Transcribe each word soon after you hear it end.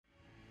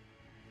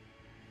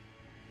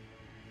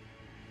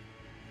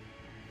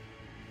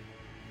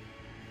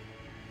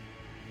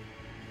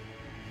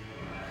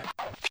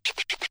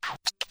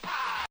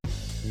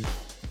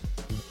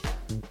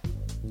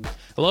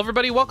Hello,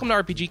 everybody. Welcome to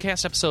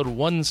RPGCast episode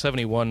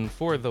 171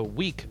 for the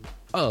week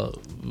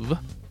of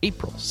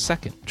April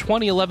 2nd,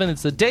 2011.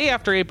 It's the day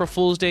after April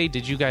Fool's Day.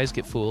 Did you guys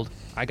get fooled?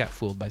 I got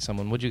fooled by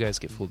someone. What'd you guys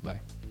get fooled by?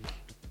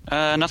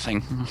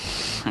 Nothing.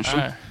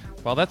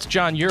 Well, that's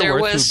John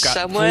Yearworth, who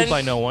got fooled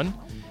by no one.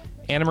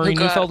 Anna Marie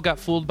Neufeld got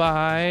fooled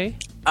by...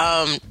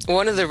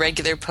 one of the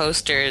regular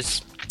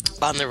posters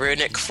on the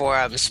Runic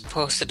forums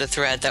posted a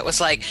thread that was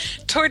like,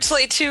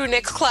 Torchlight 2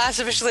 next class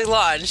officially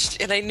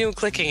launched, and I knew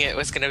clicking it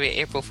was going to be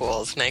April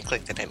Fool's, and I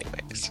clicked it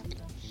anyways.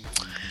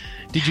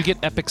 Did you get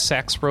Epic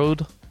Sax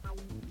Rolled?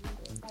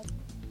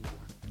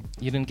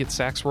 You didn't get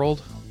Sax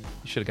Rolled?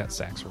 You should have got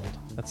Sax Rolled.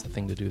 That's the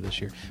thing to do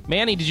this year.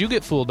 Manny, did you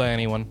get fooled by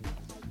anyone?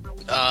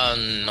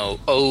 No.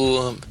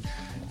 Oh,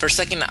 for a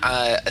second,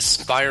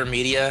 Aspire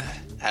Media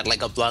had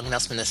like a blog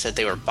announcement that said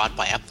they were bought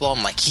by Apple.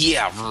 I'm like,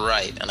 yeah,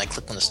 right. And I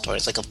clicked on the story.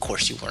 It's like, of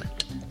course you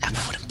weren't.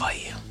 Apple wouldn't buy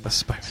you.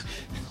 Aspire.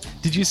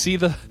 Did you see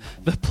the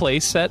play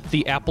set,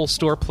 the Apple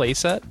Store play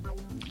set?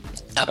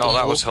 Oh,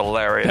 that was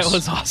hilarious. That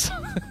was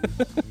awesome.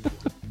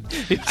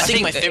 I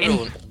think my favorite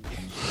one.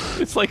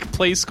 It's like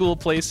Play School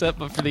play set,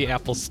 but for the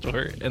Apple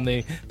Store. And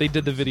they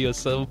did the video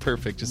so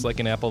perfect, just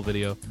like an Apple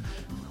video.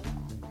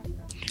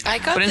 I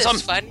got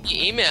this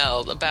funny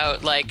email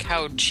about like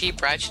how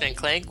cheap Ratchet and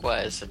Clank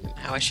was and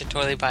how I should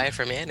totally buy it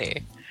from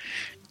Annie.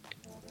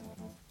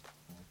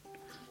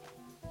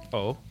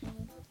 Oh.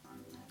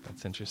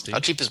 That's interesting. How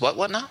cheap is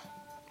what now?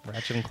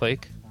 Ratchet and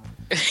Clank?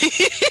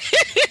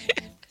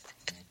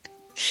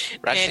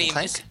 Ratchet and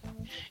Clank?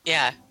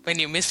 Yeah, when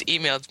you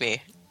mis-emailed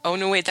me. Oh,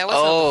 no, wait, that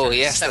wasn't... Oh,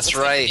 yes, that's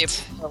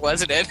right.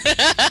 Wasn't it?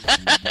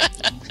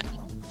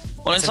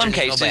 Well, in some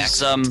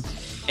cases,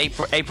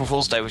 April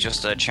Fool's Day was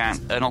just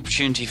an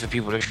opportunity for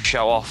people to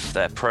show off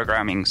their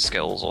programming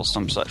skills or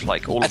some such,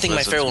 like all. I think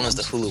my favorite one was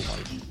the Hulu one.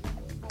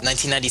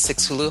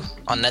 1996 Hulu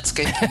on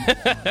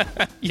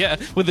Netscape. Yeah,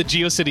 with the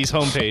GeoCities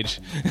homepage.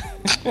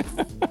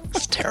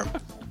 It's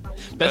terrible.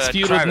 Best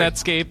viewed with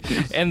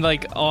Netscape, and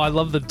like, oh, I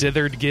love the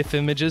dithered GIF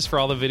images for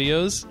all the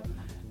videos,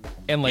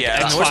 and like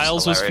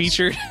X-Files was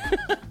featured.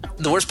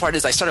 The worst part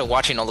is I started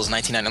watching all those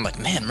 1990. I'm like,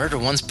 man, Murder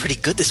One's pretty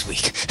good this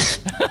week.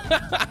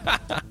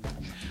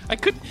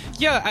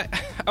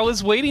 I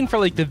was waiting for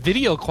like the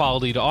video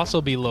quality to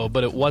also be low,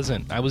 but it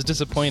wasn't. I was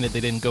disappointed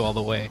they didn't go all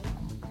the way.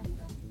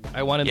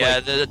 I wanted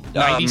the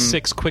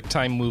 96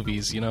 QuickTime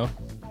movies, you know?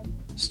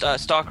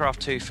 StarCraft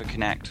 2 for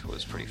Kinect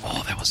was pretty fun.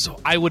 Oh, that was so...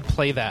 I would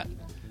play that.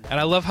 And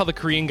I love how the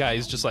Korean guy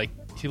is just like...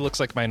 He looks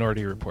like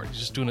Minority Report. He's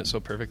just doing it so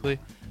perfectly.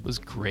 It was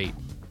great.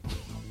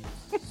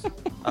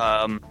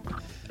 I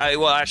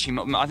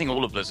think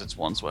all of Blizzard's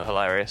ones were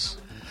hilarious.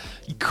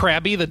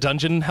 Krabby, the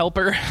dungeon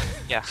helper.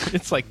 Yeah.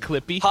 It's like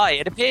Clippy. Hi,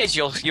 it appears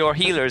your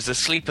healer is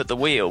asleep at the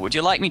wheel. Would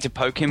you like me to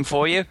poke him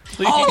for you?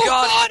 Please. Oh,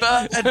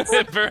 God!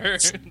 It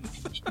burns.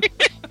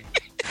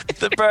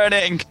 The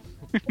burning.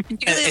 I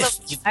really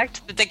love the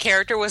fact that the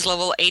character was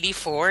level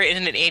 84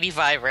 in an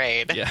 85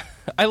 raid. Yeah.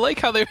 I like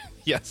how they...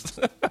 Yes.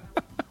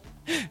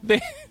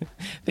 They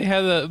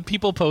had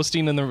people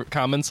posting in the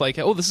comments like,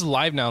 oh, this is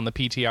live now on the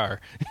PTR.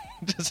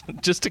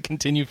 just to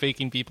continue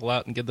faking people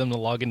out and get them to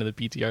log into the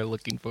PTR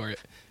looking for it.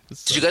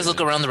 Did you guys look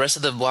around the rest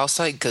of the WoW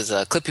site? Because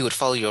Clippy would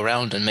follow you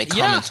around and make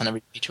comments on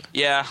every feature.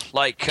 Yeah,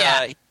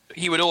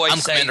 he would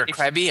always say... I'm Commander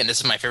Krabby, and this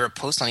is my favorite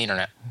post on the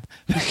internet.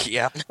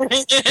 Yeah.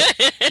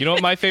 You know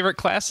what my favorite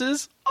class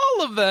is?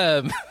 All of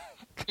them.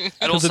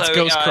 And also, it's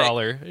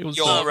Ghostcrawler. It was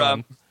so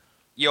fun.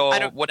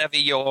 Whatever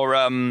your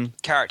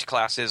character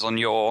class is on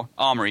your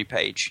armory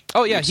page.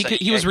 Oh, yeah,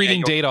 he was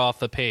reading data off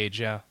the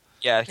page, yeah.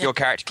 Yeah, your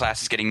character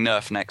class is getting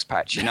nerfed next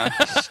patch, you know?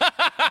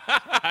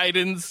 I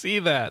didn't see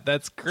that.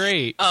 That's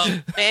great.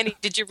 Manny,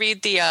 did you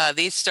read these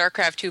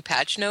StarCraft 2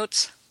 patch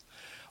notes?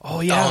 Oh,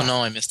 yeah. Oh,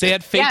 no, I missed it. They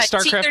had fake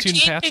StarCraft 2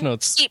 patch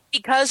notes.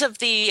 Because of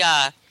the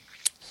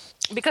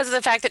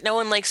fact that no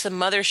one likes the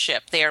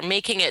mothership, they are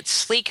making it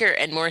sleeker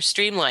and more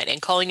streamlined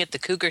and calling it the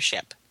Cougar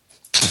ship.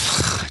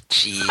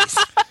 Jeez.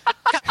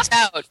 Comes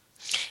out.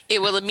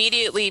 It will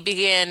immediately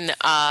begin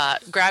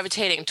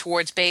gravitating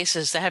towards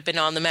bases that have been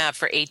on the map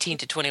for 18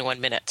 to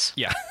 21 minutes.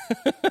 Yeah.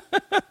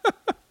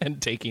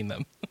 And taking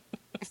them.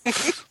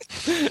 It's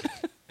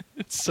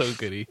so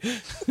goody.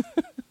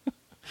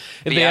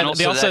 And they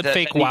also had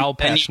fake WoW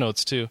patch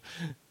notes, too.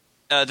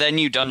 Their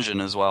new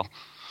dungeon as well.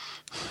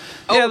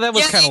 Yeah, that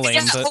was kind of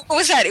lame. But... What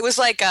was that? It was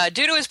like,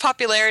 due to his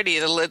popularity,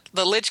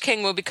 the Lich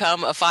King will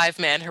become a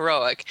 5-man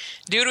heroic.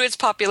 Due to its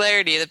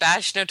popularity, the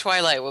Bastion of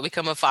Twilight will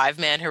become a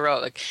 5-man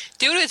heroic.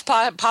 Due to its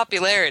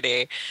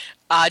popularity,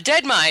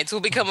 Dead Mines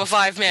will become a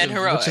 5-man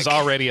heroic. Which is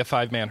already a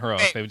 5-man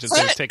heroic. They've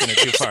taken it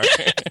too far.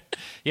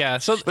 Yeah,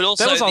 so but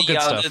also that was all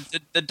good stuff.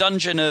 The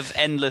Dungeon of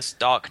Endless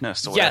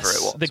Darkness, or whatever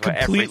it was. The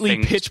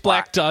completely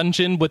pitch-black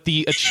dungeon with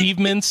the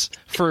achievements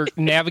for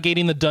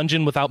navigating the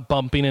dungeon without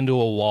bumping into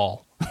a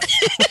wall.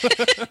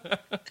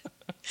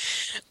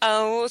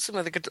 Some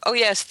other good... Oh,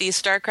 yes, the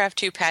StarCraft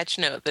 2 patch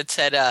note that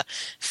said,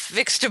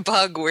 fixed a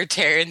bug where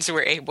Terrans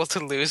were able to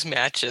lose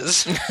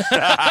matches.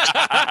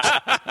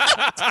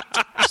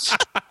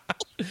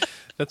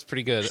 That's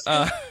pretty good.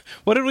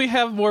 What did we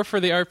have more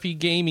for the RP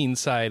gaming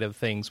side of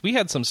things? We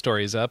had some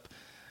stories up.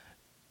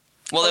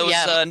 Well, there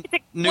was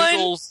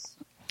Noodles.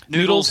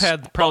 Noodles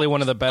had probably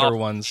one of the better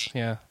ones.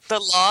 Yeah. The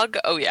log.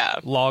 Oh yeah.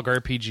 Log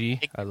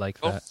RPG. I like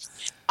that.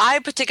 I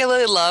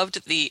particularly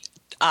loved the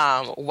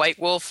White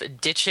Wolf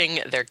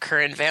ditching their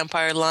current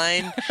vampire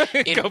line.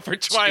 Go for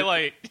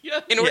Twilight.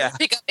 In order to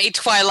pick up a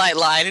Twilight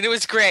line, and it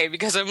was great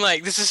because I'm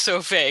like, this is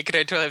so fake, and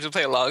I totally have to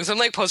play along. So I'm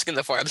like posting in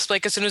the forums.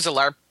 Like as soon as a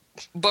LARP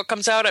book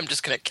comes out, I'm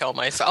just gonna kill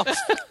myself.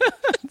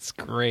 That's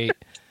great.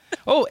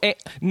 Oh,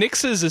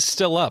 Nix's is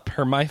still up.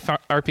 Her My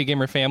RP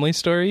Gamer Family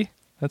story.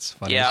 That's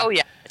funny. Yeah. Oh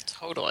yeah,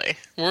 totally.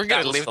 We're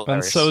gonna leave.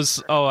 And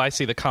so's I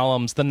see the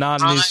columns. The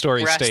non-news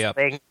stories stay up.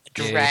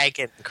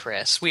 Dragon,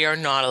 Chris. We are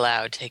not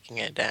allowed taking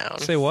it down.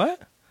 Say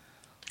what?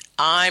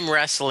 I'm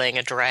wrestling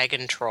a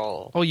dragon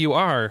troll. Oh, you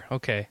are?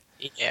 Okay.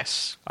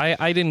 Yes.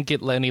 I didn't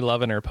get any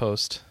love in her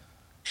post.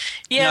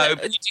 Yeah, no,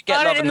 did you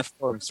get love in the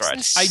forum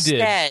thread? I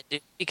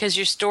did. Because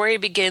your story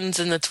begins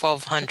in the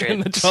 1200s.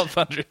 In the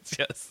 1200s,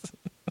 yes.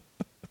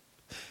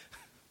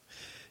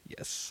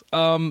 Yes.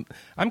 I'm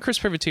Chris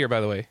Privateer,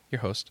 by the way,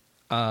 your host.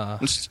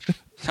 That's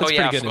I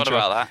forgot intro.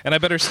 about that. And I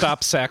better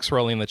stop sax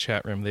rolling in the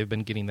chat room. They've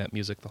been getting that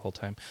music the whole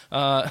time.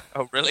 Oh,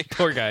 really?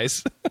 Poor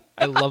guys.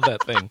 I love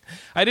that thing.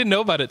 I didn't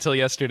know about it till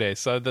yesterday,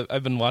 so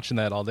I've been watching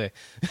that all day.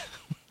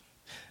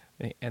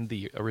 And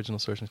the original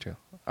source material.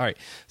 All right.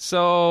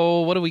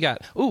 So what do we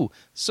got? Ooh,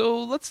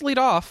 so let's lead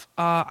off.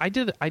 I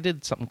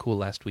did something cool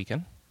last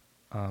weekend.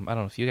 I don't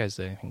know if you guys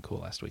did anything cool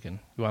last weekend.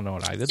 You want to know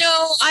what I did?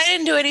 No, I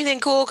didn't do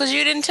anything cool because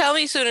you didn't tell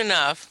me soon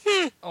enough.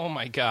 Oh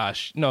my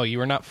gosh. No, you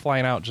were not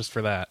flying out just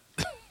for that.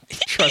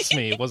 Trust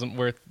me, it wasn't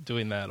worth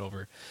doing that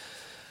over.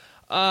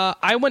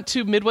 I went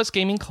to Midwest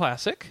Gaming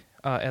Classic,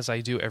 as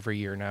I do every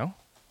year now.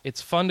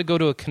 It's fun to go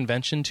to a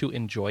convention to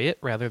enjoy it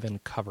rather than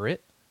cover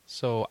it.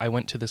 So I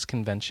went to this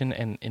convention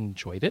and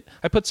enjoyed it.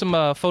 I put some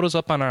photos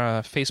up on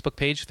our Facebook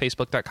page,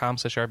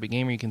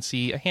 facebook.com/RPGamer. You can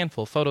see a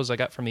handful of photos I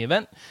got from the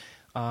event.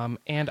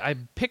 And I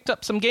picked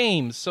up some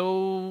games,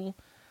 so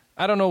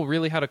I don't know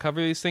really how to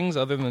cover these things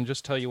other than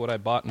just tell you what I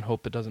bought and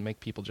hope it doesn't make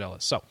people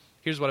jealous. So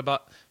here's what I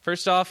bought.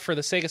 First off, for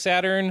the Sega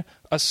Saturn,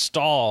 a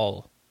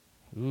stall.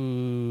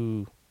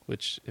 Ooh,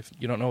 which if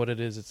you don't know what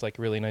it is, it's like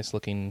a really nice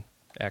looking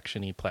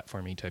action-y,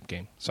 platformy type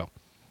game. So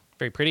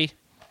very pretty.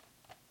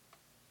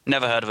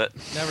 Never heard of it.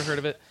 Never heard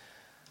of it.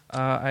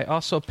 I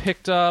also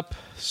picked up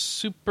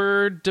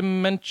Super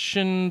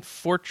Dimension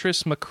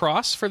Fortress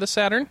Macross for the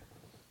Saturn.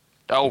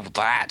 Oh,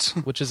 that.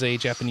 Which is a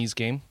Japanese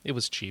game. It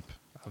was cheap,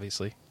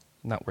 obviously.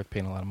 Not worth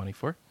paying a lot of money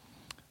for.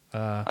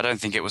 I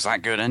don't think it was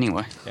that good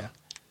anyway. Yeah.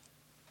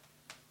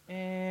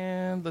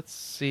 And let's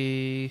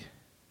see.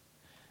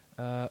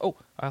 I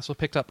also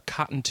picked up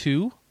Cotton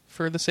 2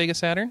 for the Sega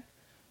Saturn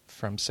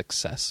from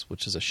Success,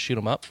 which is a shoot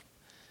 'em up.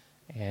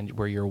 And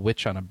where you're a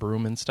witch on a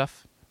broom and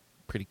stuff.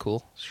 Pretty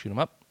cool. Shoot 'em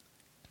up.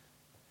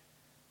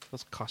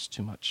 Those cost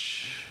too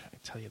much, I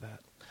tell you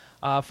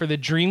that. For the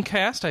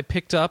Dreamcast, I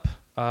picked up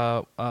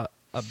a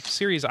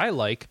series I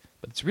like,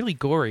 but it's really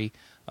gory.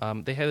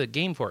 They had a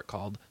game for it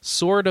called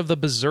Sword of the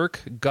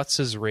Berserk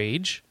Guts'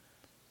 Rage.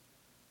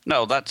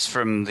 No, that's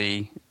from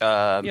the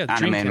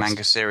anime and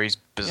manga series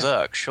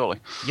Berserk, surely.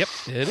 Yep,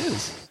 it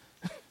is.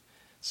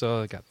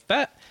 So I got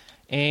that.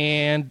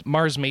 And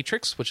Mars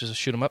Matrix, which is a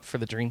shoot 'em up for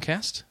the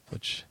Dreamcast,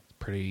 which is a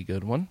pretty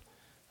good one.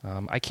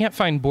 I can't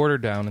find Border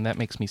Down, and that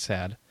makes me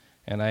sad.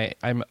 And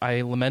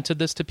I lamented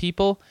this to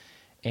people,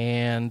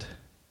 and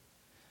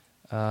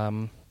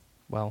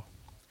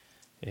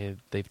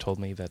they've told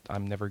me that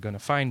I'm never going to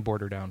find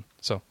Border Down.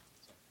 So,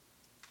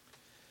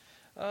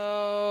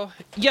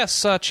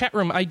 yes, chat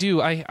room. I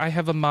do. I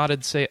have a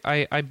modded.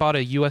 I bought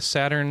a US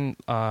Saturn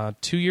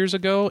 2 years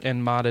ago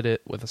and modded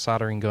it with a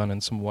soldering gun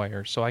and some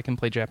wire, so I can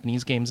play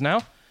Japanese games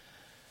now.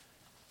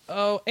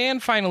 Oh,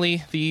 and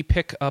finally, the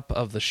pick up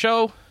of the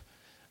show,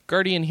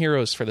 Guardian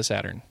Heroes for the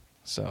Saturn.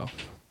 So,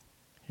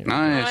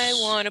 nice. I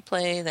want to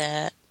play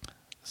that.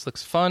 This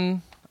looks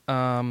fun.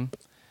 That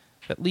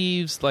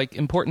leaves like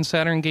important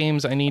Saturn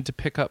games I need to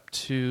pick up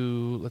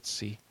to, let's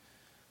see.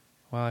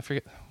 Well, I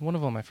forget. One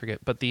of them I forget.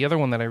 But the other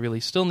one that I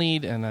really still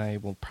need, and I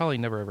will probably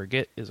never ever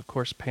get, is, of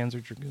course,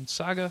 Panzer Dragoon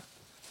Saga.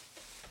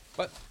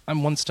 But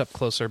I'm one step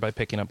closer by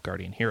picking up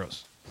Guardian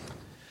Heroes.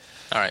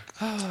 All right.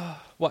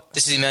 What?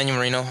 This is Emmanuel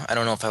Marino. I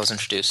don't know if I was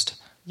introduced.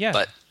 Yeah.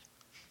 But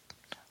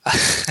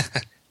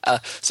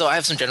so I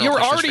have some general You were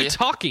questions already for you.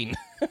 talking.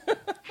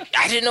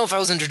 I didn't know if I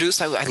was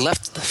introduced. I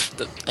left.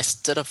 I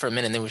stood up for a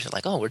minute, and they were just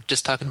like, "Oh, we're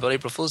just talking about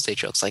April Fool's Day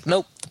jokes." Like,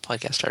 nope, the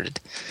podcast started.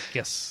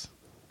 Yes.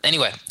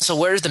 Anyway, so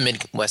where's the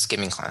Midwest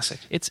Gaming Classic?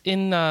 It's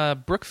in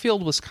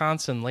Brookfield,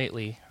 Wisconsin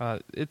lately.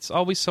 It's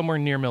always somewhere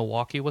near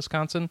Milwaukee,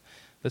 Wisconsin.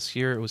 This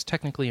year it was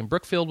technically in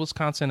Brookfield,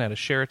 Wisconsin at a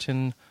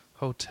Sheraton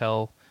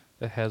hotel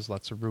that has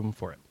lots of room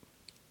for it.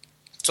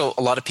 So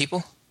a lot of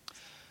people?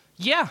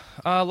 Yeah,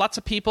 lots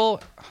of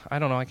people. I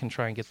don't know, I can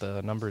try and get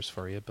the numbers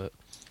for you, but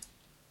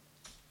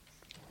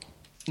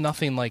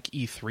nothing like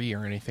E3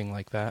 or anything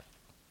like that.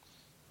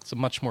 It's a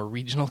much more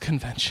regional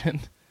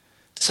convention.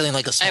 Something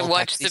like a small I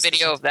watched the taxi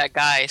video of that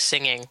guy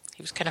singing.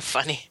 He was kind of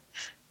funny.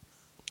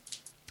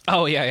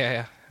 Oh,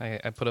 yeah.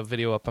 I put a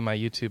video up on my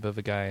YouTube of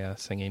a guy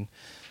singing,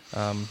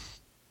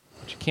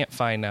 which you can't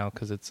find now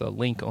because it's a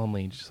link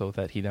only so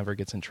that he never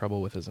gets in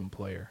trouble with his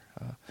employer.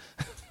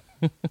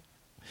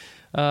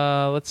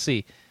 Let's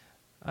see.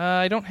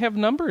 I don't have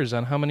numbers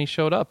on how many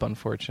showed up,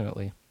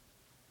 unfortunately.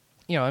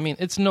 I mean,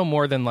 it's no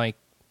more than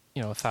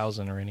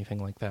 1,000 or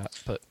anything like that,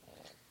 but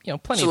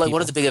plenty. So,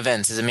 what are the big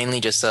events? Is it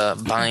mainly just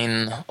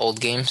buying old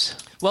games?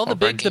 Well,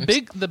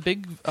 the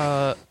big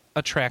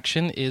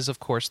attraction is, of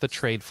course, the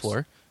trade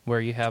floor, where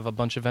you have a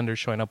bunch of vendors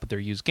showing up with their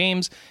used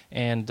games,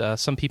 and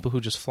some people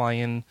who just fly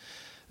in.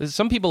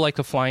 Some people like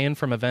to fly in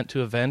from event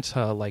to event,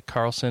 like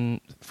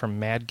Carlson from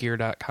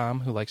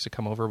madgear.com, who likes to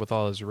come over with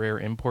all his rare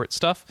import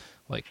stuff.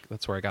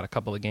 That's where I got a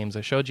couple of games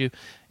I showed you,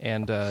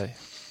 and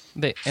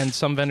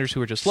some vendors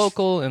who are just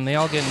local, and they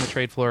all get in the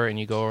trade floor, and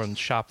you go and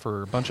shop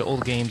for a bunch of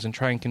old games and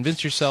try and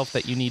convince yourself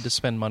that you need to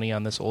spend money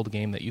on this old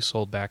game that you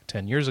sold back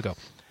 10 years ago.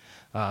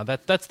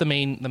 That's the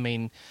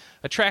main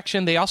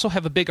attraction. They also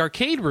have a big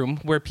arcade room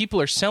where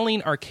people are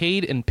selling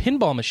arcade and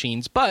pinball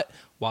machines, but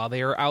while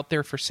they are out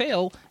there for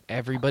sale,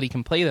 everybody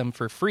can play them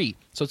for free.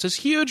 So it's this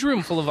huge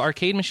room full of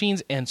arcade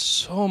machines and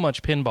so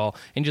much pinball,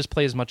 and just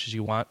play as much as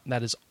you want.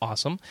 That is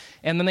awesome.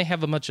 And then they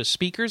have a bunch of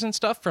speakers and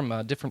stuff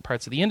from different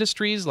parts of the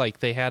industries. Like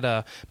they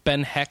had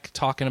Ben Heck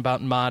talking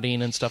about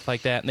modding and stuff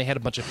like that, and they had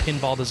a bunch of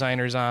pinball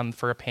designers on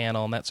for a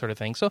panel and that sort of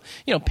thing. So,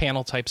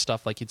 panel type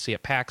stuff like you'd see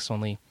at PAX,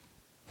 only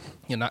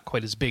not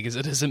quite as big as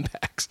it is in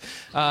PAX.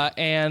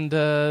 And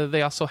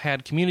they also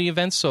had community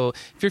events. So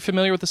if you're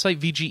familiar with the site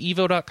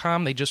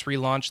VGEvo.com, they just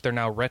relaunched. They're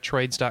now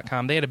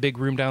Retroids.com. They had a big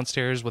room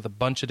downstairs with a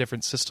bunch of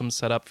different systems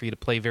set up for you to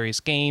play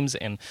various games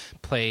and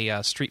play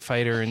Street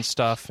Fighter and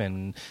stuff.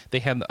 And they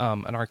had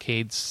an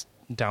arcade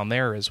down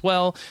there as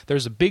well.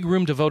 There's a big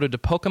room devoted to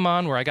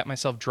Pokemon where I got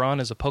myself drawn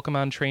as a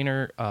Pokemon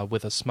trainer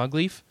with a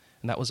Smugleaf.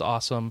 And that was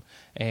awesome.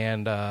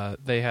 And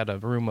they had a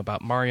room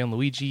about Mario and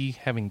Luigi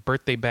having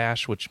Birthday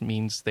Bash, which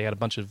means they had a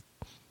bunch of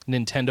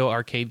Nintendo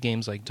arcade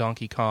games like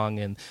Donkey Kong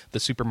and the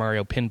Super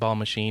Mario Pinball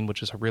Machine,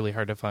 which is really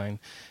hard to find,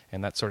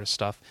 and that sort of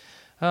stuff.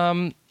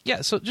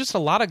 So just a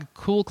lot of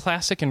cool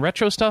classic and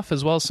retro stuff,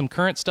 as well as some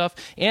current stuff,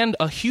 and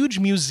a huge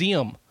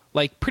museum.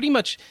 Pretty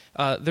much,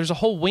 there's a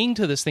whole wing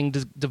to this thing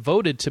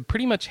devoted to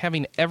pretty much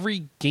having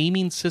every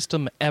gaming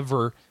system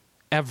ever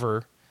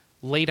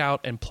laid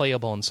out and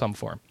playable in some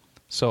form.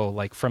 So,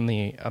 from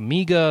the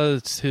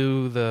Amiga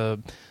to the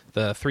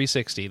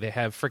 360, they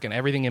have freaking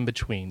everything in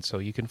between. So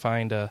you can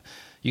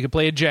you can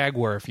play a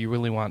Jaguar if you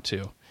really want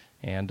to,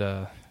 and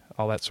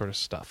all that sort of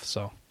stuff.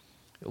 So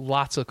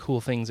lots of cool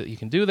things that you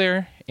can do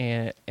there,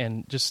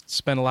 and just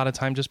spend a lot of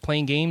time just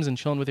playing games and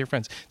chilling with your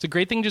friends. It's a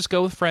great thing to just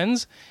go with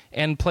friends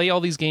and play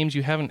all these games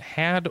you haven't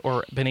had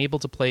or been able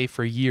to play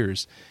for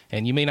years.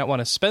 And you may not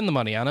want to spend the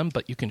money on them,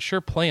 but you can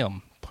sure play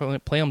them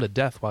to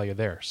death while you're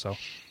there. So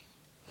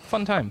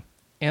fun time.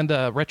 And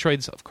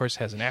Retroids, of course,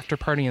 has an after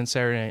party on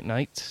Saturday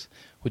night,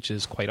 which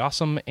is quite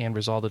awesome, and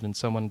resulted in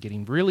someone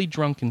getting really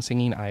drunk and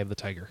singing Eye of the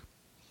Tiger,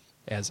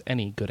 as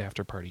any good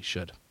after party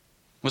should.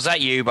 Was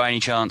that you, by any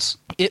chance?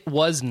 It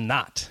was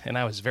not, and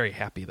I was very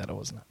happy that it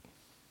was not.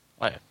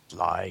 What?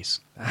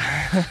 Lies.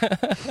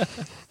 I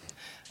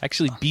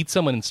actually beat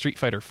someone in Street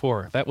Fighter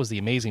 4. That was the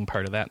amazing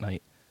part of that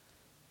night.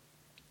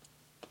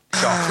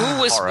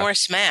 Who was more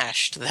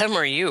smashed, them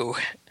or you?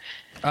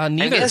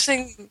 Neither. I'm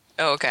guessing...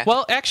 Oh, okay.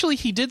 Well, actually,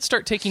 he did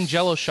start taking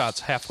Jello shots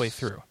halfway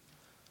through.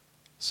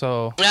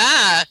 So...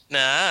 Nah.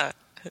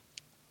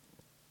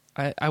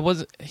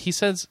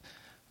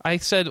 I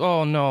said,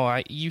 oh,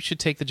 no, you should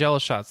take the Jello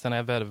shots, then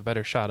I've had a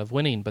better shot of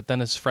winning. But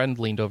then his friend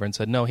leaned over and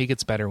said, no, he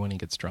gets better when he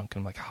gets drunk.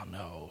 And I'm like, oh,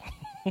 no.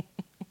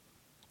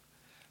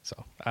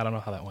 So, I don't know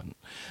how that went.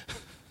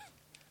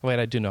 Wait,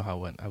 I do know how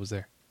it went. I was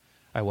there.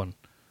 I won.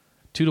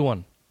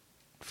 2-1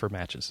 for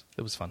matches.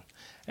 It was fun.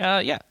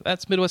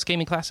 That's Midwest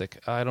Gaming Classic.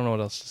 I don't know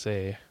what else to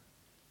say. It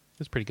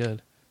was pretty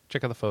good.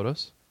 Check out the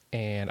photos.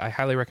 And I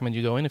highly recommend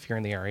you go in if you're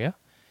in the area.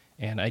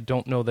 And I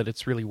don't know that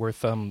it's really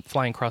worth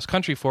flying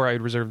cross-country for. I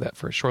would reserve that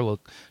for a show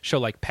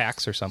like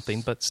PAX or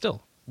something. But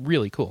still,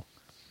 really cool.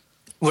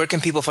 Where can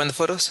people find the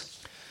photos?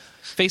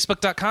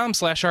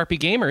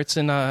 Facebook.com/RPGamer. It's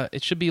in.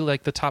 It should be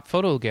like the top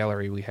photo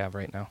gallery we have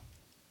right now.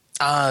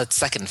 It's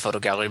second photo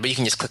gallery, but you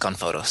can just click on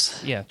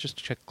photos. Yeah,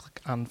 just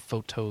click on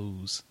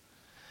photos.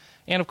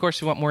 And, of course,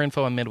 if you want more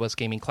info on Midwest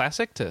Gaming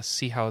Classic to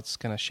see how it's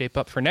going to shape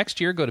up for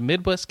next year, go to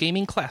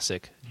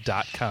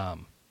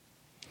MidwestGamingClassic.com.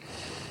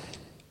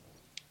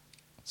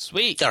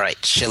 Sweet. All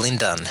right, shilling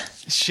done.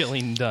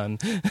 Shilling done.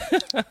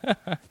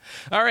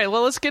 All right,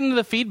 well, let's get into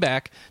the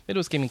feedback.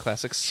 Midwest Gaming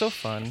Classic, so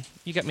fun.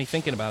 You got me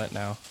thinking about it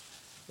now.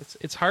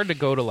 It's hard to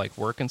go to,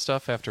 work and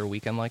stuff after a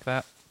weekend like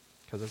that,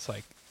 because it's,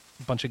 a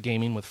bunch of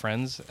gaming with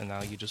friends, and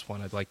now you just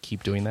want to,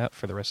 keep doing that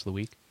for the rest of the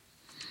week.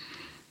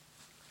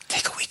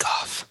 Take a week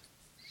off.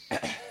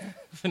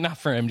 Not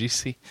for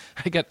MGC.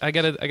 I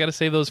gotta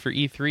save those for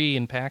E3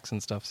 and PAX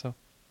and stuff. So,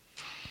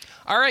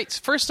 all right.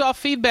 First off,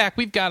 feedback.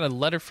 We've got a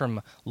letter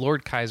from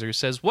Lord Kaiser who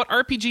says, "What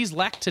RPGs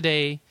lack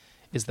today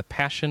is the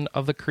passion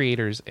of the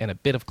creators and a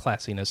bit of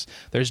classiness.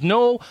 There's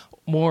no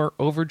more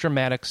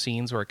overdramatic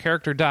scenes where a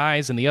character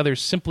dies and the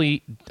others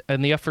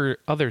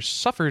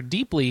suffer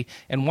deeply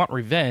and want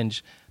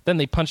revenge. Then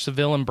they punch the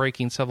villain,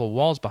 breaking several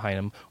walls behind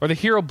him, or the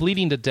hero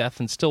bleeding to death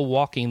and still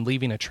walking,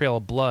 leaving a trail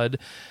of blood.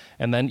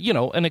 And then,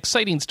 an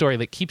exciting story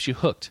that keeps you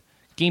hooked.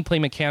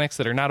 Gameplay mechanics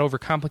that are not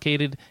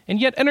overcomplicated and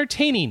yet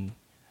entertaining,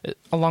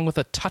 along with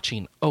a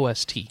touching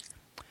OST.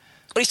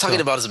 What he's talking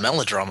about is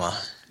melodrama.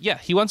 Yeah,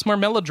 he wants more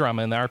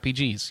melodrama in the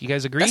RPGs. You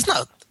guys agree?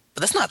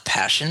 That's not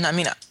passion. I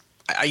mean,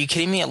 are you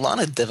kidding me? A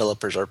lot of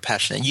developers are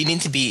passionate. You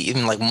need to be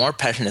even more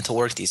passionate to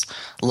work these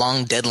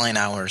long deadline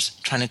hours,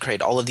 trying to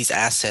create all of these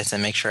assets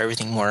and make sure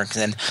everything works,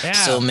 and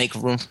still make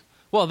room.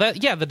 Well,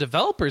 the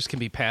developers can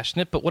be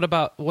passionate, but what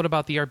about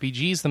the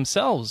RPGs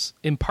themselves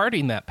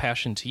imparting that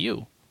passion to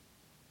you?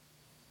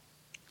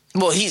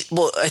 Well,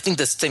 I think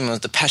the statement was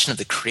the passion of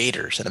the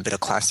creators and a bit of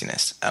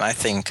classiness, and I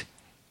think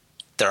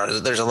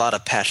there's a lot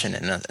of passion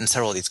in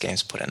several of these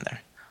games put in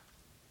there.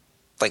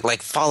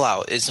 Like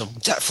Fallout is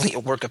definitely a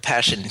work of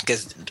passion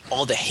because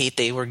all the hate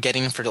they were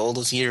getting for all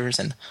those years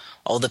and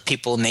all the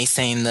people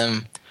naysaying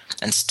them,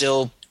 and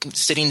still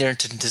sitting there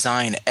to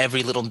design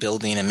every little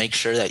building and make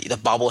sure that the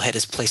bobblehead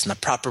is placed in the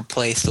proper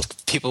place so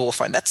people will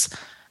find. I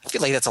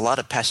feel like that's a lot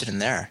of passion in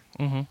there.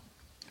 Mm-hmm.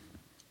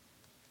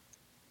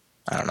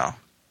 I don't know.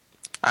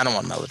 I don't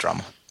want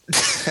melodrama.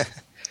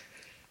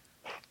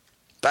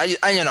 But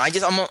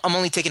I'm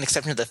only taking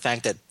exception to the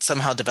fact that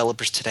somehow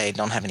developers today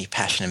don't have any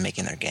passion in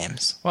making their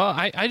games. Well,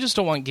 I just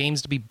don't want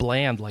games to be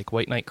bland like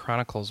White Knight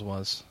Chronicles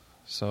was.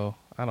 So,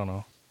 I don't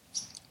know.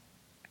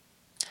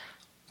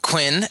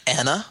 Quinn,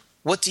 Anna,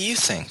 what do you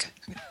think?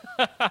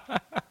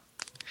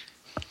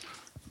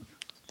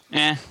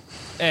 They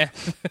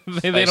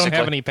don't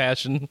have any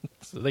passion,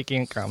 so they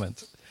can't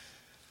comment.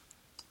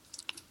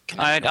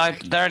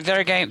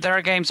 There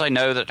are games I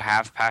know that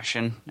have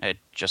passion. It's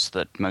just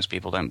that most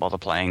people don't bother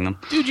playing them.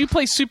 Dude, you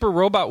play Super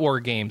Robot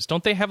War games.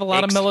 Don't they have a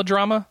lot of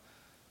melodrama?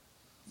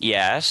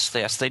 Yes,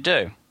 they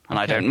do. And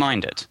I don't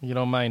mind it. You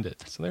don't mind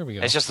it. So there we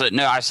go. It's just that,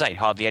 I say,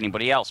 hardly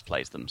anybody else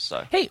plays them.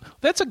 So hey,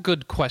 that's a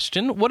good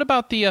question. What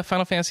about the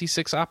Final Fantasy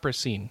VI opera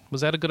scene? Was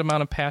that a good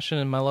amount of passion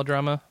and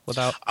melodrama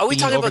without Are we being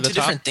talking over about the two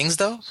top? different things,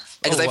 though?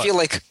 Because I what? feel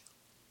like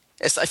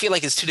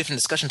it's two different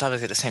discussion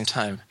topics at the same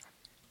time.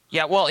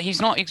 yeah, well, he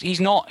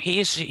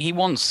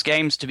wants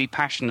games to be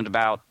passionate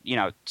about,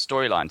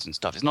 storylines and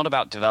stuff. It's not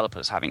about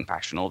developers having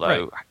passion,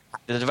 although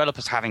the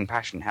developers having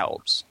passion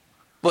helps.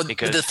 Well,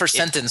 the first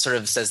sentence sort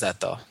of says that,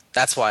 though.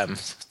 That's why I'm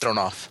thrown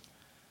off.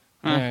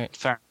 Right.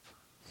 Fair.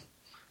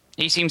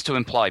 He seems to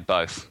imply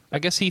both. I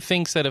guess he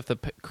thinks that if the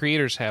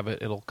creators have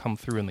it, it'll come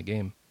through in the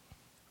game.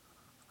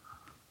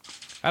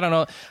 I don't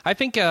know. I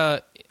think,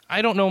 I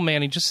don't know,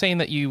 Manny. Just saying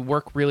that you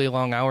work really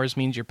long hours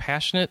means you're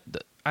passionate.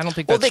 I don't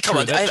think that's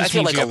true. That just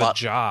means you have a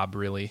job,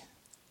 really.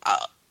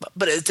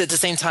 But at the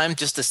same time,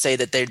 just to say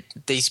that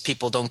these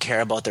people don't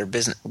care about their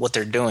business, what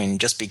they're doing,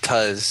 just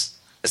because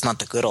it's not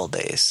the good old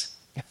days.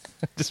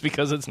 Just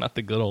because it's not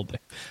the good old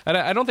days.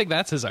 I don't think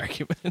that's his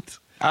argument.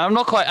 I'm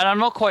not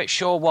quite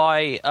sure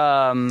why.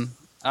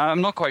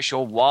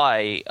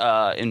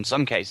 In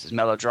some cases,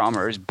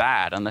 melodrama is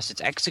bad unless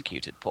it's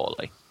executed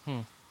poorly.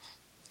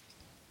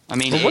 I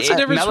mean, Well, what's the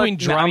difference between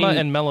drama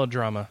and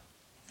melodrama?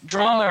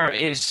 Drama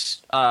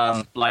is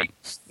drama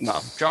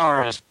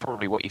is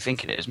probably what you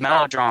think it is.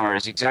 Melodrama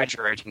is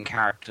exaggerating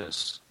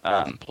characters'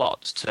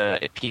 plots to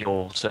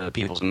appeal to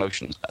people's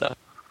emotions better.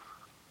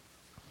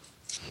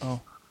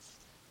 Oh,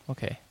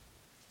 okay.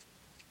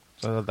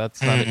 So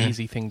that's not an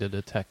easy thing to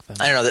detect, then.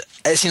 I don't know.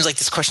 It seems like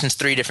this question's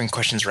three different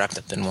questions wrapped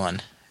up in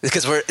one.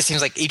 Because it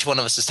seems like each one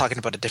of us is talking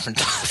about a different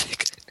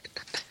topic.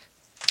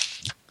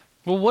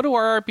 Well, what do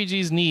our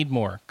RPGs need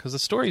more? Because the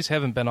stories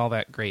haven't been all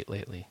that great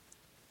lately.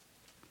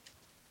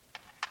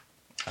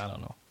 I don't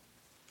know.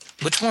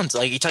 Which ones?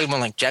 Like, you talking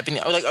about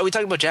Japanese? Are we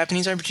talking about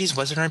Japanese RPGs,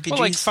 Western RPGs?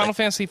 Well, Final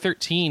Fantasy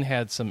 13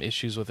 had some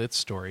issues with its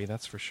story.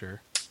 That's for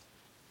sure.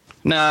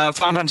 No,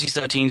 Final Fantasy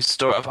 13's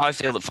story. I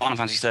feel that Final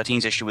Fantasy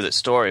 13's issue with its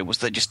story was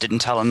they just didn't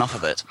tell enough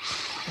of it.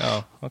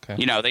 Oh, okay.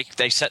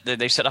 They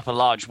set up a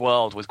large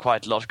world with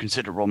quite a lot of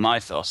considerable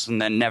mythos,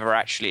 and then never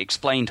actually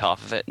explained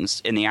half of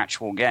it in the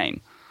actual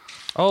game.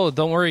 Oh,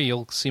 don't worry,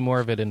 you'll see more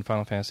of it in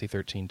Final Fantasy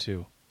 13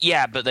 too.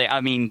 Yeah, but they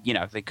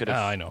could have.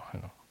 Oh, I know.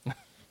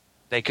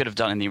 They could have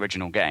done it in the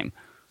original game.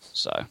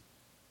 So.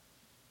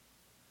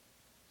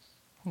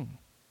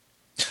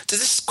 Does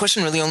this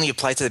question really only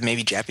apply to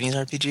maybe Japanese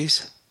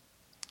RPGs?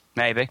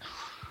 Maybe.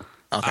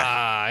 Okay.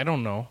 I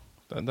don't know.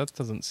 That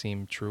doesn't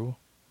seem true.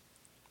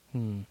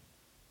 Because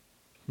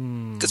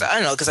I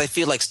don't know. Because I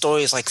feel like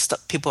stories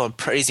people are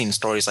praising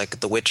stories like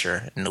The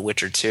Witcher and The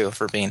Witcher 2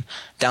 for being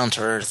down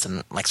to earth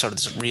and sort of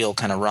this real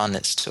kind of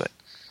rawness to it.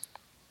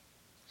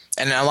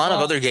 And a lot of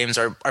other games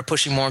are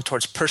pushing more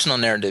towards personal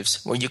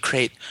narratives where you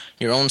create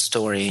your own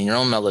story and your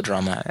own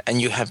melodrama, and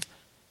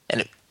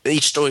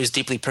each story is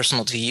deeply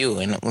personal to you,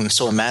 and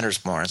so it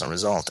matters more as a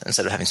result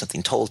instead of having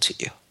something told to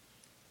you.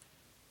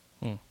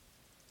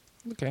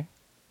 Okay.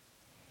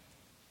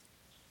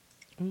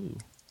 Ooh.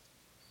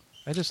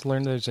 I just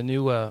learned there's a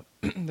new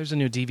there's a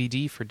new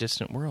DVD for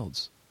Distant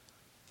Worlds.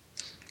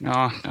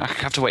 Oh, I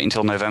have to wait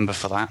until November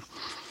for that.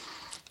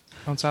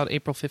 Oh, it's out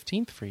April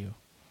 15th for you.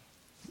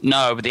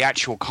 No, but the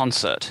actual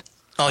concert.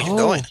 Oh, you're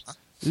going.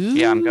 Ooh,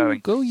 Yeah, I'm going.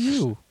 Go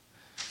you.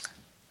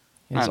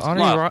 Is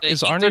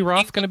Arnie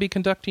Roth going to be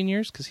conducting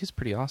yours? Because he's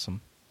pretty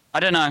awesome. I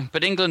don't know,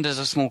 but England is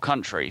a small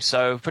country,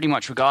 so pretty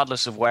much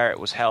regardless of where it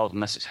was held,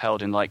 unless it's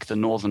held in like the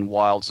northern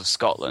wilds of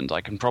Scotland,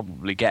 I can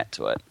probably get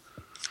to it.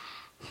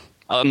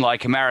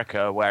 Unlike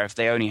America, where if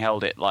they only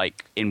held it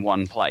like in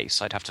one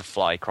place, I'd have to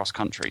fly cross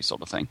country,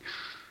 sort of thing.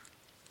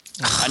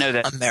 I know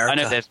that.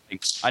 America.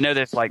 I know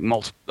there's like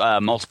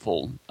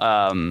multiple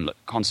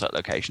concert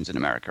locations in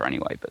America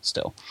anyway, but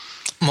still.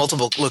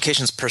 Multiple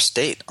locations per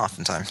state,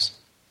 oftentimes.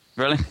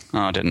 Really?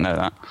 Oh, I didn't know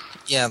that.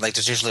 Yeah, like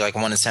there's usually like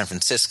one in San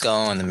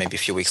Francisco, and then maybe a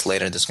few weeks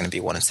later there's going to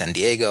be one in San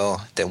Diego,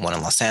 then one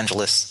in Los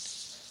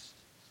Angeles.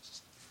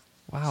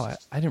 Wow,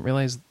 I didn't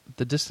realize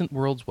the Distant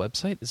Worlds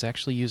website is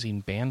actually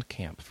using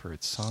Bandcamp for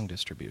its song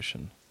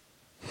distribution.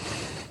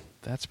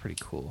 That's pretty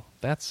cool.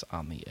 That's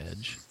on the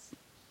edge.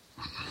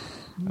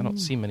 I don't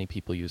see many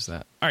people use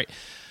that. All right.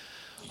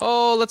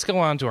 Oh, let's go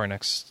on to our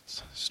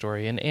next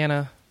story. And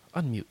Anna,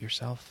 unmute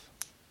yourself.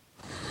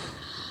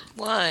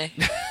 Why?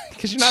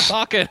 Because you're not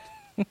talking.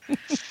 I'm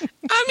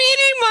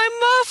eating my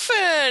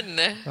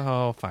muffin.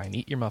 Oh, fine.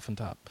 Eat your muffin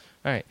top.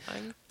 All right.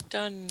 I'm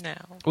done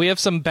now. We have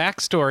some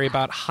backstory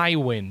about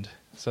Highwind.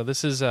 So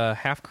this is a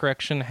half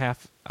correction,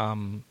 half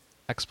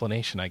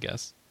explanation, I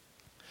guess.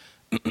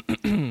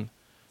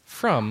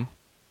 From,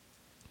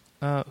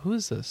 who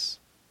is this?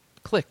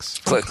 Clicks.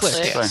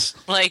 Clicks.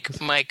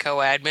 Like my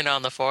co-admin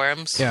on the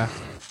forums. Yeah.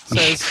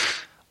 Says,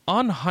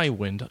 on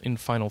Highwind in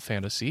Final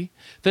Fantasy,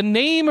 the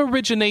name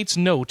originates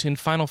note in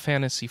Final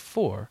Fantasy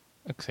IV.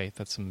 Okay,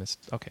 that's a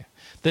okay.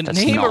 The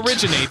name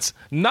originates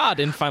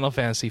not in Final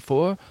Fantasy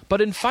IV,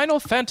 but in Final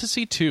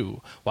Fantasy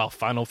II. While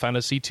Final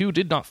Fantasy II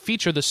did not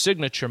feature the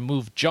signature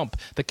move jump,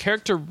 the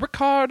character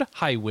Ricard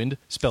Highwind,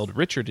 spelled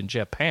Richard in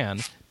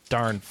Japan,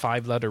 darn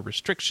 5-letter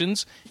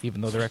restrictions,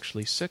 even though they're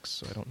actually 6,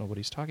 so I don't know what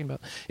he's talking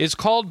about, is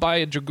called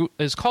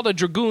a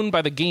Dragoon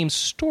by the game's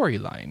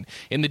storyline.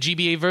 In the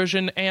GBA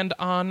version and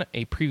on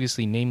a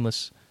previously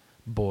nameless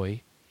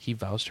boy, he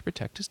vows to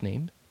protect his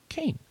name,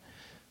 Kain.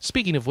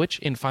 Speaking of which,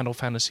 in Final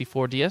Fantasy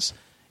IV DS,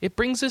 it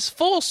brings us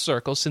full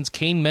circle since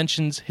Kain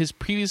mentions his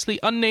previously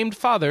unnamed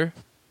father,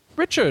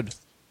 Richard.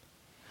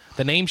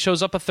 The name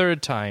shows up a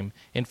third time.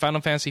 In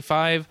Final Fantasy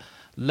V,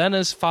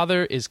 Lena's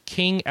father is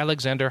King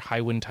Alexander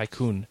Highwind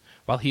Tycoon.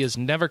 While he is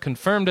never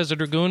confirmed as a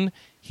Dragoon,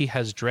 he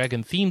has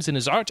dragon themes in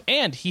his art,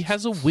 and he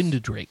has a Wind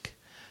Drake.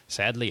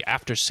 Sadly,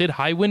 after Sid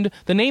Highwind,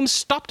 the name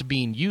stopped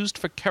being used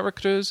for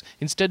characters.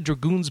 Instead,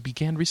 Dragoons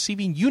began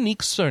receiving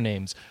unique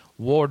surnames.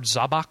 Ward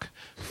Zabak,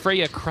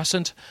 Freya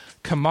Crescent,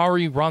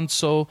 Kamari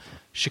Ronso,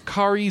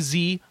 Shikari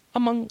Z,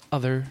 among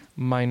other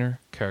minor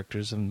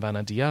characters in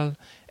Vanadiel,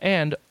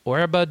 and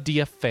Orba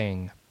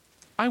Diafang.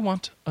 I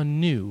want a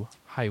new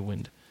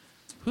Highwind.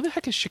 Who the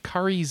heck is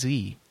Shikari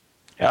Z?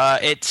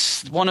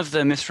 It's one of the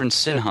Mithran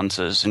Sin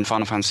Hunters in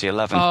Final Fantasy XI.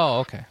 Oh,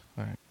 okay.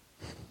 All right.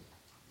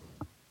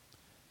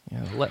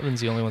 Yeah,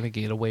 Letlin's the only one that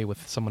can get away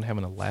with someone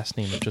having a last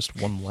name of just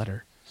one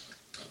letter.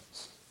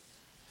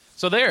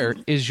 So there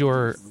is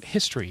your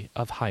history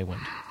of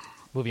Highwind.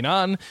 Moving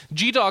on,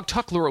 G-Dog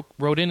Tuck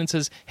wrote in and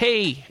says,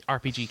 "Hey,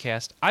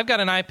 RPGCast, I've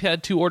got an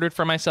iPad 2 ordered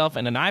for myself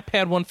and an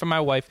iPad 1 for my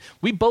wife.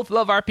 We both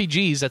love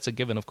RPGs." That's a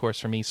given, of course,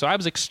 for me. So I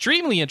was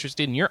extremely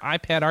interested in your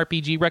iPad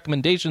RPG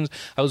recommendations.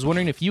 I was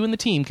wondering if you and the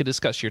team could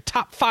discuss your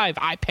top 5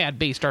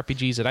 iPad-based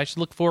RPGs that I should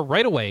look for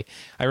right away.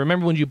 I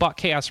remember when you bought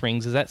Chaos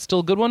Rings. Is that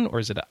still a good one, or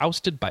is it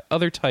ousted by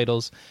other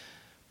titles?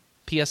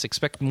 P.S.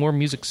 Expect more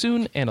music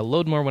soon, and a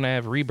load more when I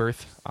have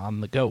Rebirth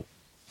on the go.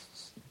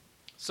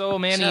 So,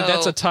 Manny,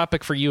 that's a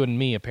topic for you and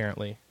me,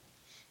 apparently.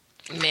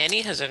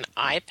 Manny has an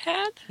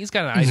iPad? He's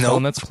got an iPhone.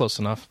 Nope. That's close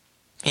enough.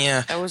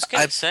 Yeah. I was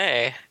going to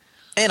say.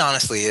 It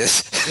honestly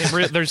is.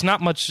 There's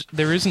not much.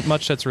 There isn't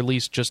much that's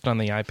released just on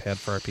the iPad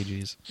for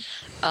RPGs.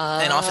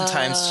 And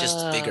oftentimes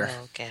just bigger.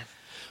 Okay.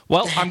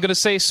 Well, I'm going to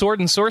say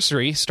Sword and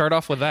Sorcery. Start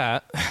off with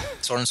that.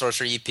 Sword and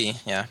Sorcery EP,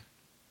 yeah.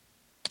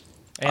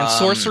 And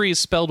sorcery is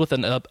spelled with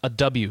a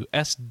W.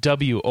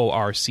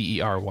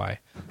 SWORCERY.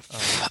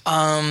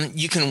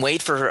 You can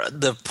wait for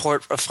the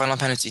port of Final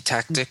Fantasy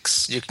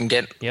Tactics. You can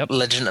get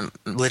Legend of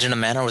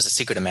Mana, or was it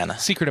Secret of Mana?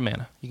 Secret of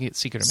Mana. You can get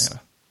Secret of Mana.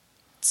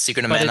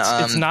 Secret of Mana.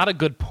 Mana. It's not a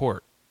good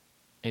port.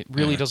 It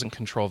really doesn't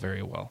control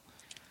very well.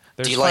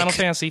 There's Final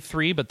Fantasy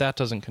 3, but that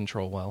doesn't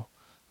control well.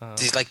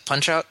 Do you like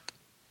Punch-Out?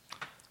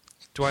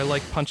 Do I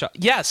like Punch-Out?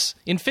 Yes!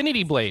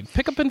 Infinity Blade.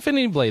 Pick up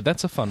Infinity Blade.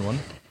 That's a fun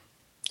one.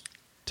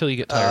 Till you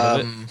get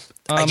tired of it.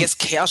 I guess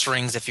Chaos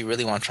Rings, if you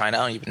really want to try it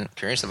out. You've been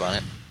curious about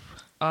it.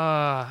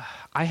 I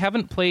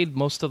haven't played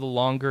most of the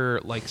longer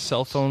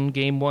cell phone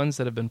game ones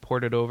that have been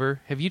ported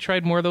over. Have you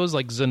tried more of those,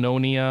 like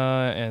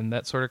Zenonia and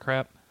that sort of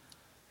crap?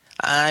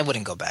 I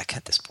wouldn't go back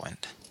at this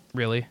point.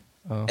 Really?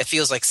 Oh. It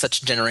feels like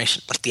such a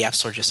generation, like the App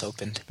Store just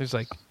opened. There's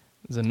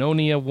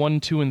Zenonia 1,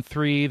 2, and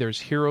 3.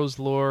 There's Heroes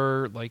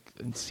Lore,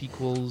 and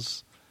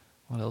sequels.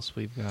 What else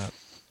we've got?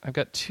 I've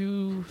got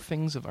two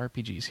things of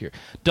RPGs here.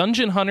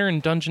 Dungeon Hunter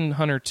and Dungeon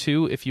Hunter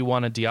 2 if you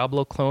want a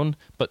Diablo clone,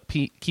 but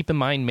keep in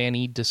mind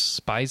Manny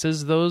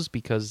despises those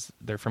because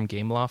they're from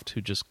Gameloft,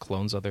 who just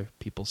clones other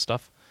people's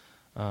stuff.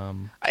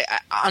 I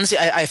honestly,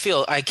 I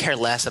feel I care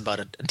less about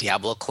a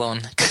Diablo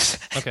clone.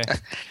 Okay.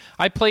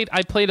 I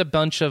played a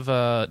bunch of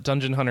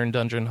Dungeon Hunter and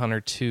Dungeon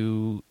Hunter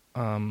 2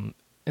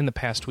 in the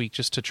past week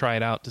just to try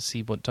it out to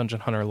see what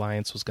Dungeon Hunter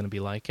Alliance was going to be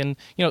like. And,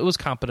 it was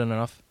competent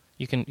enough.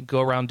 You can go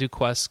around, do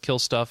quests, kill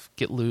stuff,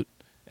 get loot,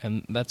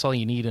 and that's all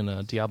you need in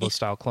a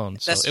Diablo-style clone.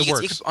 So it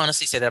works. You can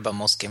honestly say that about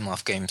most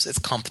Gameloft games. It's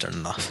competent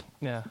enough.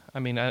 Yeah, I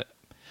mean, it's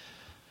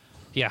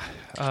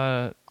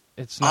not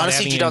honestly,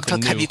 adding G-Dog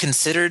anything Tuck, have new. you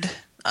considered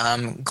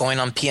going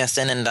on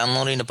PSN and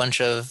downloading a bunch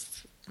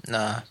of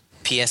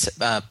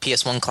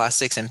PS1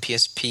 classics and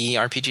PSP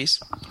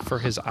RPGs? For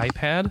his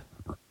iPad?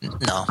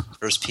 No,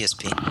 first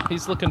PSP.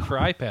 He's looking for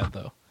iPad,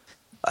 though.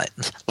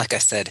 Like I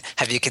said,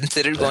 have you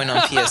considered going on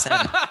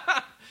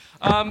PSN?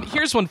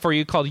 Here's one for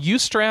you called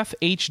Eustrath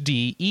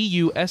HD,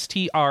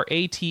 EUSTRATH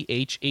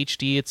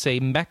HD. It's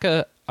a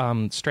mecha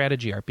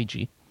strategy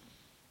RPG.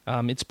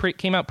 It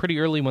came out pretty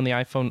early when the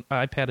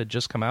iPad had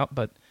just come out,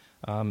 but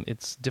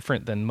it's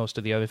different than most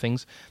of the other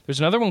things. There's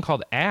another one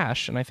called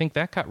Ash, and I think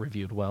that got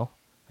reviewed well.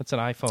 That's an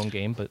iPhone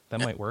game, but that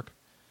might work.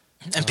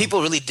 And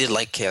people really did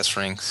like Chaos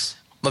Rings.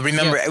 But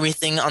remember,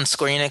 everything on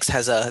Square Enix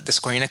has the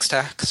Square Enix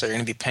tax, so you're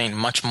going to be paying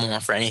much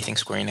more for anything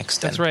Square Enix.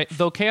 That's right.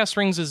 Though Chaos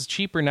Rings is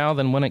cheaper now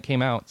than when it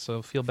came out,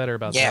 so feel better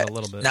about that a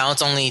little bit. Now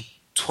it's only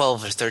 $12 or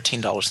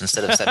 $13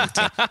 instead of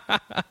 $17. I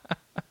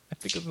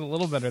think it's a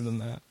little better than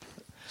that.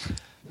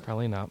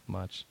 Probably not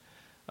much.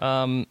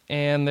 And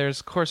there's,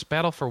 of course,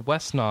 Battle for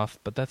Westnoth,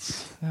 but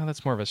that's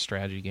more of a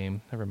strategy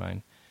game. Never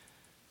mind.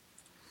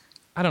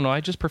 I don't know.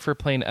 I just prefer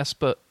playing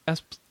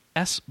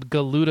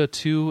Esgaluda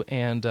 2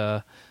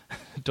 and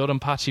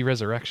Dodonpachi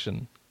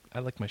Resurrection. I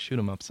like my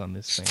shoot-'em-ups on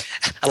this thing.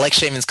 I like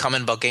Shaman's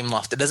comment about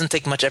Gameloft. It doesn't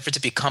take much effort to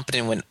be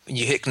competent when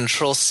you hit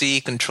Control-C,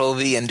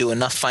 Control-V, and do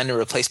enough find and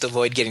replace to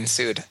avoid getting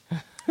sued.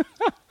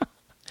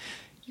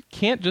 You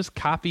can't just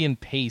copy and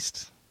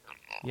paste.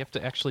 You have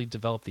to actually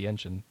develop the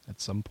engine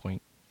at some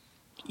point.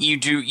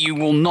 You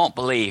will not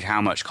believe how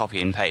much copy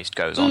and paste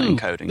goes on in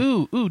coding.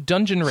 Ooh,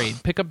 Dungeon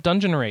Raid. Pick up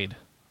Dungeon Raid.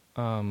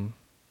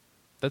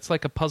 That's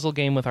like a puzzle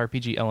game with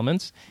RPG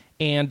elements.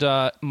 And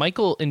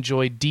Michael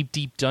enjoyed Deep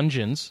Deep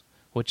Dungeons,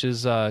 which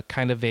is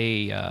kind of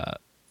a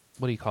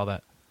what do you call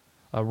that?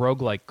 A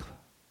roguelike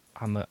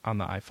on the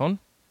iPhone,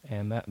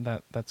 and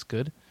that's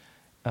good.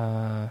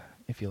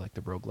 If you like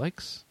the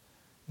roguelikes.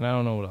 And I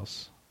don't know what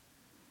else.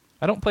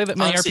 I don't play that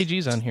many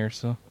RPGs on here,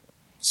 so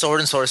Sword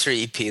and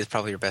Sorcery EP is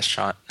probably your best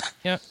shot.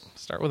 Yeah,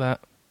 start with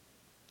that.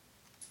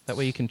 That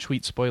way you can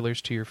tweet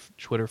spoilers to your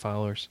Twitter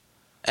followers.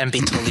 And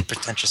be totally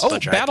pretentious Oh,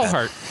 about your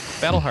Battleheart.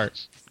 iPad.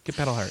 Battleheart. Get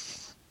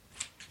Battleheart.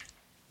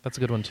 That's a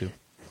good one, too.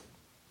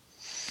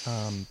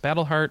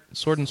 Battleheart,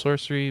 Sword and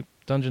Sorcery,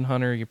 Dungeon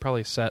Hunter, you're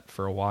probably set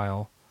for a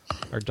while.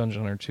 Or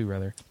Dungeon Hunter 2,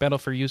 rather.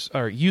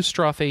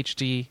 Eustrath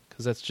HD,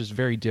 because that's just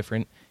very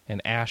different.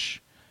 And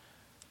Ash.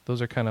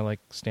 Those are kind of like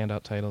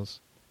standout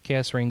titles.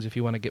 Chaos Rings, if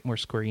you want to get more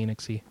Square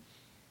Enix-y.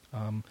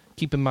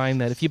 Keep in mind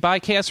that if you buy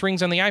Chaos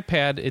Rings on the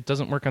iPad, it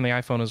doesn't work on the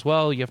iPhone as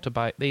well. You have to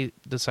buy. They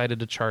decided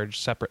to charge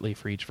separately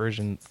for each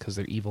version because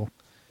they're evil.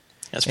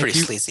 That's pretty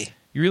sleazy.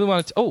 You really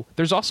want to? Oh,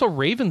 there's also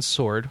Raven's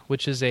Sword,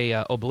 which is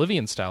a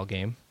Oblivion style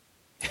game.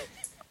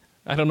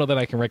 I don't know that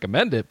I can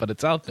recommend it, but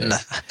it's out there. Nah.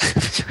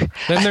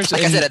 Then there's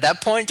like I said, at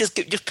that point, just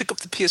pick up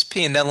the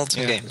PSP and download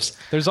some games.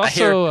 There's I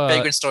hear also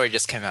Vagrant Story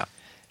just came out.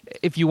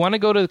 If you want to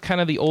go to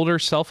kind of the older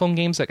cell phone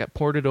games that got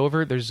ported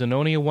over, there's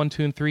Xenonia 1,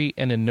 2, and 3,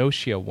 and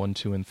Inocia 1,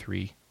 2, and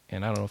 3.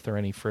 And I don't know if there are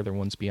any further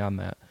ones beyond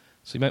that.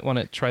 So you might want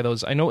to try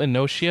those. I know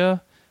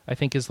Inocia, I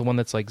think, is the one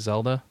that's like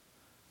Zelda.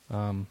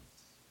 Or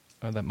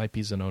that might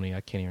be Xenonia.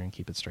 I can't even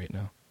keep it straight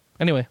now.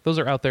 Anyway, those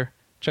are out there.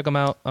 Check them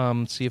out.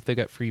 See if they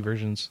got free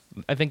versions.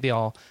 I think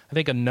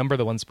a number of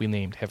the ones we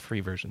named have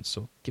free versions.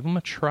 So give them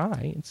a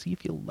try and see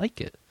if you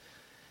like it.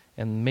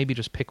 And maybe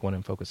just pick one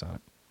and focus on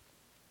it.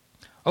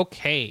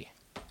 Okay.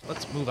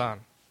 Let's move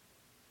on.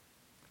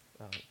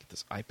 Get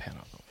this iPad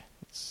out of the way.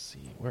 Let's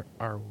see. Where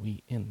are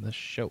we in the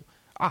show?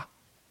 Ah,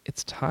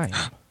 it's time.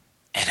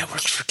 And it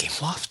works for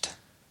Gameloft?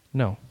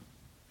 No.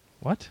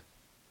 What?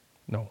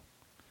 No.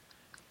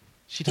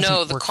 She doesn't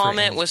No, the work for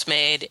comment any- was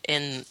made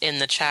in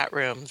the chat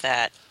room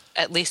that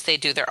at least they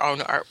do their own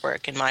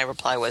artwork, and my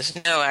reply was,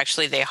 no,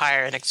 actually they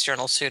hire an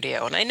external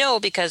studio. And I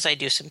know because I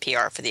do some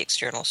PR for the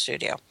external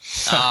studio.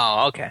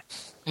 Oh, okay.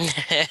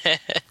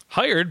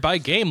 Hired by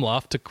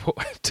Gameloft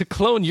to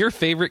clone your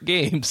favorite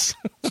games.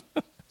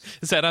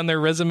 Is that on their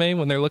resume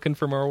when they're looking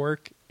for more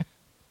work?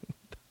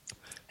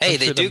 Hey, I'm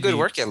they sure do that'd good be-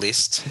 work at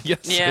least.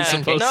 Yes, I Yeah,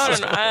 suppose no,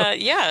 so.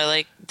 yeah,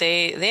 like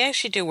they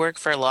actually do work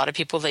for a lot of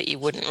people that you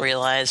wouldn't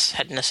realize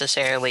had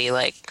necessarily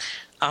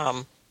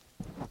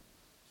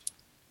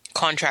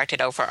contracted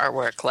out for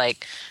artwork.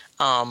 Like,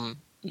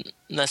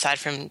 aside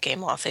from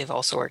Gameloft, they've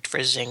also worked for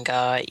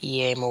Zynga,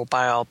 EA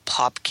Mobile,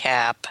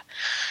 PopCap.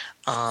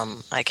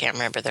 I can't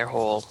remember their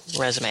whole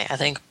resume. I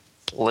think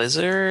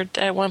Blizzard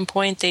at one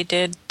point they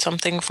did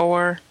something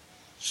for.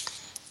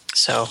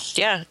 So,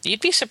 yeah,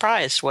 you'd be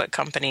surprised what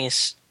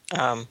companies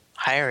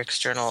hire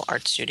external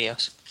art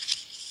studios.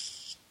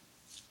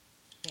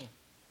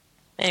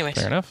 Anyways,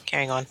 Fair enough.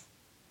 carrying on.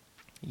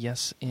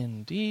 Yes,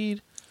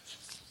 indeed.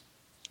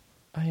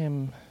 I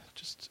am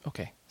just...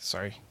 Okay,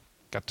 sorry.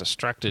 Got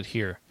distracted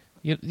here.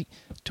 You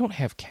don't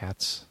have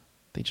cats.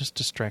 They just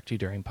distract you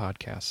during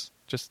podcasts.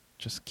 Just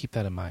keep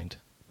that in mind.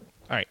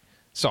 All right,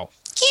 so...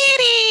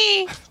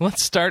 Kitty!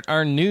 Let's start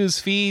our news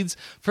feeds.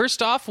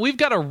 First off, we've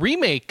got a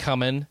remake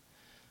coming,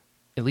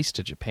 at least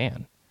to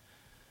Japan.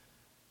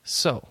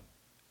 So,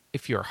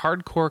 if you're a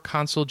hardcore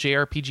console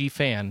JRPG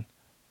fan,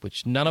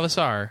 which none of us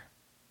are,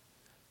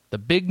 the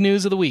big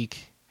news of the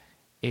week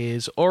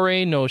is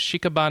Ore no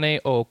Shikabane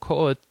o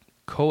Koete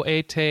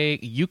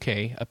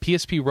Yuke, a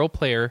PSP role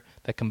player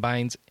that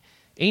combines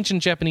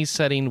ancient Japanese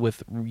setting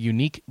with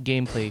unique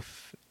gameplay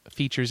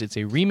features. It's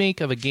a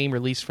remake of a game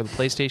released for the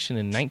PlayStation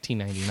in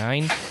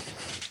 1999.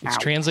 It's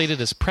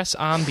translated as Press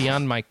On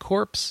Beyond My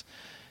Corpse,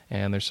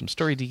 and there's some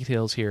story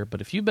details here,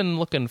 but if you've been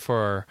looking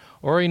for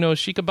Ore no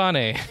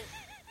Shikabane...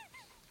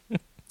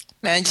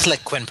 Man, just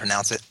let Quinn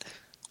pronounce it.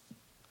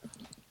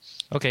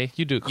 Okay,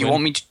 you do it, Quinn.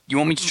 You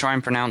want me to try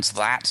and pronounce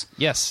that?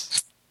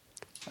 Yes.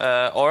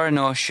 Ore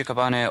no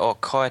Shikabane o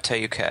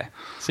Koete Yuke.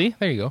 See?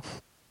 There you go.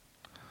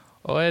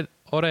 Ore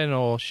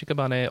no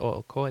Shikabane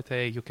o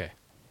Koete Yuke.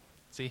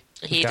 See?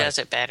 He does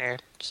it better.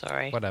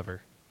 Sorry.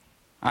 Whatever.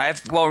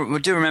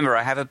 Do remember,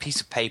 I have a piece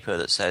of paper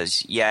that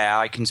says, yeah,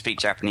 I can speak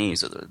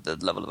Japanese at the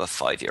level of a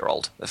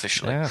 5-year-old,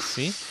 officially. Yeah,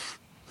 see?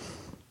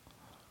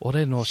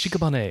 Ore no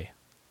Shikabane.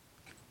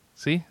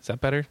 See? Is that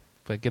better?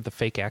 If I give the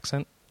fake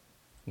accent?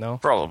 No?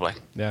 Probably.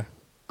 Yeah.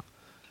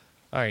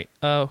 All right.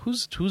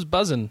 Who's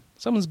buzzing?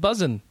 Someone's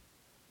buzzing.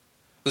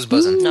 Who's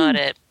buzzing? Not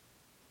it.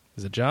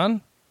 Is it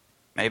John?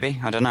 Maybe.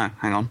 I don't know.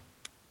 Hang on.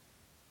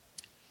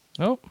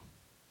 Nope.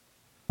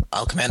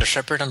 I'll Commander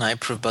Shepard, and I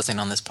approve buzzing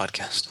on this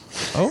podcast.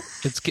 Oh,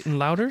 it's getting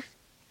louder.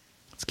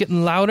 It's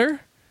getting louder.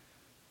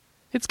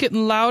 It's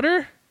getting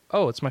louder.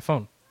 Oh, it's my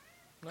phone.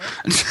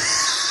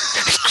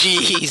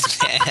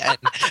 Jeez, man.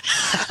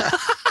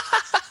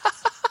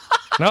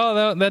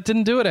 No, that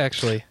didn't do it,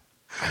 actually.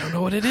 I don't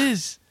know what it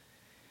is.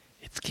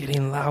 It's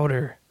getting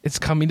louder. It's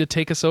coming to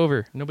take us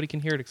over. Nobody can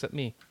hear it except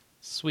me.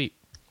 Sweet.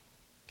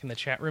 Can the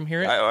chat room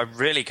hear it? I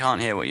really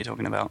can't hear what you're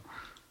talking about.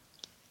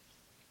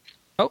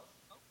 Oh,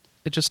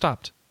 it just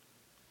stopped.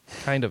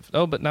 Kind of.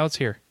 Oh, but now it's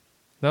here.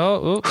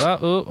 No.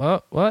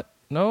 What?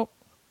 No.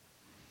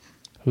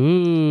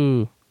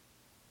 Ooh.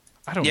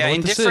 I don't know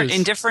what this is.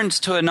 In difference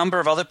to a number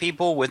of other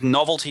people with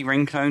novelty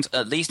ringtones,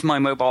 at least my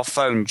mobile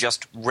phone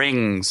just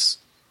rings.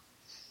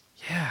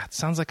 Yeah, it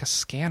sounds like a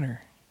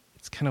scanner.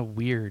 It's kind of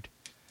weird.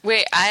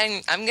 Wait,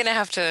 I'm going to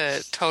have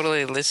to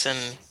totally listen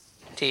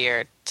to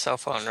your cell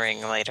phone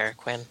ring later,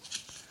 Quinn.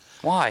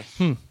 Why?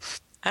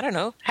 I don't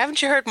know.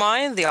 Haven't you heard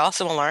mine? The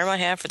awesome alarm I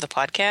have for the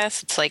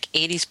podcast? It's like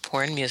 80s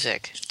porn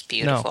music. It's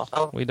beautiful.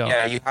 No, we don't.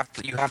 Yeah,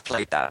 you have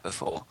played that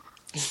before.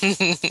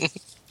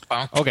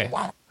 Okay.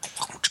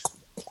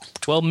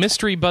 Well,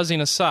 mystery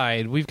buzzing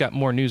aside, we've got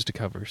more news to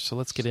cover, so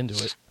let's get into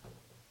it.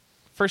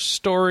 First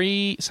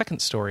story,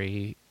 second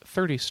story,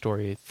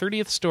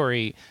 30th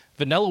story,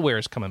 Vanillaware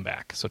is coming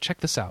back, so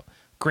check this out.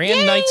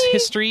 Grand Knight's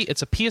History,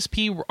 it's a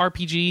PSP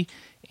RPG,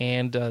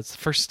 and it's the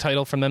first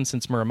title from them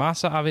since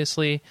Muramasa,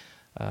 obviously.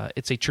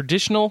 It's a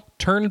traditional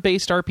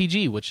turn-based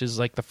RPG, which is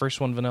like the first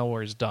one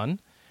Vanillaware has done,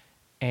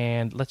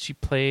 and lets you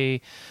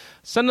play...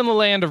 Send in the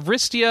land of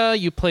Ristia,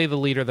 you play the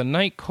leader of the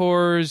Night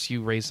Corps,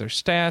 you raise their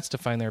stats,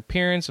 define their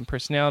appearance and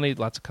personality,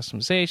 lots of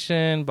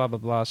customization, blah, blah,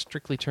 blah,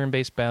 strictly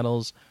turn-based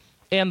battles.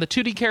 And the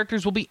 2D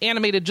characters will be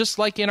animated just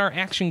like in our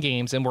action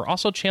games, and we're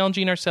also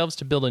challenging ourselves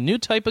to build a new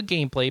type of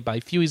gameplay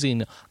by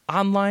fusing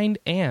online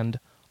and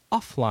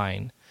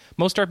offline.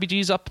 Most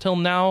RPGs up till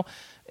now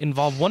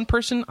involve one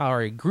person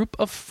or a group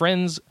of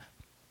friends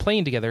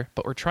playing together,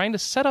 but we're trying to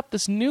set up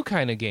this new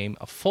kind of game,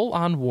 a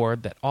full-on war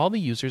that all the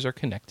users are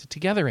connected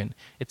together in.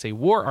 It's a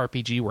war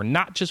RPG where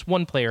not just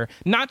one player,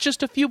 not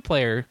just a few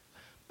people,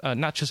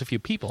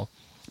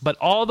 but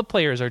all the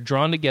players are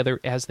drawn together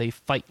as they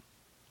fight.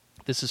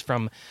 This is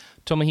from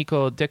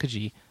Tomohiko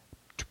Dekuji,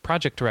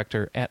 project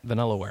director at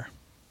Vanillaware.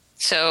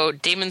 So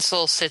Demon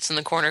Soul sits in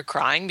the corner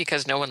crying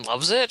because no one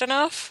loves it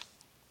enough?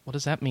 What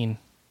does that mean?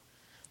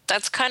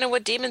 That's kind of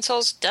what Demon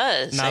Souls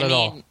does. Not at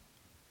all.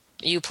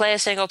 You play a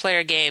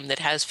single-player game that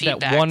has feedback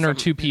that one or from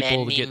two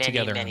people many, get many,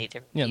 together. Many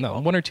different yeah, people. no,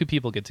 one or two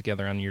people get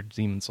together on your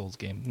Demon Souls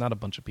game, not a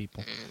bunch of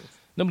people.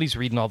 Nobody's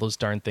reading all those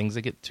darn things.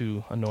 They get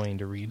too annoying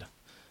to read.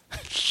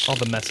 All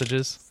the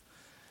messages.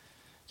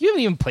 You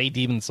haven't even played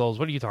Demon Souls.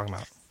 What are you talking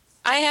about?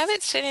 I have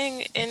it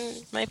sitting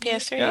in my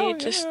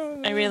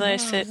PS3. I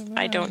realized that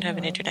I don't have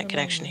an internet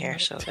connection here,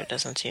 so there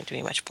doesn't seem to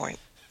be much point.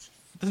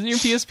 Doesn't your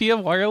PSP have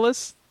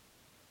wireless?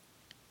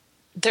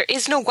 There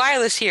is no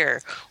wireless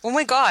here. Oh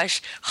my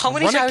gosh. How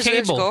many times do we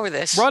have to go over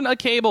this? Run a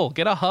cable.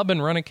 Get a hub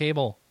and run a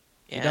cable.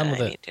 Yeah, You're done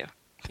with I it. need to.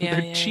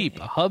 They're cheap.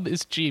 A hub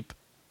is cheap.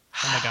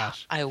 Oh my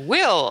gosh. I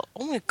will.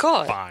 Oh my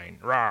god. Fine.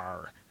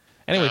 Rawr.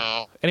 Anyway,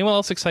 No. anyone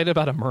else excited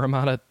about a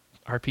Muramata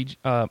RPG?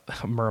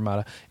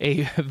 Muramata,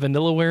 a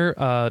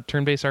Vanillaware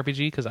turn-based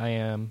RPG? Because I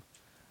am.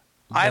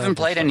 I haven't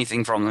played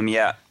anything from them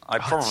yet. I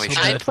probably so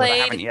should, I good. but I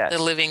haven't played yet. the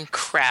living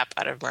crap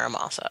out of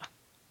Muramasa.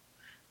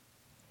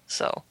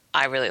 So,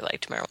 I really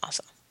liked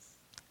Muramasa.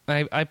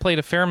 I played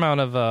a fair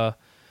amount of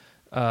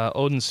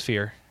Odin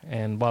Sphere,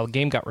 and while the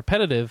game got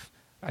repetitive,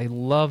 I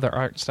love their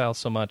art style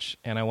so much,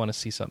 and I want to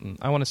see something.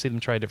 I want to see them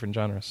try a different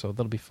genre, so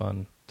that'll be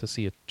fun to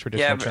see a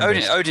traditional. Yeah,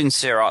 but Odin's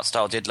Seer art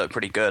style did look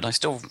pretty good. I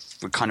still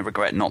would kind of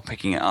regret not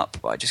picking it up,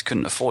 but I just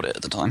couldn't afford it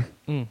at the time.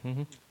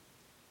 Mm-hmm.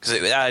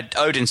 Because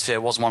Odin's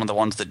Sphere was one of the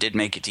ones that did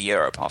make it to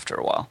Europe after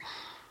a while.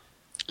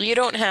 You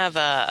don't have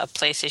a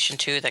PlayStation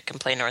 2 that can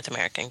play North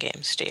American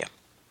games, do you?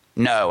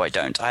 No, I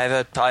don't. I have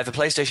a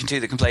PlayStation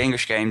 2 that can play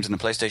English games and a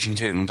PlayStation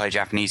 2 that can play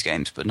Japanese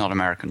games, but not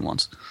American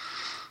ones.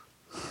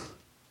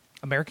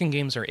 American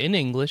games are in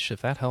English,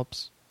 if that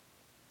helps.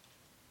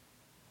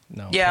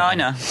 No. Yeah, I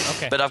know.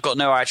 Okay. But I've got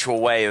no actual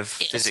way of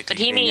Yes, physically but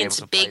he being able means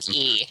to play Big them.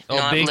 E, Oh,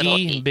 not Big little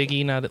E, Big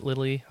E, not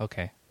Little E.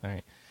 Okay, all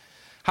right.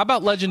 How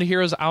about Legend of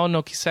Heroes Ao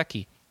no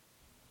Kiseki?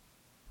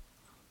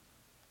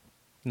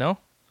 No?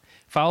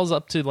 Follows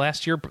up to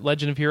last year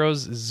Legend of Heroes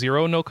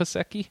Zero no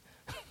Kiseki?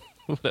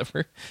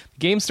 Whatever. The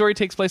game story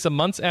takes place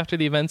months after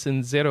the events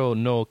in Zero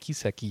no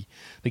Kiseki.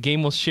 The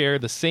game will share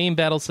the same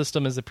battle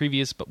system as the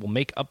previous, but will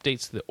make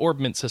updates to the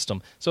orbment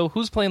system. So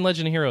who's playing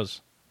Legend of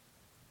Heroes?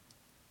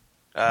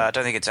 I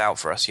don't think it's out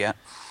for us yet.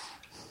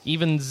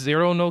 Even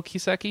Zero no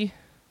Kiseki?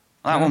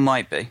 That one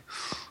might be.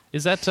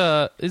 Is that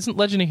isn't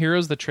Legend of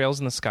Heroes the Trails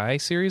in the Sky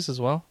series as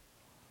well?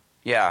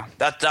 Yeah,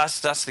 that's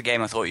the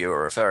game I thought you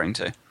were referring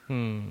to.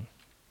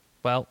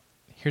 Well,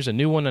 here's a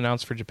new one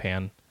announced for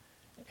Japan,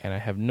 and I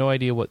have no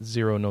idea what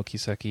Zero no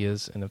Kiseki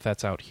is and if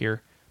that's out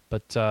here.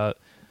 But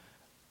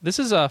this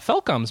is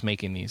Felcom's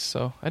making these,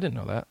 so I didn't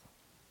know that.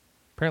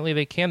 Apparently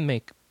they can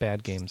make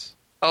bad games.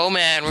 Oh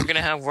man, we're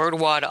gonna have word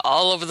wad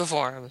all over the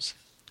forums.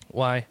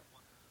 Why?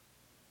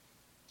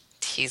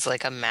 He's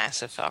like a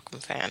massive Falcon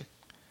fan.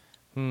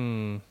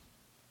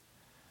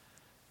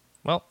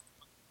 Well,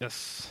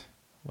 yes.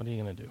 What are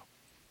you going to do?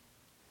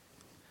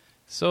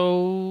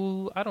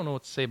 So, I don't know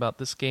what to say about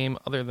this game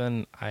other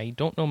than I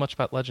don't know much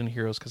about Legend of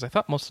Heroes because I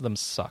thought most of them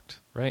sucked,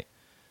 right?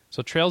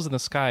 So Trails in the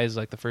Sky is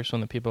like the first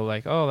one that people are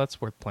like, oh, that's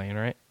worth playing,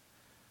 right?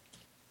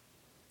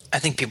 I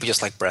think people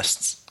just like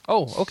breasts.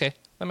 Oh, okay.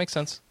 That makes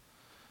sense.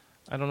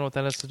 I don't know what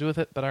that has to do with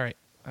it, but all right.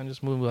 I'm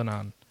just moving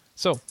on.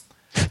 So,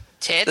 The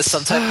Tits.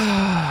 subtitle.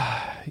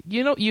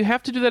 you know, you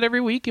have to do that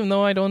every week, even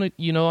though I don't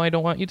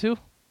want you to.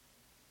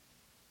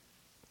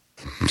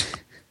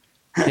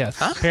 Yes.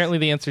 Huh? Apparently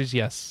the answer is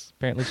yes.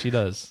 Apparently she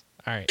does.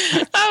 All right.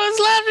 I was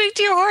laughing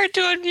too hard to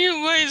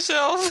unmute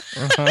myself.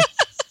 Uh-huh.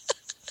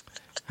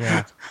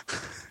 Yeah.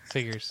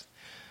 Figures.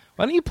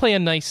 Why don't you play a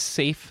nice,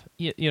 safe...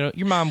 You know,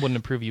 your mom wouldn't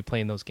approve you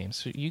playing those games.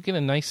 So you get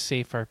a nice,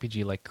 safe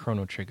RPG like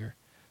Chrono Trigger.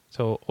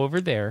 So over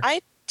there...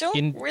 I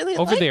don't really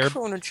over like there,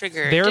 Chrono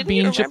Trigger. There Didn't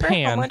being you remember how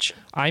Japan, much-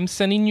 I'm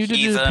sending you to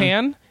Heathen.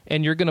 Japan,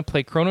 and you're going to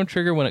play Chrono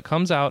Trigger when it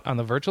comes out on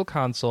the Virtual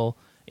Console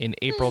in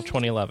April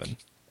 2011.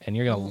 And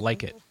you're going to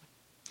like it.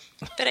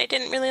 But I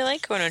didn't really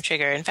like Chrono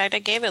Trigger. In fact, I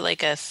gave it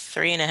like a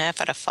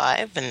 3.5 out of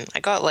 5, and I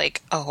got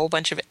like a whole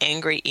bunch of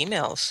angry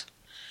emails.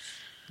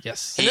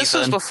 Yes. And this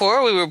was Heathen.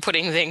 before we were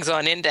putting things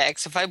on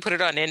Index. If I put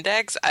it on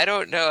Index, I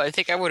don't know. I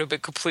think I would have been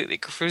completely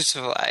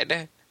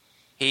crucified.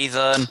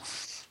 Heathen.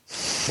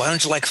 Why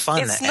don't you like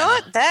fun? It's Anna?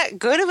 not that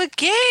good of a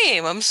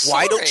game. I'm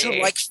sorry. Why don't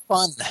you like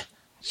fun?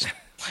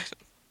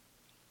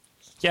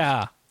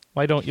 Yeah.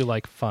 Why don't you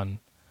like fun?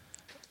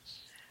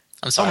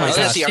 I'm sorry. my Is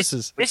gosh, the this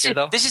is-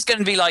 This is going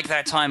to be like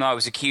that time I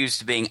was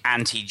accused of being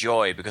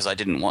anti-Joy because I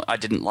didn't want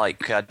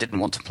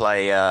to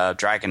play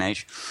Dragon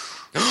Age.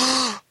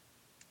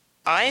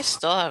 I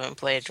still haven't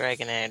played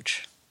Dragon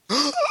Age.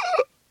 It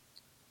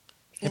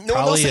No one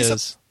probably else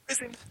is.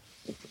 says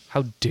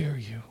How dare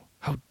you?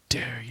 How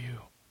dare you?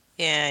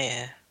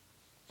 Yeah.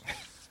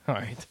 All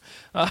right.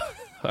 All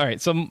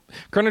right. So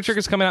Chrono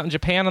Trigger's coming out in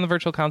Japan on the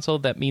Virtual Console.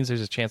 That means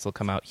there's a chance it'll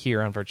come out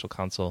here on Virtual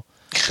Console.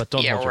 But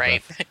don't Yeah, hold your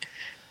right. breath.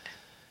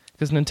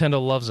 Because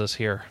Nintendo loves us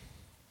here.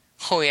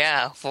 Oh,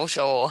 yeah, for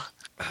sure.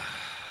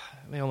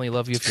 They only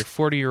love you if you're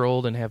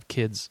 40-year-old and have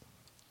kids.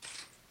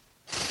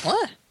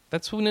 What?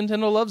 That's who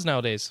Nintendo loves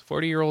nowadays.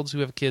 40-year-olds who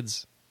have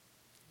kids.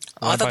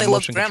 Oh, I thought buy they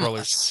loved motion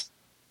grandmas.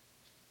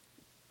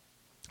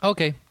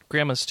 Okay,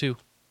 grandmas too.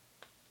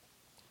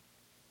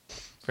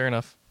 Fair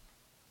enough.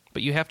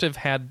 But you have to have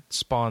had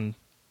Spawn,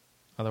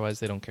 otherwise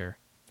they don't care.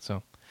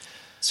 So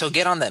So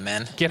get on that,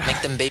 man. Get on-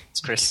 Make them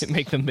babies, Chris.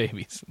 make them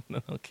babies.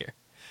 They don't care.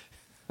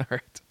 All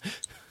right.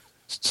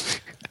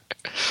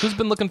 Who's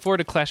been looking forward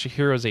to Clash of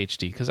Heroes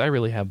HD? Because I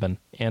really have been.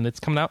 And it's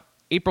coming out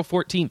April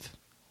 14th.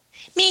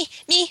 Me,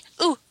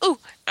 ooh.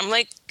 I'm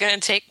like gonna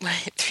take my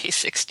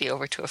 360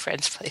 over to a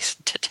friend's place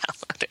to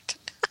download it.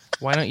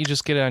 Why don't you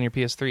just get it on your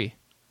PS3?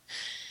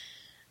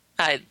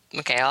 I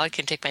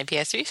can take my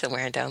PS3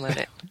 somewhere and download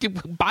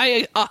it.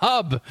 Buy a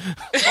hub.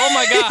 Oh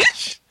my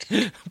gosh.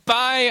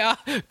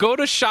 Go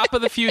to Shop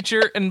of the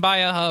Future and buy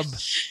a hub.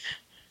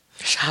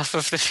 Shop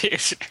of the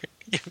future.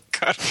 You've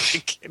got to be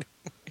kidding.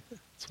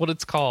 That's what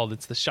it's called.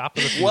 It's the shop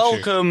of the future.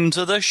 Welcome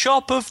to the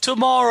shop of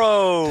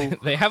tomorrow.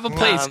 They have a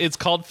place. It's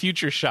called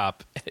Future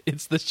Shop.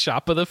 It's the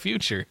shop of the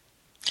future.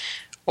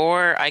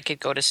 Or I could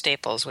go to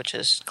Staples, which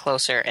is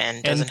closer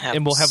and doesn't have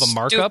and we'll have a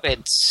markup?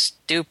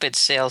 Stupid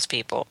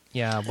salespeople.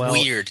 Yeah, well,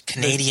 Weird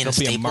Canadian there'll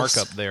be a Staples.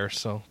 markup there,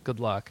 so good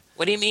luck.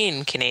 What do you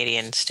mean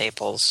Canadian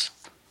Staples?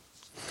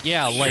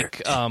 Yeah,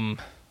 like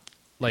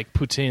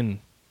poutine.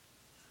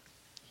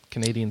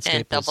 Canadian And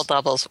staples. double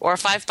doubles or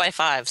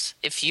 5x5s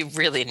if you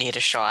really need a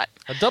shot.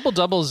 A double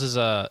doubles is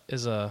a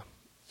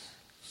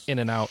in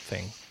and out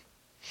thing.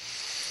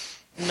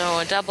 No,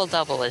 a double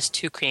double is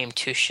 2 cream,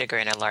 2 sugar,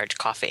 and a large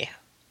coffee.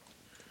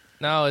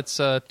 No, it's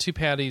 2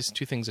 patties,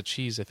 2 things of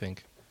cheese, I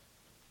think.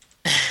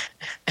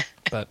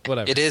 But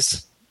whatever. It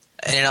is.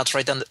 And it's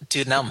right down the...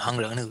 Dude, now I'm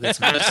hungry. I'm going to get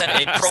some...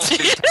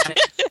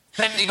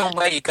 Depending on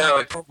where you go,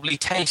 it probably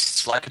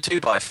tastes like a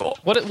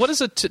 2x4. What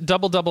is a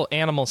double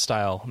animal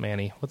style,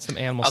 Manny? What's the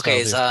animal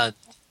Okay, style?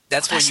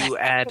 that's where you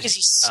add...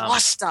 Crazy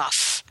sauce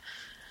stuff.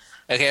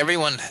 Okay,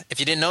 everyone, if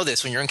you didn't know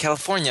this, when you're in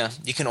California,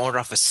 you can order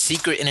off a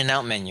secret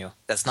In-N-Out menu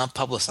that's not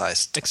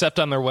publicized. Except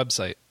on their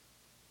website.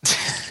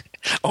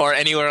 Or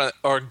anywhere,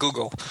 or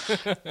Google.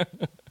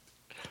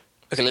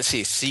 Okay, let's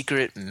see.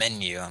 Secret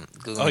menu. I'm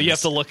Googling Oh, you have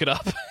this. to look it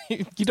up.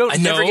 You don't I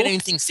know? never get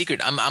anything secret.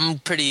 I'm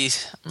pretty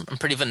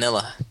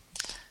vanilla.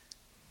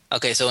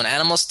 Okay, so an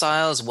animal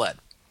style is what?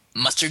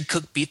 Mustard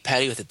cooked beef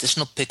patty with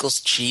additional pickles,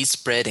 cheese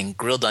spread, and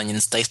grilled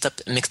onions diced up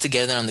and mixed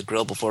together on the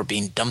grill before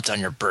being dumped on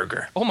your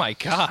burger. Oh my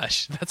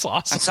gosh, that's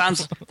awesome.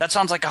 That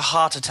sounds like a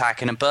heart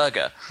attack in a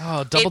burger.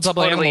 Oh, It double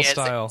totally animal is.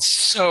 style. It's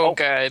so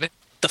good.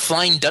 The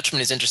Flying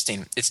Dutchman is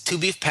interesting. It's 2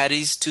 beef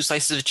patties, 2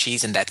 slices of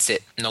cheese, and that's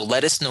it. No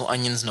lettuce, no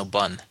onions, no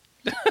bun.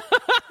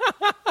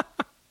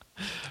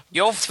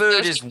 Your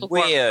food is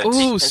weird.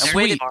 Ooh, And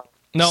sweet.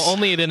 No,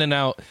 only at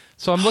In-N-Out.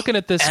 So I'm looking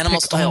at this Animal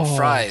pic- style oh.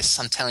 fries,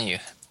 I'm telling you.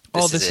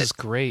 This it. is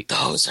great.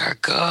 Those are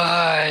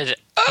good.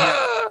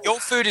 Your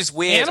food is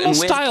weird. Animal and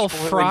we're style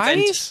people who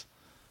invented fries?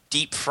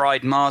 Deep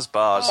fried Mars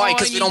bars. Oh, Why?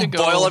 Because I we need to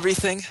don't go. boil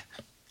everything?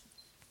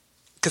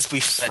 Because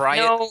we fry it?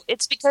 No,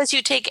 it's because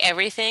you take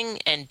everything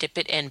and dip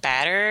it in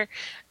batter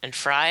and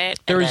fry it.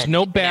 There and is then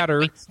no dip it in batter.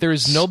 grease. There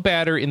is no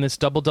batter in this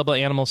double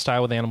animal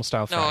style with animal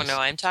style fries. No,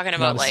 I'm talking Not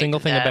about a like single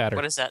thing of batter.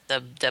 What is that?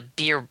 The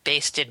beer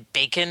basted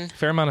bacon.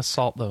 Fair amount of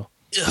salt though.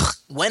 Ugh,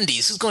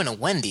 Wendy's. Who's going to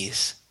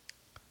Wendy's?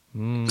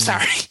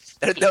 Sorry.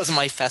 That was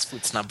my fast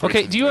food snub.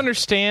 Okay, do you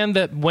understand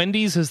that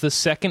Wendy's is the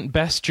second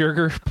best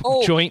burger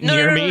joint no,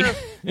 near no, me? no.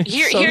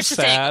 It's so Here's the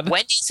sad. thing.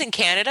 Wendy's in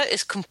Canada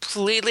is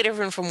completely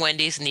different from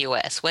Wendy's in the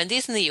U.S.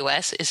 Wendy's in the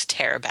U.S. is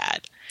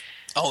terribad.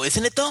 Oh,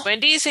 isn't it though?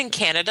 Wendy's in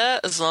Canada,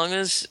 as long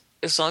as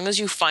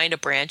you find a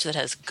branch that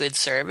has good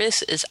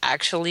service, is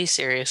actually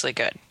seriously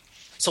good.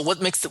 So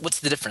what's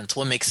the difference?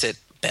 What makes it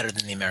better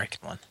than the American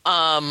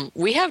one?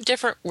 We have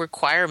different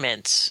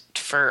requirements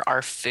for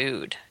our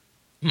food.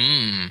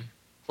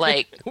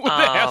 Like It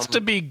has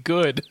to be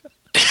good.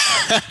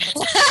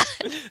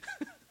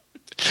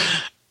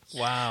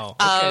 Wow.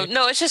 Okay.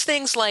 no, it's just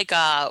things like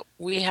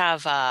we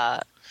have.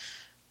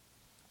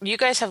 You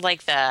guys have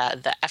like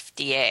the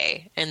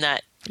FDA, and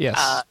that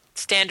Yes.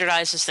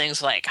 standardizes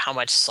things like how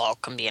much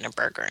salt can be in a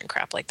burger and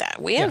crap like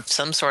that. We have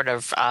some sort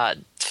of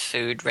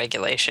food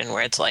regulation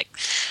where it's like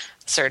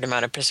a certain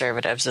amount of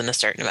preservatives and a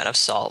certain amount of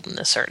salt and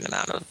a certain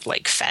amount of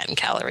like fat and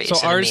calories. So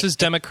and ours is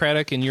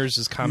democratic and yours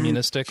is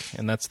communistic,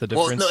 and that's the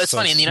difference. Well, no, it's So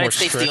funny. In the United more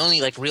States, strict. the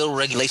only like real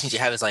regulations you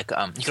have is like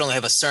you can only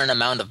have a certain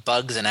amount of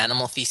bugs and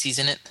animal feces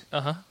in it,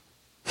 Uh-huh.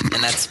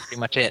 and that's pretty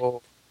much it.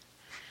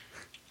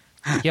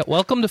 Yeah,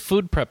 welcome to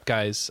food prep,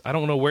 guys. I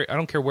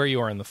don't care where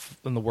you are in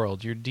the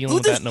world. You're dealing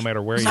with that no matter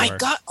where you My are.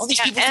 God, all these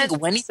people and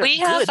think Wendy's are we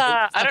have. good.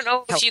 I don't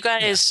know if you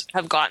guys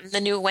have gotten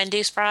the new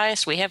Wendy's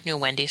fries. We have new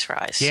Wendy's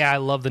fries. Yeah, I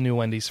love the new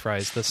Wendy's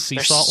fries. The sea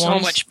they're salt so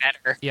ones. much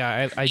better.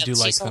 Yeah, I do The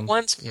like sea salt them.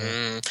 ones.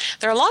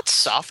 They're a lot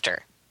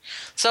softer.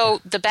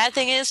 So the bad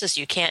thing is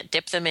you can't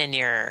dip them in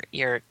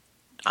your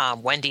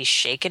Wendy's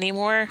shake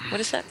anymore.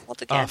 What is that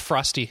called again?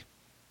 Frosty.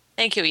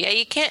 Thank you. Yeah,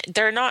 you can't.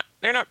 They're not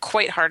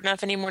quite hard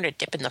enough anymore to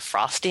dip in the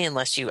Frosty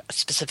unless you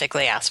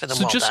specifically ask for them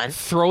So well just done.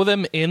 throw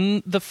them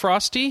in the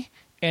Frosty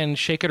and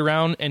shake it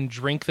around and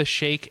drink the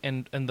shake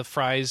and the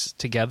fries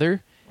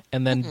together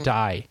and then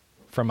die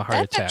from a heart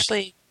That attack.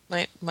 actually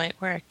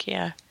might work.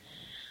 Yeah.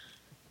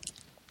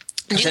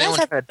 Do Has you guys anyone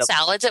have tried the-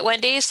 salads at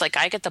Wendy's? Like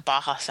I get the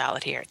Baja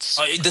salad here. It's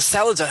The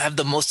salads have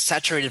the most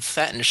saturated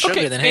fat and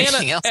sugar than anything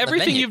Anna, else. on the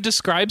everything menu. you've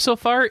described so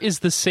far is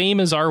the same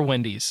as our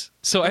Wendy's.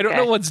 So I don't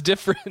know Okay. what's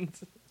different.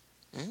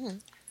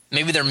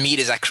 Maybe their meat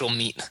is actual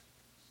meat.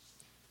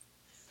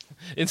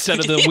 Instead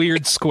of the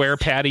weird square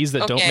patties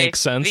that don't make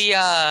sense.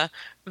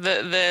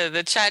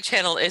 The chat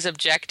channel is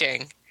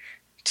objecting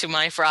to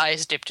my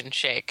fries dipped in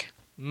shake.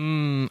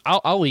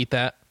 I'll eat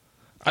that.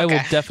 I will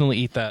Okay. definitely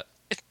eat that.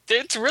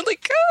 It's really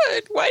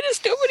good. Why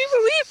does nobody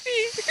believe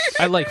me?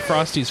 I like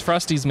Frosties.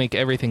 Frosties make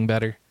everything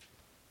better.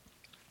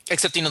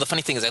 Except, the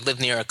funny thing is I live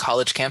near a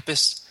college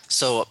campus,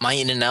 so my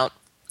In-N-Out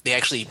they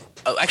actually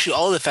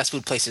all of the fast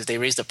food places, they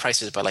raise the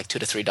prices by like $2 to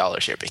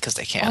 $3 here because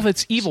they can. Oh,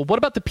 that's evil. What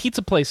about the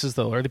pizza places,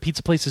 though? Are the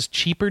pizza places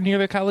cheaper near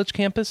the college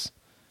campus?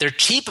 They're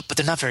cheap, but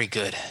they're not very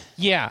good.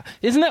 Yeah.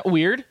 Isn't that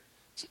weird?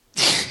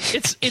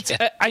 It's.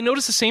 Yeah. I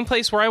noticed the same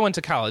place where I went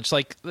to college.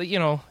 Like,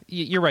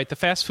 you're right. The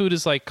fast food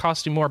is like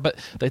costing more, but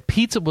the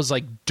pizza was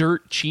like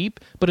dirt cheap,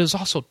 but it was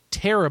also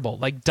terrible.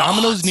 Like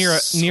Domino's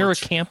near a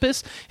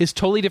campus is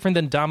totally different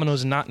than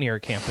Domino's not near a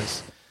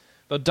campus.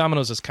 Though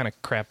Domino's is kind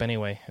of crap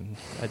anyway, and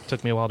it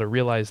took me a while to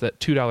realize that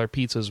 $2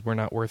 pizzas were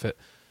not worth it.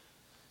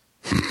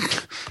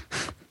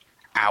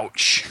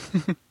 Ouch.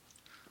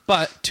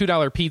 But $2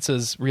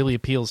 pizzas really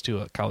appeals to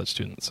a college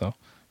student, so,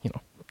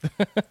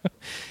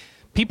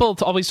 People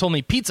always told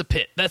me Pizza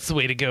Pit, that's the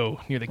way to go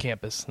near the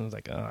campus. And I was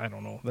like, I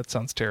don't know, that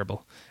sounds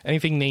terrible.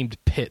 Anything named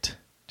Pit,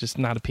 just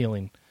not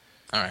appealing.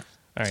 All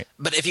right.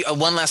 But if you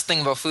one last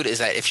thing about food is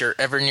that if you're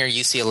ever near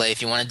UCLA,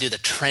 if you want to do the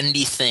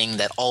trendy thing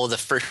that all of the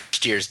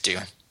first years do,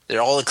 they're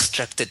all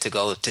expected to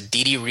go to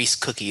Dee Reese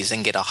Cookies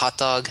and get a hot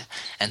dog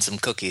and some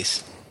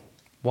cookies.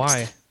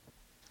 Why?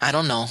 I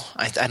don't know.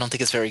 I don't think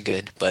it's very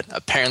good, but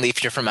apparently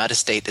if you're from out of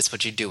state, that's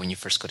what you do when you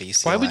first go to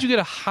UCLA. Why would you get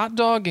a hot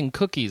dog and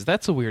cookies?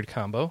 That's a weird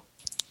combo.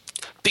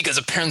 Because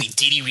apparently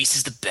Dee Reese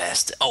is the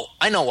best. Oh,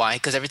 I know why.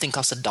 Because everything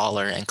costs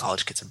 $1 and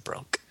college kids are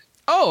broke.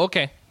 Oh,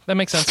 okay. That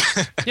makes sense.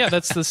 Yeah,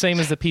 that's the same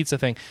as the pizza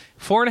thing.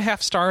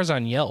 4.5 stars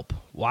on Yelp.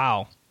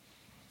 Wow.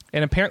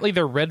 And apparently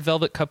their red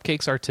velvet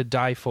cupcakes are to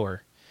die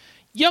for.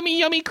 Yummy,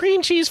 yummy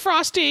cream cheese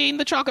frosting.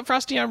 The chocolate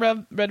frosting on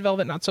red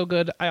velvet, not so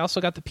good. I also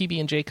got the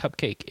PB&J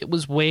cupcake. It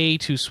was way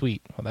too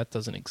sweet. Well, that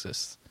doesn't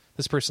exist.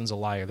 This person's a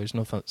liar. There's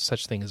no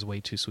such thing as way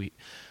too sweet.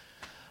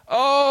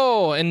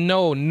 Oh, and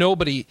no,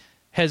 nobody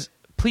has...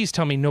 Please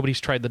tell me nobody's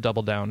tried the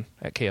Double Down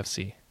at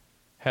KFC.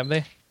 Have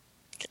they?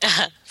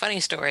 Funny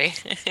story.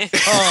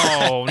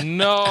 Oh,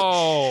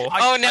 no.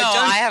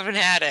 I haven't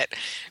had it.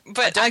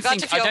 But I got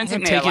to feel... I don't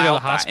think Take they you to allow the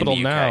that hospital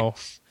in the UK. now.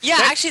 Yeah,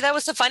 actually, that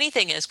was the funny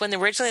thing is when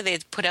originally they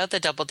put out the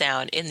Double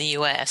Down in the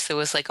U.S., there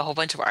was like a whole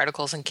bunch of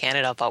articles in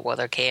Canada about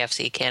whether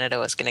KFC Canada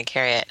was going to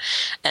carry it.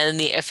 And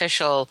the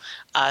official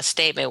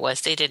statement was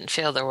they didn't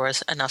feel there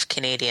was enough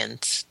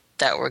Canadians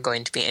that were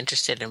going to be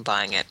interested in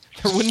buying it.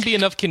 There wouldn't be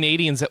enough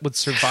Canadians that would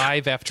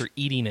survive after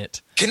eating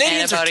it. And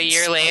about a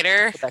year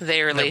later,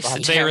 they released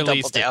the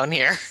Double Down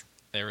here.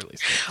 They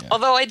released it. Yeah.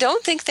 Although I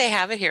don't think they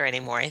have it here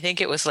anymore. I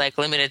think it was like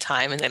limited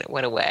time and then it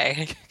went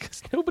away.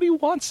 Because nobody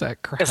wants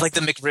that crap. It's like the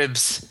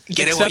McRibs.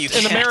 Get it Except while you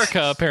in can.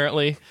 America,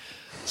 apparently.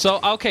 So,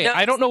 okay, No.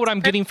 I don't know what I'm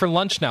getting for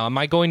lunch now. Am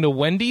I going to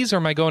Wendy's or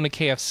am I going to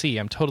KFC?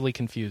 I'm totally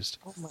confused.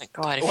 Oh my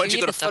god! If Why'd you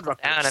you need go to a Double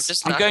Fuddruckers? Down, I'm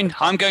just I'm not going.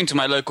 I'm going to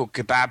my local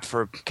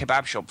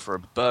kebab shop for a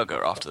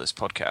burger after this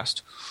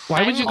podcast.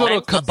 Why would you go to a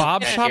I'm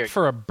kebab shop here.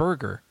 for a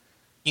burger?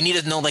 You need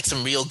to know like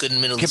some real good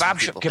Middle Eastern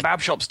people. Kebab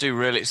shops do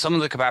really. Some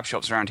of the kebab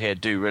shops around here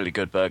do really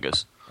good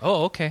burgers.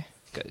 Oh, okay.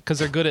 Because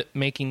they're good at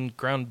making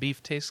ground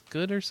beef taste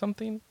good or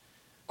something?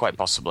 Quite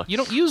possibly. You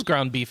don't use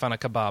ground beef on a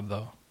kebab,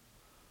 though.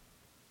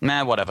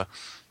 Nah, whatever.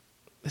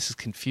 This is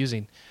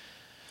confusing.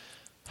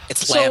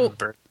 It's lamb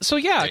burger. So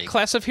yeah, There you go.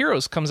 Class of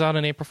Heroes comes out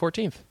on April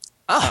 14th.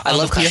 Oh, I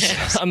love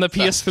Clash. On the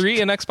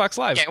PS3 and Xbox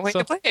Live. Can't wait So,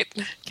 to play it.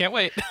 Can't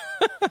wait.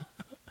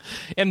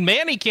 And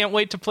Manny can't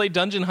wait to play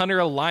Dungeon Hunter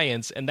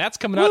Alliance, and that's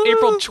coming out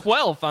April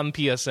 12th on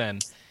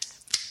PSN.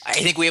 I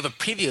think we have a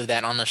preview of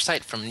that on our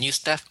site from new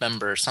staff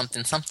member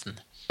something.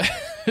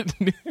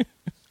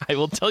 I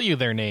will tell you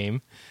their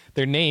name.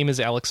 Their name is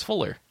Alex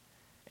Fuller,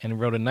 and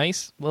wrote a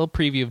nice little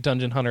preview of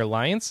Dungeon Hunter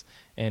Alliance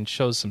and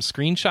shows some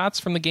screenshots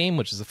from the game,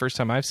 which is the first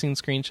time I've seen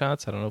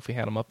screenshots. I don't know if we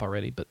had them up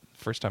already, but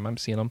first time I'm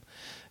seeing them.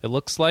 It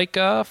looks like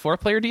a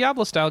 4-player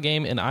Diablo-style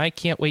game, and I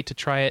can't wait to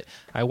try it.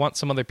 I want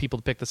some other people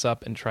to pick this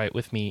up and try it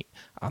with me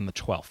on the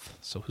 12th.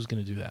 So who's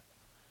going to do that?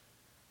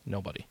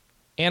 Nobody.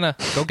 Anna,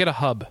 go get a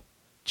hub.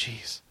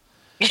 Jeez.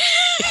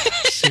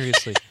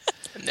 Seriously.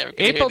 I'm never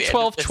gonna April hear the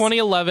end of 12th, this.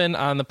 2011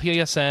 on the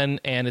PSN,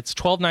 and it's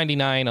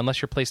 $12.99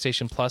 unless you're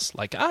PlayStation Plus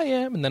like I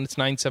am, and then it's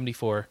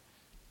 $9.74.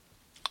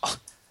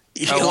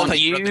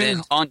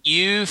 Aren't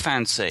you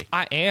fancy?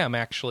 I am,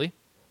 actually.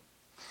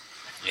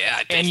 Yeah,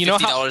 I paid And you know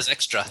how- $50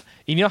 extra.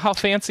 You know how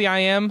fancy I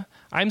am?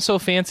 I'm so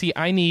fancy,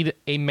 I need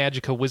a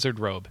Magica Wizard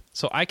robe.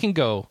 So I can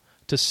go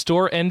to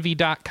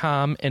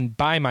storeenvy.com and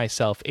buy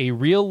myself a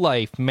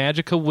real-life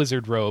Magica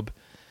Wizard robe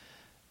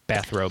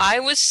bathrobe. I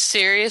was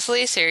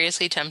seriously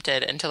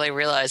tempted until I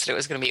realized that it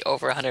was going to be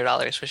over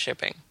 $100 for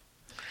shipping.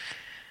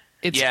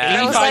 It's Yeah. And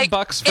I was 85 like,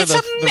 bucks for it's the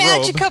a robe.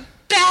 Magica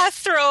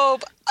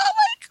bathrobe. Oh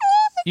my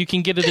god! You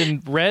can get it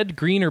in red,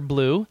 green, or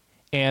blue,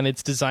 and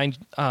it's designed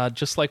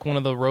just like one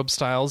of the robe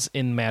styles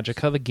in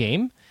Magica, the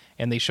game.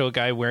 And they show a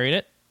guy wearing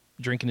it,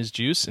 drinking his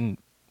juice, and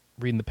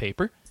reading the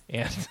paper.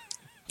 And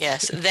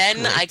Yes.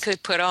 Then I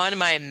could put on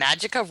my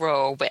Magica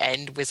robe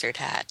and wizard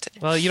hat.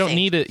 well, you don't Thank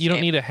need it. You don't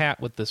Sam. need a hat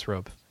with this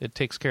robe. It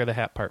takes care of the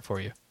hat part for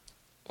you.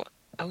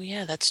 Oh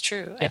yeah, that's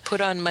true. Yeah. I put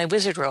on my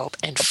wizard robe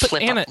and But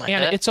flip Anna, up my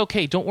Anna, hood. it's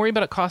okay. Don't worry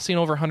about it costing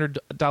over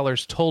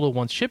 $100 total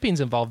once shipping's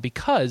involved,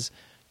 because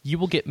you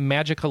will get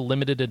Magica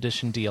limited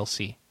edition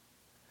DLC.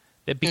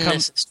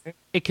 This is true.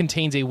 It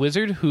contains a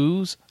wizard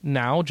who's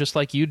now, just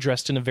like you,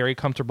 dressed in a very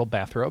comfortable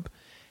bathrobe.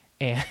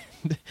 And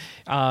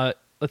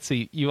let's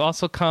see, you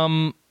also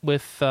come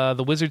with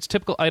the wizard's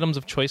typical items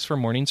of choice for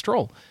morning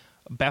stroll.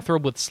 A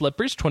bathrobe with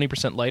slippers,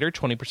 20% lighter,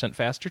 20%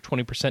 faster,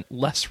 20%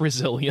 less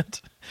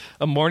resilient.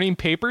 A morning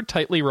paper,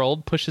 tightly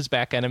rolled, pushes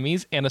back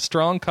enemies. And a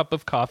strong cup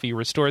of coffee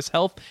restores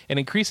health and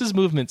increases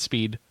movement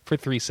speed for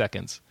 3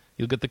 seconds.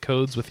 You'll get the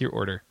codes with your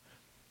order.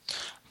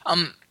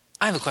 I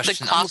have a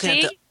question. The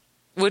coffee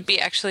would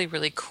be actually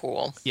really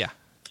cool. Yeah.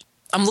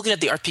 I'm looking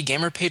at the RP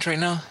Gamer page right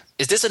now.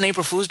 Is this an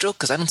April Fool's joke?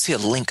 Because I don't see a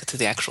link to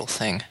the actual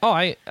thing. Oh,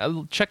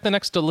 I'll check the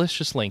next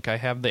delicious link. I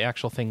have the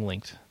actual thing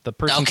linked. The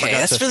person Okay, forgot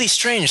that's to... really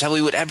strange how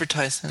we would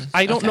advertise him.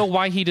 I don't know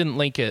why he didn't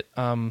link it.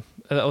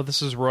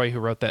 This is Roy who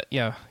wrote that.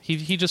 Yeah,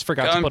 he just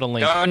forgot to put a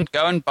link.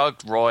 Go and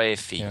bug Roy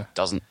if he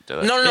doesn't do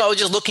it. No, I was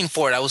just looking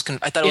for it. I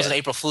thought it was an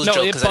April Fool's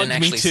joke because I didn't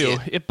actually see it.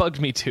 It bugged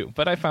me too,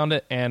 but I found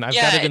it and I've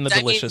got it in the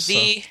delicious.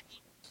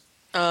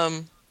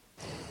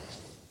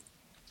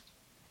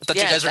 I thought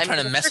you guys were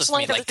trying to mess with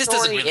me. Like, this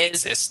doesn't really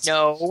exist.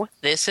 No,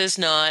 this is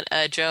not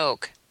a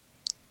joke.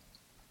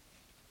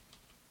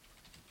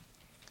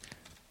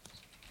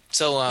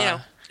 So,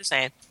 just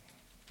saying.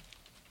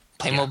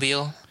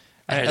 Playmobil.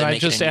 I've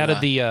just added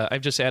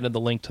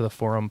the link to the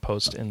forum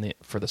post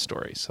for the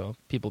story, so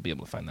people will be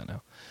able to find that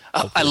now.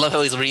 Oh, I love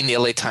how he's reading the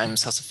LA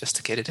Times. How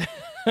sophisticated.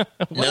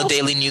 No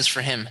daily news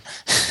for him.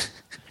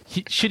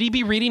 Should he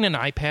be reading an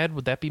iPad?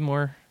 Would that be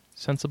more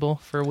sensible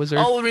for a wizard?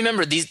 Oh,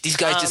 remember, these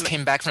guys just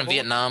came back from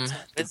Vietnam.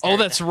 Oh,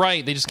 that's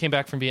right. They just came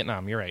back from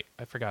Vietnam. You're right.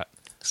 I forgot.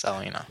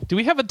 So, Do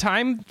we have a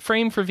time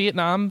frame for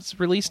Vietnam's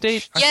release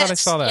date? I thought I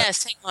saw that.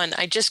 Yes, hang on.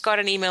 I just got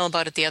an email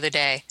about it the other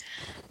day.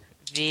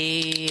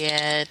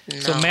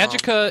 Vietnam. So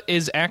Magicka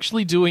is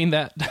actually doing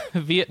that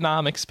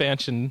Vietnam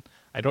expansion.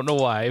 I don't know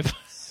why.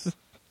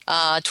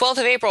 12th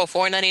of April,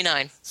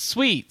 $4.99.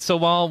 Sweet. So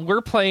while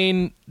we're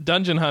playing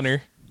Dungeon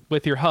Hunter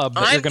with your hub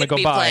that you're going to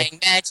go buy. I'm going to be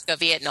playing Magicka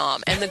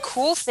Vietnam. And the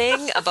cool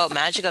thing about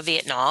Magicka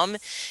Vietnam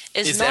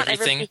is not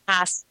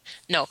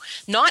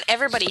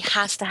everybody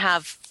has to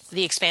have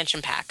the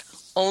expansion pack.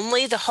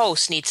 Only the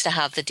host needs to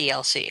have the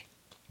DLC.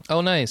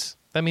 Oh, nice.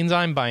 That means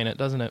I'm buying it,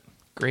 doesn't it?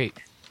 Great.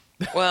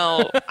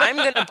 Well, I'm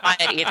going to buy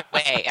it either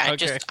way.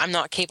 I'm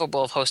not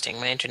capable of hosting.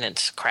 My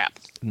internet's crap.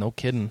 No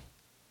kidding.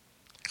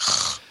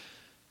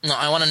 No,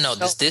 I want to know,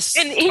 does this...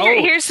 And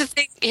here's the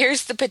thing.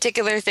 Here's the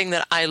particular thing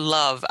that I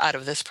love out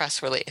of this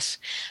press release.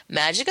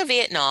 Magicka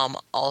Vietnam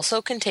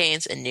also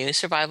contains a new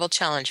survival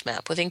challenge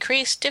map with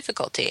increased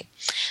difficulty.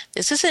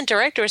 This is in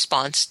direct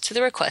response to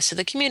the request of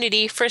the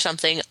community for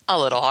something a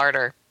little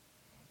harder.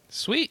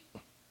 Sweet.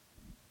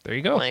 There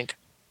you go. Blink.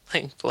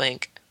 Blink,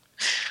 blink.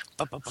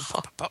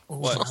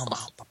 What?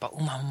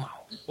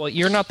 Well,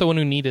 you're not the one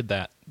who needed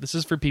that. This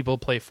is for people who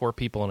play 4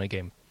 people in a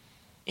game.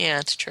 Yeah,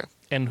 it's true.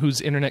 And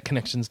whose internet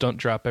connections don't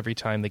drop every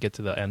time they get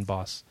to the end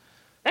boss.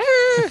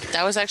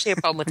 That was actually a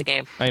problem with the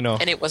game. I know.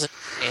 And it wasn't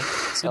me.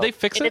 So, did they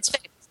fix it?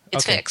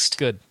 It's fixed.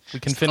 Good.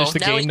 We can finish the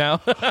game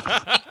now.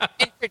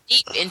 Enter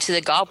deep into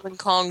the Goblin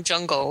Kong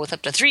jungle with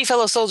up to 3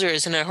 fellow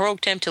soldiers in a heroic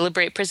attempt to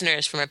liberate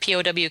prisoners from a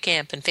POW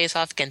camp and face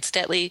off against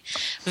deadly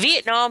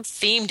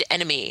Vietnam-themed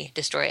enemy.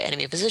 Destroy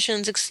enemy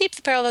positions, escape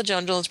the parallel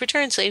jungles,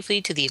 return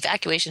safely to the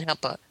evacuation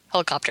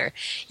helicopter.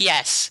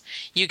 Yes,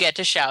 you get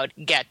to shout,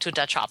 "Get to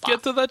the chopper."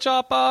 Get to the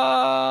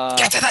chopper!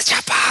 Get to the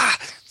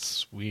chopper!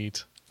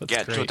 Sweet. That's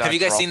Get great. to that Have you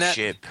guys seen that?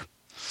 ship.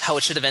 How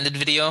it should have ended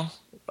video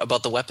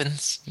about the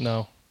weapons?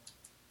 No.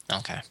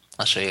 Okay,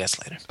 I'll show you guys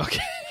later.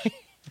 Okay.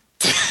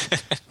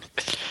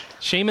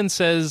 Shaman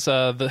says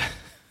the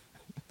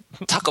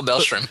Taco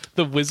Bell shrimp.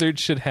 the wizard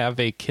should have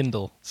a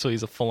Kindle, so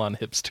he's a full-on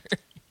hipster.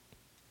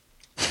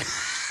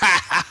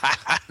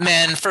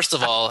 Man, first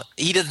of all,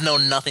 he doesn't know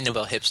nothing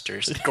about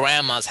hipsters.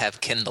 Grandmas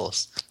have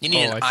Kindles. You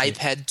need an I see.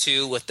 iPad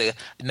too with the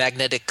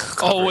magnetic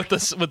cover. Oh, with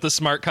the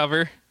smart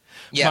cover.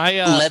 Yeah, My,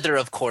 leather,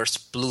 of course,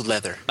 blue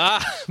leather.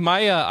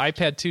 My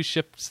iPad 2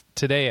 ships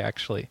today,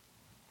 actually.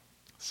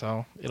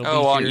 So it'll be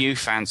aren't here. you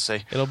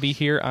fancy? It'll be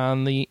here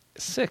on the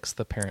 6th,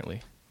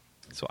 apparently.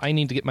 So I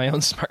need to get my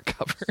own smart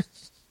cover.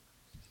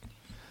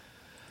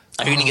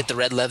 Are you going to get the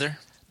red leather?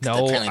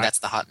 No, apparently that's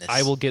the hotness.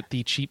 I will get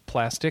the cheap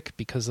plastic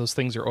because those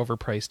things are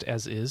overpriced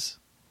as is.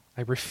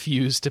 I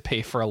refuse to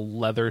pay for a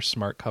leather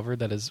smart cover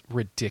that is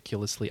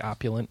ridiculously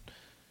opulent.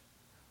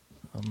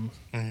 You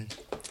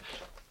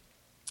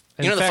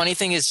know, the funny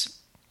thing is...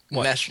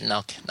 What?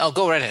 No,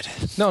 go right ahead.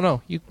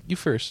 No, you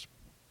first.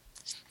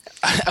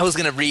 I was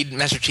going to read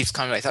Master Chief's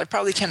comment. I thought I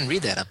probably can't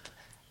read that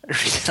read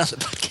it on the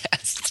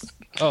podcast.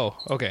 Oh,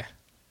 okay.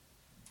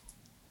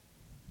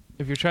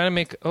 If you're trying to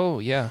make... Oh,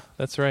 yeah,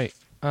 that's right.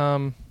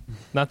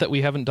 Not that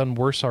we haven't done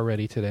worse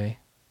already today,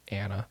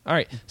 Anna. All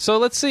right, so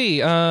let's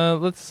see.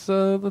 Let's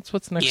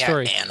what's the next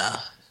story?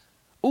 Anna.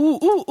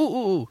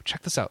 Ooh.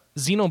 Check this out.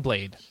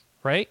 Xenoblade,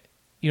 right?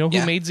 You know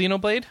who made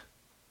Xenoblade?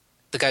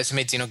 The guys who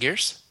made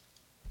Xenogears?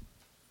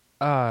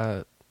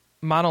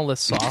 Monolith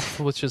Soft,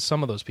 which is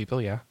some of those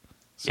people, yeah.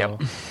 So,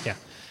 Yep.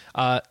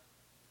 Yeah.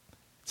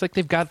 It's like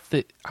they've got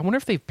I wonder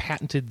if they've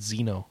patented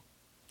Xeno.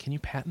 Can you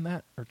patent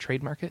that or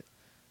trademark it?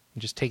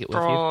 and just take it with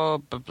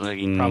you?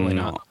 Probably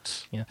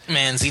not. Yeah.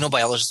 Man,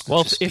 xenobiologists. Well,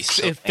 would just be if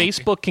so angry.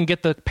 Facebook can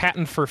get the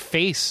patent for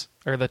face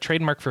or the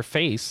trademark for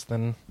face,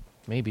 then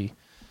maybe.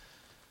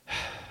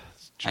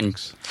 And,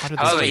 How did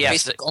however, they do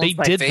yes, that? Facebook They owns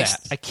my did face.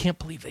 that. I can't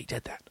believe they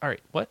did that. All right,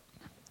 what?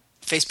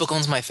 Facebook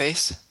owns my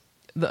face.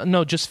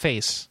 No, just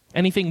face.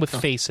 Anything with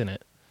face in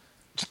it.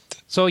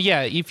 So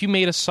yeah, if you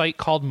made a site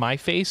called My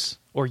Face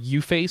or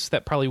You Face,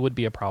 that probably would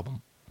be a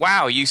problem.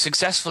 wow, you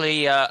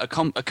successfully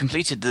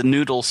completed the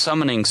noodle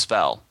summoning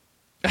spell.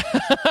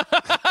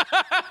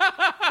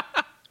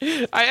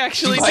 I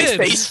actually My did.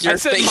 face, your I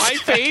said face. My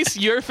Face,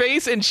 Your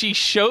Face, and she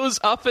shows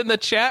up in the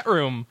chat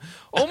room.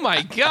 Oh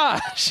my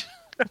gosh.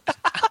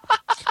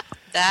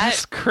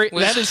 That was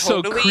that is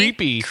so totally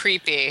creepy.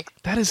 Creepy.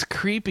 That is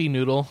creepy,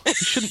 Noodle. You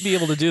shouldn't be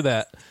able to do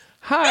that.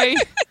 Hi.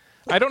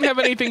 I don't have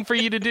anything for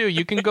you to do.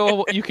 You can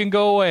go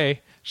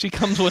away. She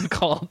comes when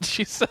called.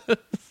 She says.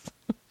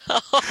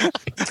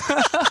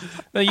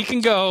 No, you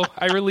can go.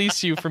 I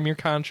release you from your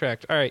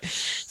contract. All right.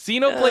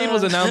 Xenoblade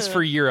was announced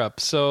for Europe,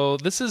 so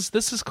this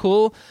is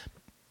cool,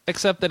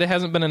 except that it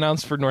hasn't been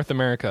announced for North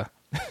America.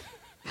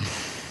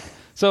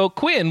 So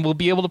Quinn will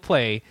be able to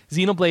play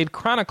Xenoblade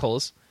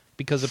Chronicles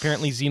because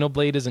apparently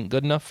Xenoblade isn't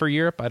good enough for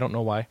Europe. I don't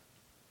know why.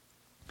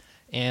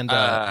 And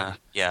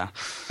Yeah.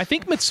 I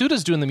think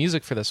Mitsuda's doing the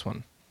music for this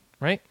one,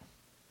 right?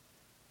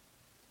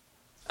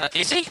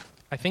 Is he?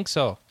 I think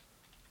so.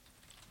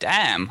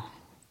 Damn.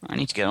 I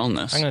need to get on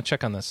this. I'm going to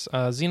check on this.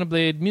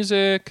 Xenoblade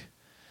music.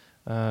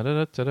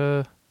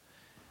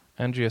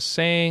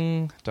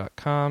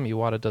 AndreaSang.com.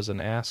 Iwata doesn't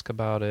ask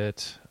about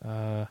it.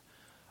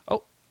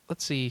 Oh,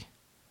 let's see.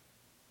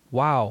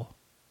 Wow.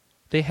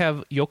 They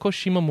have Yoko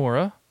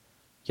Shimomura,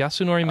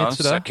 Yasunori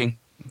Mitsuda, sucking.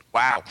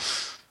 Wow.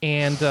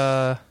 and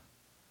to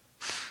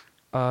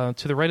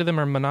the right of them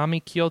are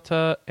Manami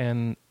Kiyota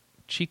and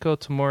Chiko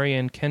Tomori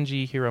and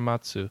Kenji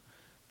Hiramatsu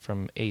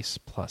from Ace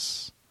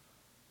Plus.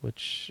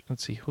 Which,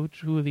 let's see, who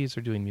of these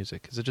are doing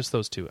music? Is it just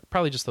those two?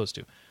 Probably just those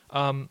two.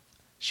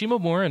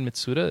 Shimomura and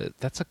Mitsuda,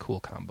 that's a cool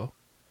combo.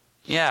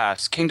 Yeah,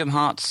 it's Kingdom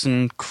Hearts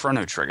and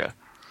Chrono Trigger.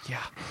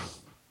 Yeah.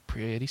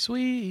 Pretty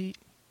sweet.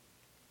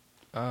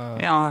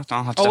 Yeah,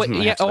 I'll have to Oh, wait,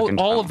 definitely yeah, have to look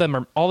into all that of them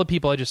are, all the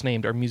people I just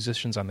named are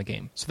musicians on the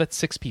game. So that's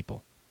 6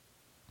 people.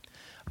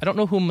 I don't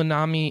know who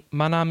Manami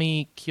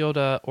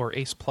Kyoda or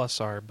Ace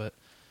Plus are, but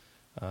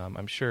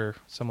I'm sure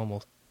someone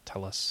will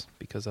tell us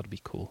because that'll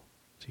be cool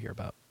to hear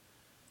about.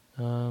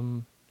 I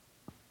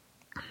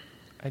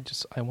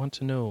want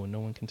to know, and no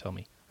one can tell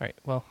me. All right,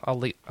 well, I'll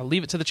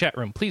leave it to the chat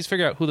room. Please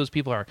figure out who those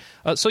people are.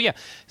 So yeah,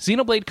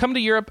 Xenoblade come to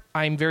Europe.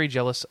 I'm very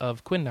jealous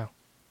of Quinn now.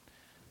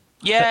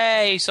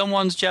 Yay!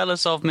 Someone's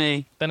jealous of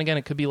me. Then again,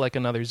 it could be like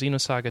another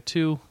Xenosaga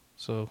 2,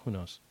 so who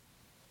knows?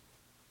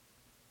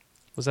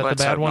 Was that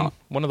Let's the bad hope one? not.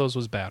 One of those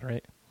was bad,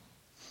 right?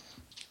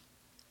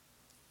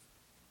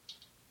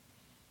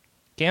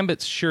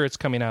 Gambit's sure it's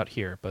coming out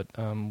here, but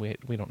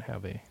we don't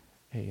have an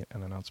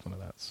announcement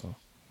of that, so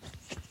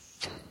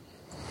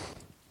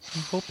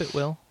we hope it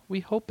will.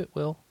 We hope it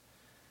will.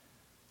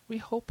 We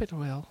hope it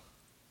will.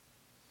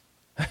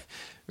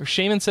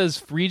 Shaman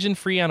says region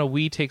free on a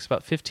Wii takes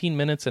about 15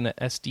 minutes and an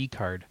SD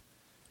card.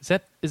 Is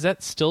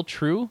that still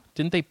true?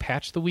 Didn't they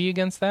patch the Wii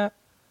against that?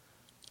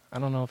 I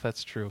don't know if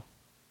that's true.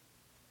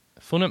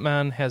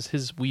 Funetman has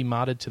his Wii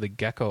modded to the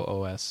Gecko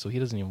OS, so he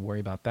doesn't even worry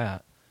about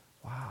that.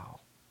 Wow.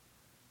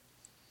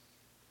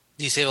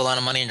 Do you save a lot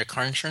of money on your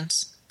car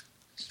insurance?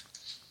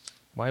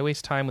 Why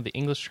waste time with the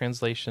English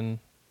translation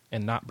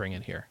and not bring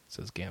it here,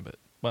 says Gambit.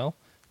 Well,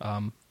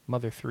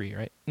 Mother 3,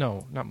 right?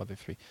 No, not Mother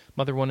 3.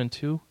 Mother 1 and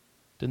 2?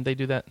 Didn't they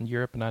do that in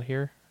Europe and not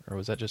here? Or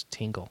was that just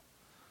Tingle?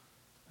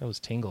 That was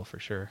Tingle for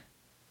sure.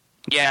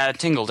 Yeah,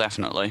 Tingle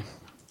definitely.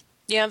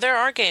 Yeah, there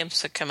are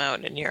games that come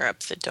out in Europe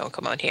that don't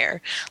come out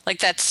here. Like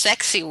that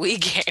sexy Wii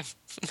game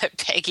that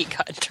Peggy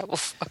got in trouble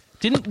for.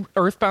 Didn't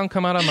Earthbound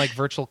come out on like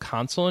Virtual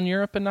Console in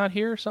Europe and not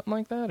here or something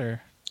like that?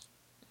 Or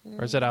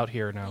is it out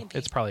here now? Maybe.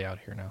 It's probably out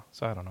here now,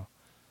 so I don't know.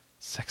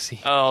 Sexy.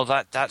 Oh,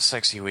 that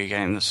sexy Wii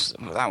game,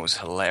 that was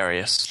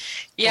hilarious.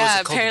 Yeah,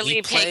 it called apparently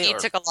Wii Play, Peggy or-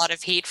 took a lot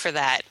of heat for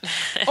that.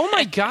 Oh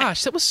my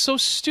gosh, that was so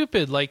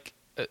stupid. Like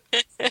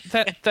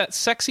that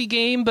sexy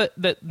game, but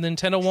that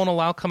Nintendo won't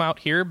allow come out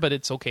here, but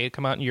it's okay to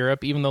come out in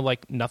Europe, even though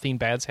like nothing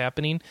bad's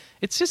happening.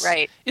 It's just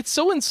Right. It's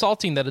so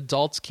insulting that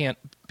adults can't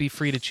be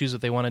free to choose what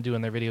they want to do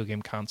in their video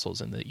game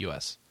consoles in the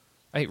U.S.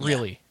 It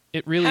really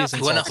is You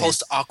insulting. want to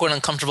host awkward,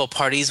 uncomfortable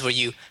parties where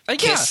you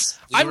kiss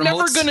Yeah, I'm Wii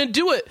never remotes? going to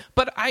do it,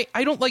 but I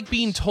don't like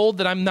being told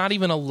that I'm not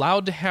even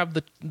allowed to have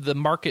the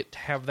market to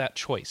have that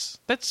choice.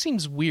 That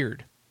seems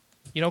weird.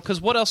 You know,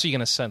 because what else are you going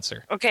to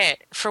censor? Okay,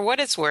 for what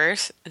it's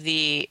worth,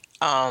 the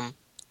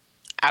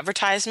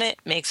advertisement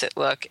makes it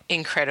look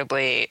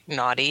incredibly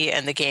naughty,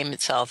 and the game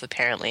itself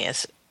apparently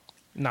is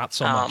Not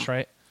so much,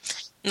 right?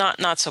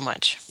 not so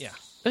much. Yeah.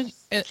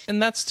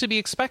 And that's to be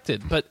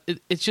expected, but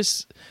it's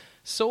just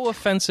so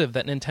offensive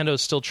that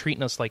Nintendo's still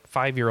treating us like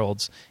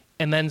 5-year-olds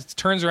and then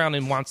turns around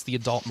and wants the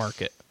adult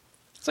market.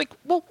 It's like,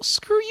 well,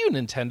 screw you,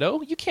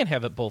 Nintendo. You can't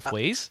have it both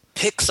ways.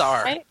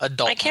 Pixar,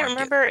 adult I can't market.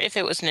 remember if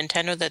it was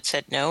Nintendo that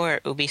said no or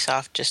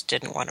Ubisoft just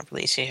didn't want to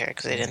release it here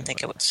because they didn't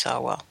think it would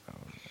sell well.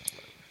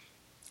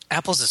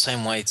 Apple's the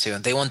same way too.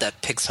 They want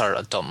that Pixar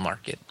adult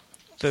market.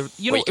 Where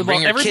you Well,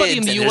 bring your everybody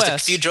in kids, the and U.S.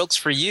 there's a few jokes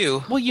for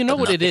you. Well, you know but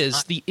what it nothing is.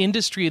 not- The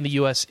industry in the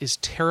U.S. is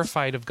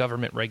terrified of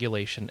government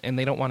regulation, and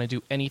they don't want to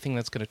do anything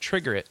that's going to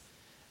trigger it.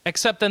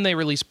 Except then they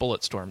release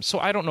Bulletstorm. So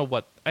I don't know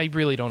what. I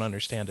really don't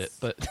understand it,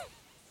 but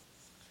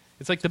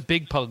it's like the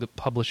big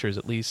publishers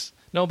at least.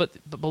 No, but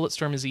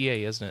Bulletstorm is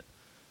EA, isn't it?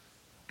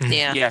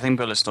 Yeah. Yeah, I think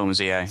Bulletstorm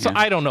is EA. So yeah.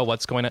 I don't know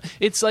what's going on.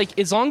 It's like,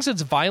 as long as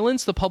it's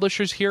violence, the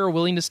publishers here are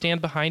willing to stand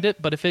behind it.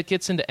 But if it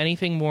gets into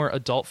anything more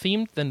adult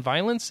themed than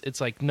violence,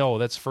 it's like, no,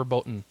 that's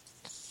verboten.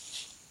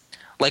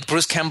 Like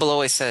Bruce Campbell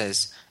always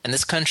says, in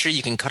this country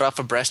you can cut off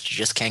a breast, you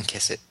just can't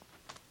kiss it.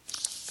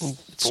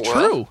 It's What?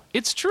 true.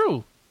 It's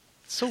true.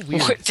 It's so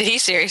weird. What, did he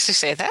seriously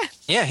say that?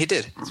 Yeah, he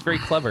did. It's very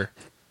clever.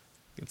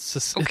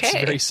 It's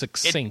Okay. very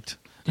succinct.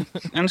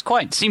 And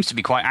it's seems to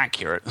be quite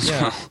accurate as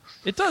Yeah, well.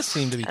 it does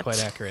seem to be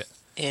quite accurate.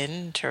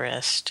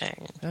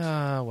 Interesting.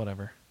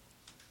 Whatever.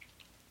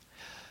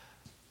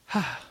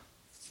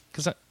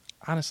 Because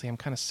honestly, I'm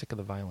kind of sick of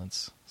the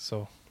violence.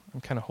 So I'm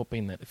kind of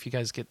hoping that if you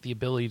guys get the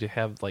ability to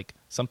have like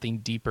something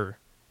deeper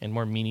and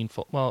more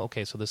meaningful. Well,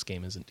 okay, so this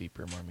game isn't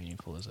deeper, more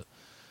meaningful, is it?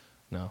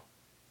 No.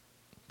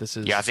 This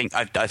is. Yeah, I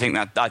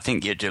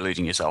think you're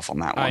deluding yourself on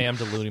that one. I am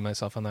deluding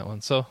myself on that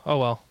one. So, oh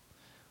well.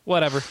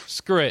 Whatever.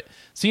 Screw it.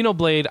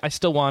 Xenoblade, I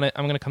still want it.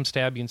 I'm going to come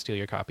stab you and steal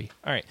your copy.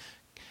 All right.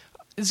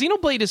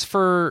 Xenoblade is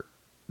for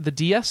the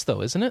DS,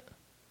 though, isn't it?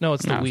 No,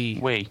 it's the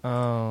Wii. Wii.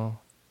 Oh.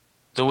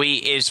 The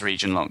Wii is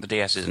region locked. The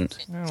DS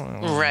isn't.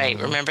 Right.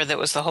 Remember that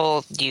was the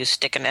whole you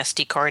stick an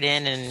SD card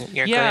in and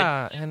you're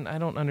Yeah, and I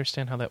don't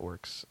understand how that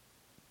works.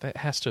 That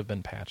has to have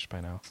been patched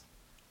by now.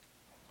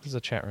 What does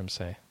the chat room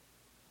say?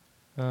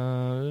 They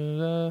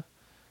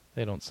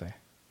don't say.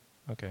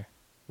 Okay,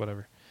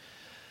 whatever.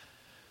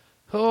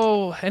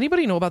 Oh,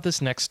 anybody know about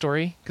this next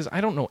story? Because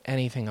I don't know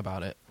anything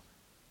about it.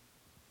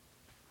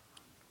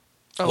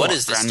 What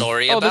is the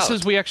story Oh,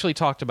 about? we actually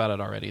talked about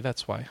it already.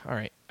 That's why. All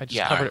right. I just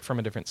Yeah. covered it from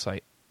a different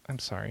site. I'm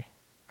sorry.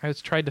 I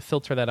tried to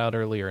filter that out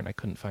earlier and I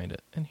couldn't find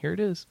it. And here it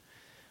is.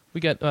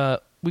 We got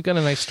a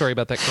nice story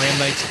about that Grand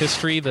Knight's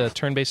History, the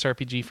turn-based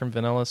RPG from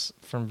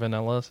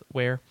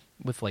Vanillaware,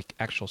 with like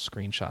actual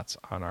screenshots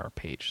on our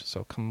page.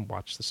 So come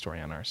watch the story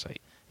on our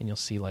site and you'll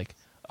see like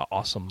an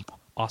awesome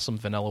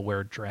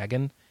Vanillaware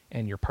dragon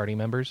and your party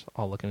members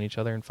all looking at each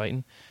other and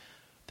fighting.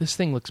 This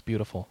thing looks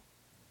beautiful.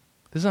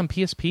 This is on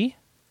PSP?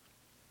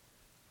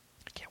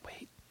 I can't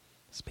wait.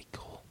 This will be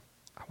cool.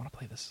 I want to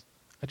play this.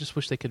 I just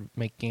wish they could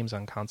make games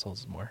on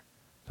consoles more.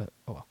 But,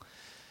 oh well.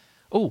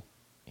 Oh,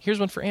 here's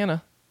one for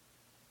Anna.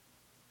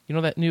 You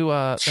know that new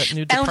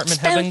Department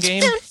Heaven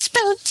game?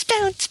 Bounce,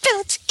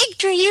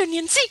 Yggdra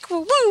Union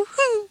sequel,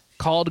 woohoo!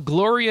 Called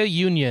Gloria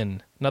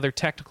Union. Another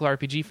tactical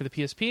RPG for the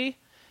PSP.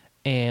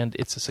 And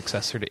it's a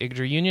successor to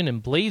Yggdra Union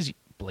and Blaze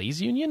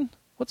Union?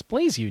 What's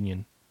Blaze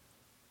Union?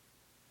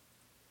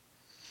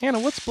 Anna,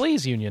 what's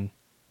Blaze Union?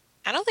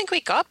 I don't think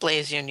we got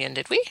Blaze Union,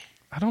 did we?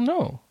 I don't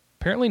know.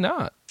 Apparently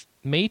not.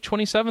 May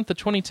 27th of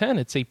 2010.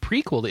 It's a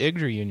prequel to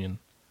Yggdra Union.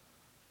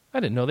 I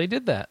didn't know they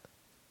did that.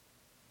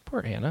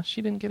 Poor Anna.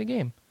 She didn't get a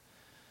game.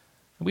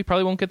 We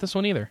probably won't get this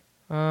one either.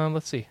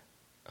 Let's see.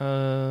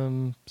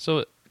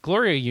 So,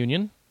 Gloria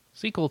Union,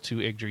 sequel to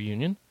Yggdra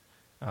Union,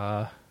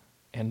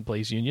 and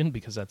Blaze Union,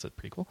 because that's a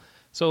prequel.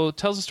 So, it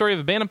tells the story of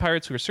abandoned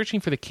pirates who are searching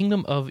for the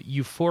kingdom of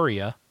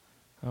Euphoria.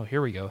 Oh,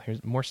 here we go.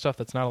 Here's more stuff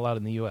that's not allowed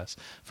in the U.S.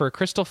 For a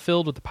crystal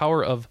filled with the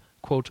power of,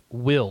 quote,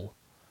 will.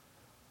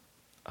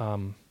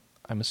 I'm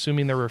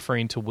assuming they're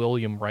referring to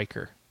William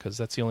Riker, because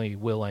that's the only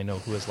Will I know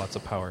who has lots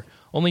of power.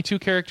 Only two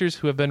characters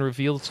who have been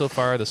revealed so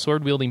far, the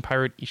sword-wielding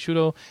pirate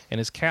Ishudo and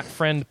his cat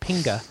friend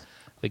Pinga.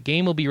 The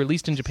game will be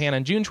released in Japan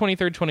on June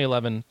 23rd,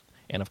 2011,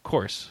 and of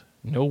course,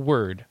 no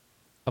word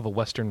of a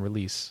Western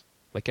release,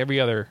 like every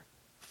other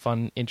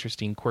fun,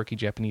 interesting, quirky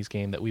Japanese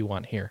game that we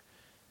want here,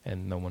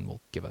 and no one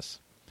will give us.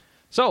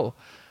 So,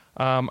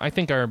 I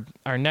think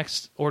our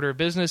next order of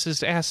business is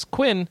to ask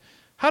Quinn,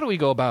 how do we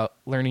go about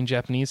learning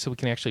Japanese so we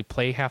can actually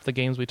play half the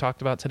games we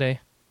talked about today?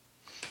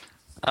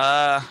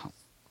 I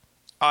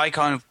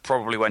kind of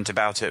probably went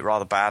about it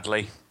rather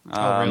badly.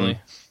 Oh, really?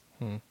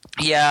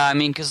 Yeah, I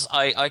mean, because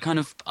I kind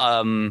of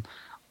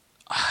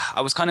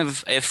I was kind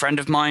of a friend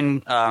of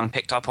mine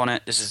picked up on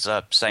it. This is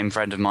the same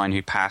friend of mine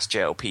who passed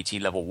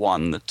JLPT level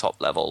 1, the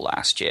top level,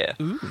 last year.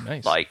 Ooh,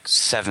 nice. Like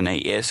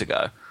 7-8 years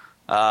ago.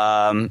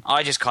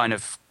 I just kind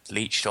of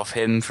leached off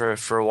him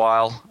for a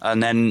while,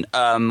 and then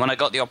when I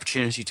got the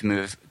opportunity to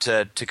move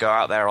to go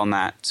out there on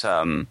that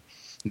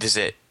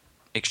visit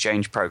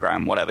exchange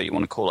program, whatever you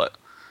want to call it,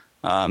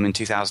 in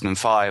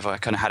 2005, I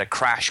kind of had a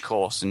crash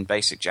course in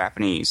basic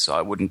Japanese, so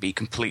I wouldn't be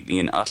completely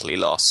and utterly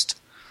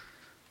lost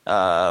when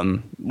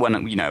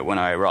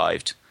I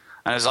arrived.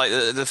 And it was like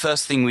the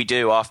first thing we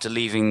do after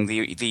leaving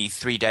the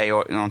 3-day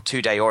or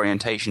 2-day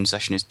orientation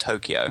session is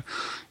Tokyo.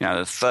 You know,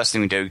 the first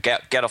thing we do,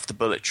 get off the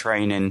bullet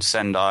train in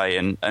Sendai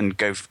and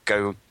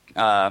go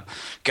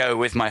go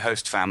with my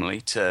host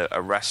family to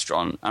a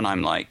restaurant, and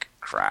I'm like,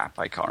 crap,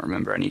 I can't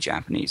remember any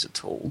Japanese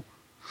at all.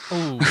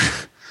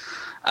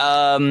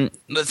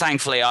 But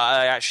thankfully,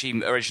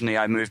 originally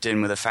I moved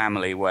in with a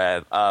family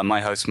where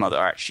my host mother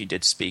actually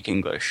did speak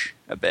English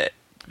a bit,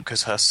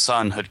 because her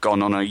son had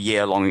gone on a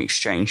year-long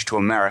exchange to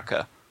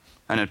America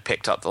and had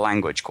picked up the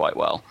language quite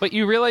well. But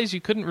you realize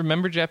you couldn't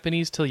remember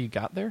Japanese till you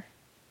got there?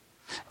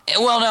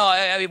 Well, no,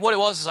 I mean, what it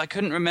was is I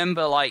couldn't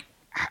remember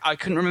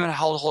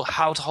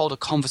how to hold a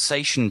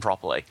conversation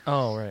properly.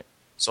 Oh, right.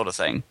 Sort of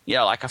thing.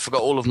 Yeah, like I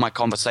forgot all of my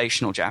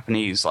conversational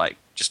Japanese, I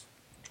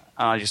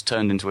just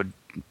turned into an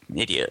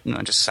idiot and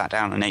I just sat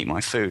down and ate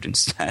my food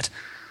instead.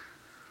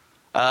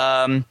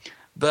 I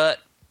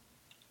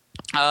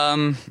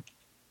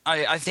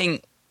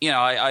think,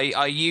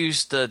 I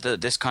used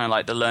this kind of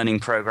like the learning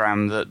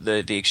program that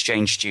the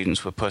exchange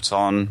students were put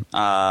on.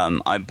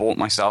 I bought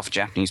myself a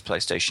Japanese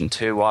PlayStation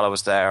 2 while I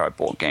was there. I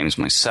bought games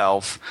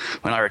myself.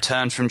 When I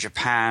returned from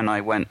Japan,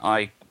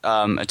 I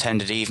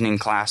attended evening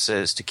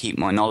classes to keep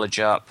my knowledge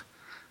up.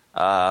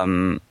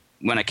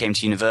 When I came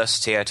to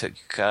university, I took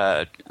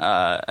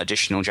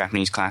additional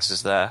Japanese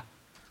classes there.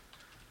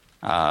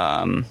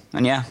 And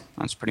yeah,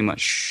 that's pretty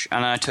much...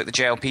 And I took the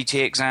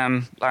JLPT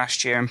exam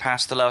last year and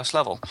passed the lowest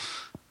level.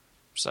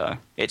 So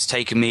it's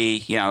taken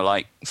me,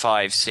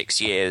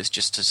 5-6 years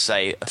just to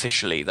say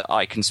officially that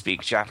I can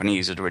speak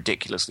Japanese at a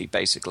ridiculously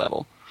basic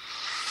level.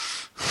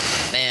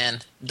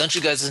 Man, don't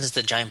you guys listen to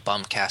the Giant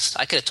Bombcast?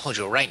 I could have told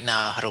you right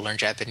now how to learn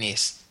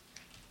Japanese.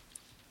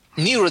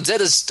 Me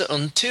Rosetta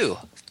Stone too.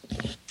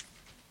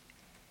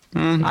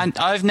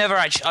 I've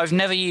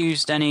never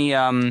used any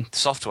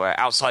software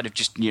outside of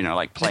just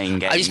playing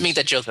games. I just make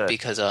that joke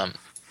because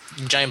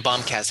Giant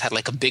Bombcast had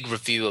like a big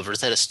review of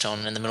Rosetta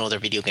Stone in the middle of their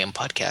video game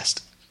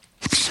podcast.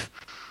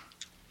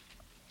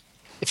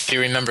 If you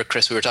remember,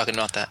 Chris, we were talking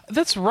about that.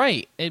 That's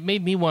right. It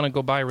made me want to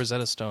go buy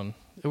Rosetta Stone.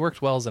 It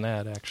worked well as an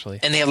ad, actually.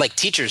 And they have like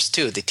teachers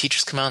too. The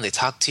teachers come out and they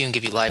talk to you and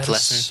give you live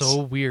lessons. That's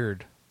so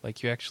weird.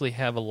 Like you actually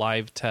have a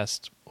live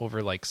test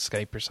over like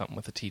Skype or something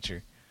with a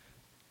teacher.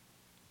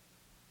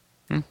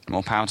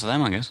 More power to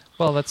them, I guess.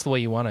 Well, that's the way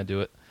you want to do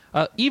it.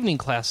 Evening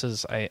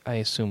classes, I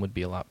assume, would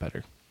be a lot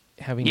better.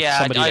 Having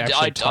somebody to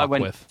actually talk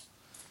with.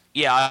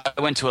 Yeah, I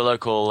went to a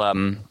local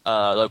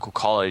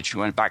college.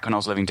 Went back when I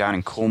was living down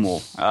in Cornwall,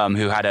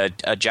 who had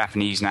a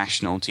Japanese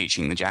national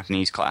teaching the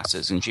Japanese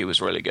classes, and she was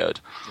really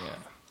good.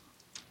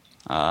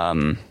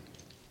 Yeah.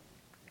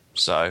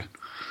 So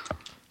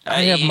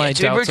I have my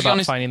doubts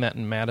about finding that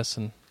in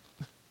Madison.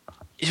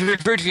 To be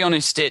brutally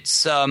honest,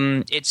 it's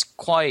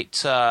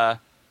quite.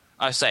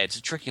 I say it's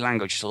a tricky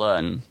language to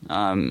learn.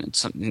 It's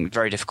something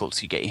very difficult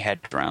to get your head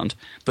around.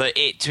 But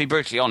to be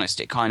brutally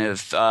honest, it kind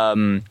of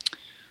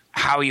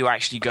how you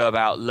actually go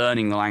about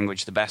learning the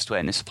language the best way,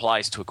 and this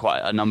applies to quite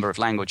a number of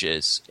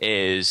languages,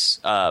 is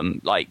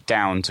like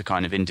down to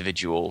kind of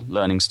individual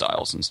learning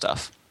styles and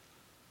stuff.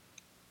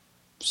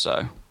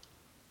 So,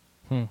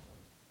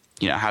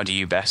 how do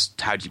you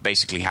best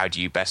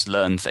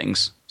learn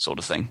things, sort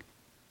of thing.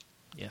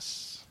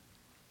 Yes.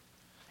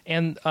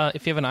 And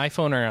if you have an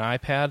iPhone or an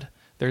iPad,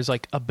 there's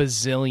like a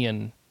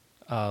bazillion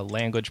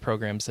language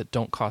programs that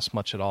don't cost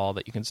much at all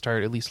that you can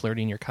start at least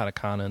learning your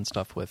katakana and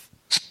stuff with.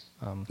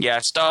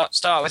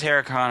 Start with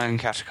hiragana and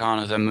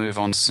katakana, then move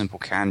on to simple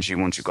kanji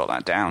once you've got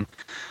that down.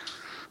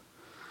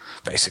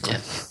 Basically.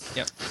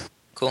 Yep.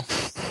 Cool.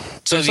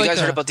 So have you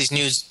guys heard about these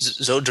new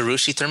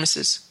Zojirushi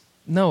thermoses?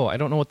 No, I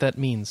don't know what that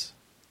means.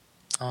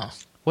 Oh.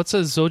 What's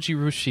a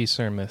Zojirushi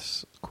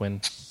thermos,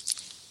 Quinn?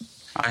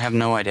 I have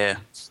no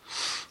idea.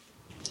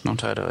 Not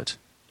heard of it.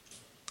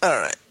 All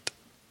right.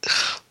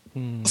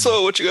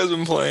 So what you guys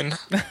been playing?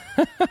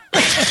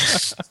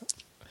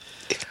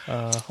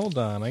 Hold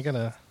on, I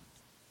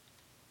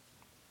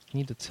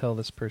need to tell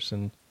this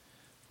person.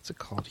 What's it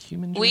called?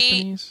 Human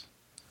Japanese?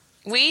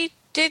 We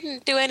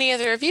didn't do any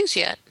other reviews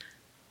yet.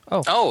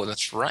 Oh,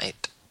 that's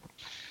right.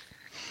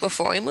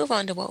 Before we move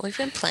on to what we've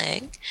been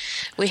playing,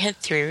 we had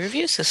 3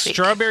 reviews this week.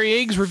 Strawberry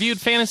Eggs reviewed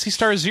Phantasy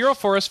Star Zero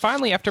for us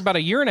finally after about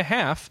a year and a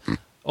half.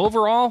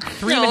 Overall,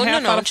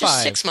 3.5 out of 5.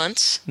 Just 6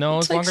 months. No,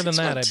 it's longer than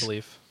that, months. I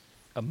believe.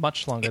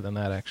 Much longer than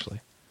that,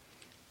 actually.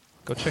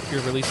 Go check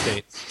your release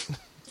date.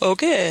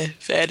 Okay,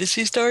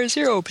 Phantasy Star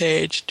Zero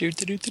page.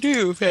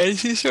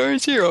 Phantasy Star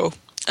Zero.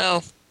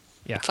 Oh,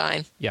 yeah,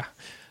 fine. Yeah.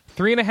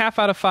 3.5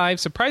 out of 5.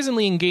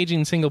 Surprisingly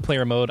engaging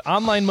single-player mode.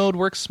 Online mode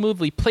works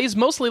smoothly. Plays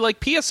mostly like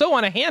PSO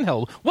on a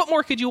handheld. What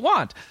more could you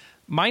want?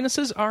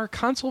 Minuses are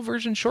console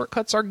version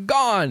shortcuts are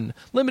gone.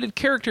 Limited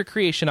character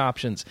creation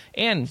options.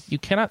 And you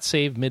cannot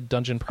save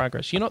mid-dungeon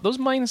progress. Those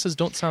minuses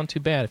don't sound too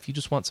bad if you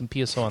just want some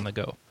PSO on the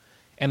go.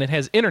 And it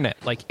has internet.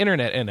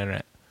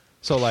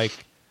 So,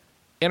 like,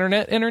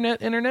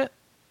 internet,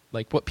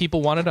 like what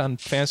people wanted on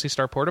Phantasy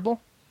Star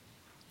Portable.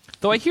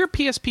 Though I hear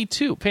PSP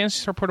 2,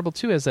 Phantasy Star Portable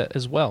 2 has that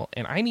as well,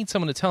 and I need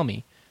someone to tell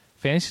me,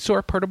 Phantasy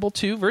Star Portable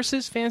 2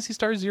 versus Phantasy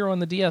Star Zero on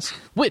the DS,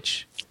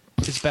 which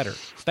is better?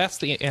 That's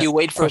the You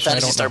wait for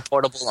Phantasy Star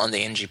Portable on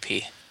the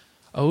NGP.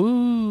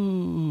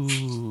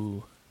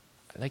 Oh,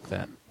 I like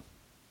that.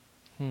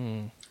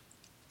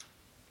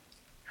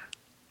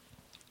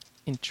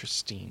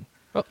 Interesting.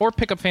 Or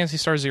pick up Phantasy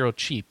Star Zero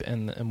cheap,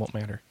 and it won't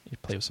matter. You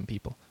play with some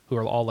people who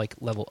are all like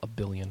level 1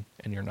 billion,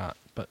 and you're not.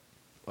 But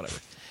whatever.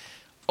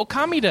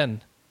 Okamiden.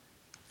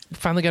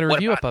 Finally got a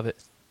review up of it.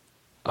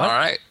 All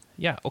right.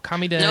 Yeah,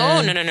 Okamiden.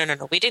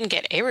 No. We didn't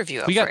get a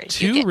review. We got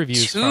 2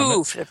 reviews from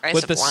it for the price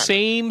with of the one.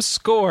 same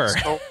score.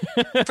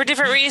 For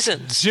different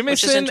reasons.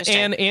 which is Jimison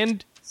interesting.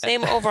 and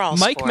Same overall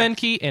Mike score.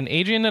 Menke and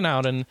Adrian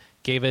Denowden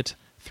gave it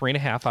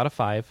 3.5 out of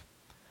 5.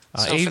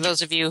 So for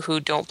those of you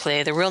who don't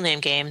play the real name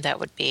game, that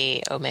would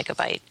be Omega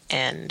Byte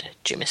and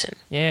Jimison.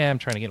 Yeah, I'm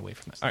trying to get away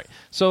from that. All right,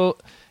 so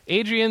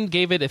Adrian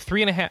gave it a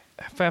 3.5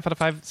 out of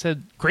 5.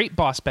 Said, great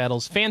boss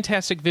battles,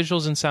 fantastic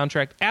visuals and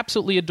soundtrack,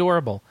 absolutely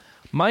adorable.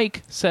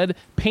 Mike said,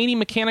 painting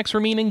mechanics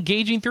remain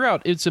engaging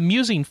throughout. It's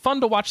amusing, fun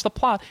to watch the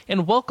plot,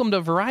 and welcomed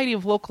a variety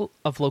of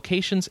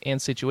locations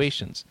and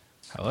situations.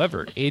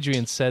 However,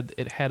 Adrian said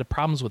it had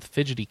problems with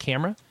fidgety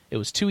camera, it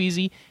was too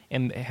easy,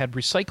 and it had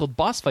recycled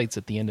boss fights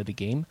at the end of the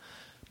game.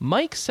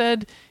 Mike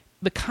said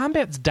the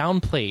combat's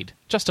downplayed,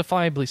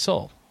 justifiably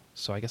so.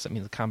 So I guess that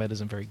means the combat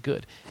isn't very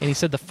good. And he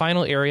said the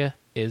final area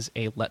is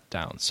a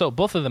letdown. So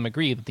both of them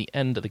agree that the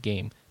end of the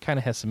game kind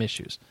of has some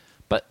issues.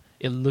 But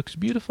it looks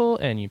beautiful,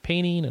 and you're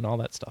painting and all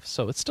that stuff.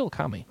 So it's still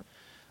Okami.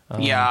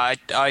 Yeah,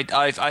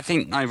 I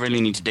think I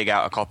really need to dig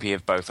out a copy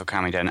of both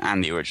Okamiden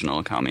and the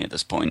original Okami at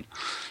this point.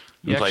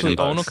 You actually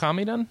own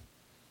Okamiden?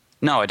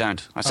 No, I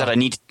don't. I said I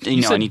need to.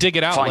 You said I need dig to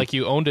it out find... like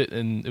you owned it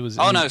and it was.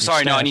 Oh in no, your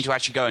sorry, no. I stash. need to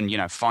actually go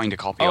and find a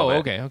copy of it.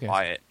 Okay.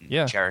 Buy it.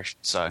 And cherish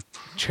it. So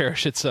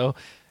cherish it. So,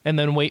 and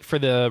then wait for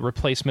the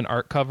replacement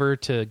art cover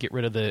to get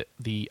rid of the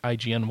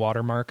IGN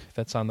watermark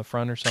that's on the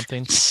front or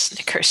something.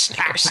 Snicker.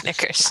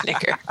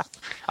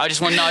 I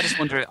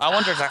wonder. I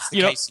wonder if that's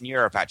the case in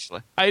Europe. Actually,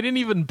 I didn't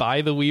even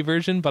buy the Wii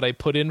version, but I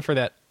put in for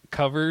that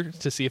cover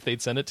to see if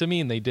they'd send it to me,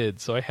 and they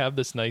did. So I have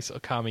this nice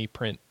Okami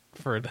print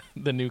for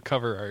the new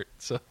cover art.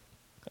 So.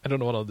 I don't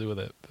know what I'll do with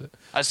it. But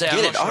I say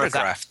get it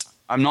autographed.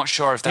 I'm not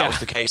sure if that was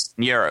the case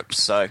in Europe.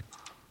 So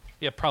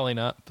yeah, probably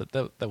not. But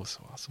that was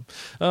so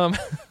awesome.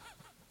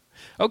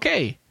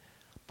 Okay,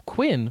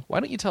 Quinn, why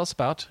don't you tell us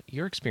about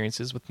your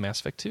experiences with Mass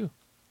Effect 2?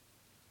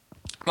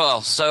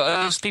 Well, so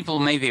as people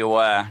may be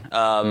aware,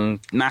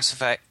 Mass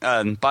Effect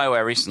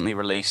BioWare recently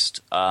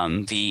released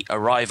the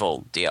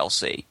Arrival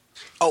DLC.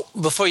 Oh,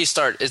 before you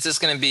start, is this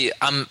going to be?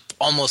 I'm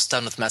almost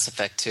done with Mass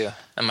Effect 2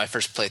 in my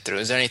first playthrough.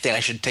 Is there anything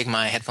I should take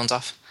my headphones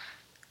off?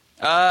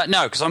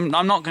 No, because I'm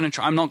not going to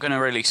try. I'm not going to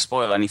really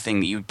spoil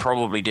anything that you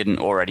probably didn't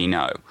already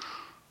know.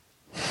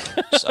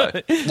 So,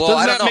 Doesn't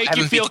that make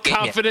you feel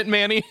confident,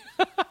 Manny?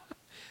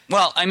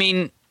 Well, I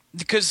mean,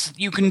 because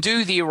you can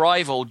do the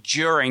Arrival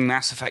during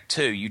Mass Effect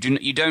 2. You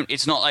don't.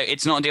 It's not a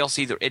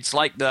DLC. It's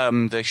like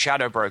the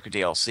Shadow Broker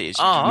DLCs.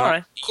 All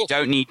right. Cool. You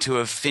don't need to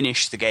have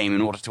finished the game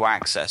in order to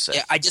access it.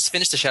 Yeah, I just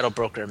finished the Shadow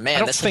Broker.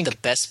 Man, that's like the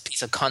best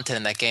piece of content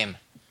in that game.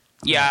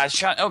 Yeah,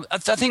 I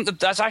think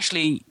that's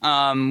actually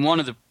one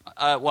of the.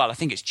 Well, I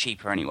think it's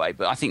cheaper anyway,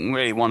 but I think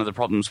really one of the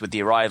problems with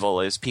the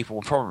Arrival is people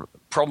were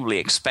probably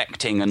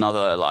expecting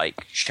another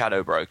like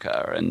Shadow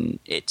Broker, and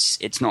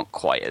it's not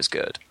quite as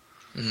good.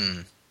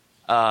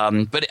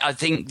 But I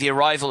think the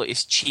Arrival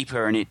is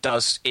cheaper, and it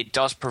does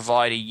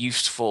provide a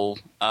useful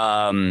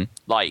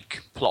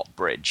like plot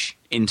bridge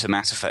into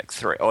Mass Effect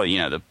 3, or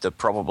the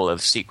probable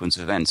sequence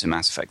of events in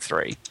Mass Effect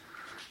 3.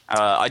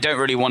 I don't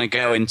really want to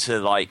go into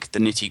like the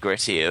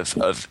nitty-gritty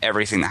of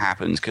everything that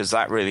happens, because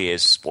that really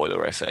is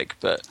spoilerific.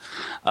 But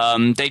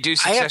they do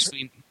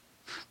successfully.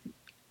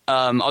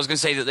 I was going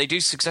to say that they do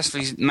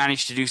successfully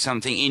manage to do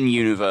something in the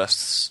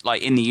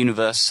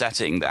universe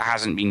setting that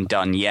hasn't been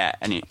done yet,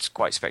 and it's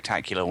quite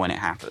spectacular when it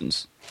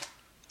happens.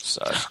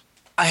 So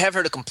I have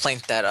heard a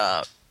complaint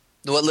that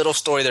what little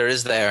story there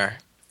is there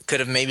could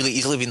have maybe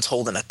easily been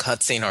told in a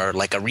cutscene or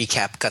like a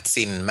recap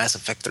cutscene in Mass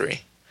Effect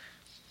 3.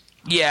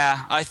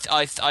 Yeah, I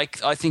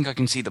think I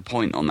can see the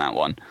point on that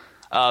one.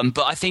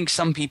 But I think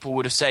some people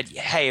would have said,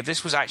 hey, if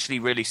this was actually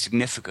really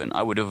significant,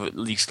 I would have at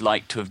least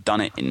liked to have done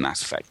it in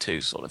Mass Effect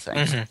 2 sort of thing.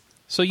 Mm-hmm.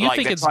 So you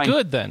think it's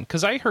good then?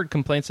 Because I heard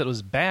complaints that it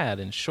was bad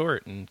and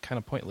short and kind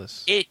of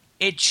pointless. It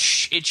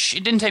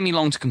didn't take me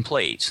long to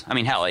complete. I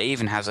mean, hell, it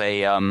even has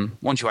a...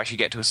 once you actually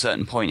get to a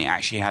certain point, it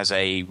actually has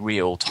a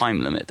real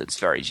time limit that's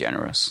very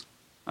generous.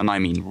 And I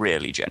mean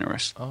really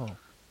generous. Oh.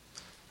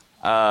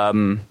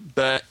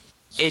 But...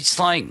 It's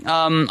like,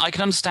 I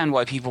can understand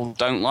why people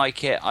don't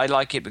like it. I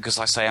like it because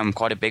I'm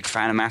quite a big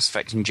fan of Mass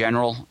Effect in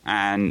general,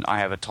 and I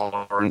have a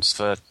tolerance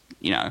for,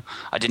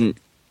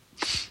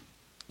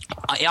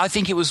 I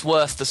think it was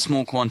worth the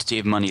small quantity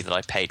of money that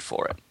I paid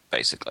for it,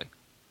 basically.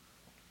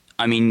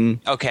 I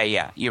mean, okay,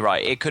 yeah, you're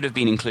right. It could have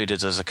been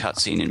included as a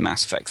cutscene in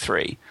Mass Effect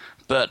 3,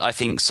 but I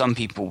think some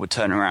people would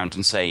turn around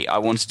and say, I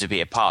wanted to be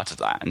a part of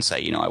that, and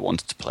say, I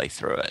wanted to play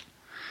through it.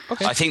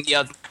 Okay. I think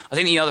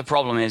the other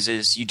problem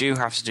is you do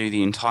have to do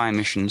the entire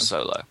mission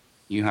solo.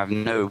 You have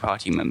no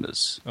party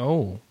members.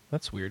 Oh,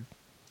 that's weird.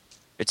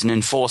 It's an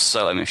enforced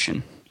solo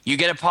mission. You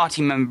get a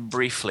party member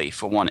briefly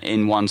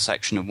in one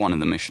section of one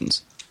of the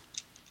missions.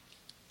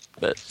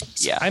 But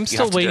yeah, I'm you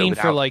still have to do it waiting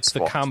for without like the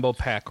swaps. combo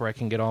pack where I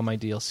can get all my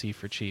DLC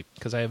for cheap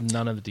because I have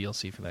none of the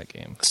DLC for that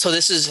game. So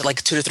this is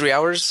like 2 to 3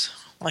 hours,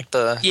 like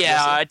the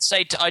Yeah,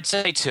 DLC? I'd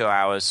say 2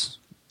 hours.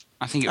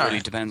 I think it really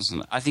Alright. depends.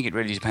 I think it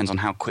really depends on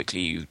how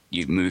quickly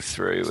you move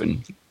through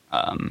and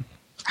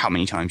how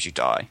many times you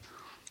die.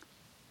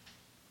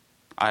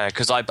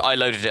 Because I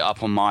loaded it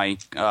up on my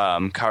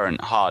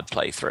current hard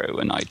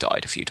playthrough and I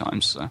died a few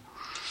times. So.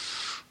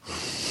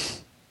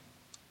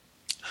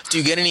 Do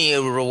you get any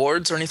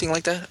rewards or anything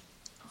like that?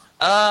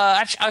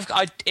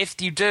 Actually,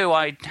 if you do,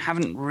 I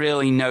haven't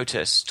really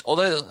noticed.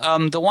 Although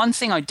the one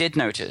thing I did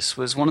notice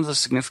was one of the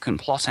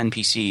significant plot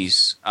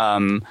NPCs,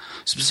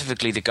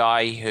 specifically the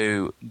guy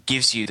who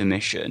gives you the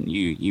mission.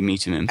 You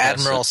meet him in person.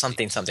 Admiral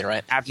something,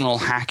 right? Admiral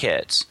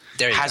Hackett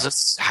There you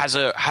has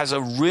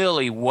a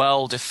really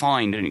well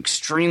defined and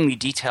extremely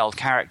detailed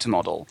character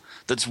model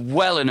that's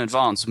well in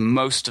advance of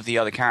most of the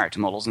other character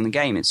models in the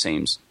game. It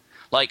seems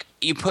like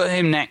you put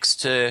him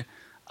next to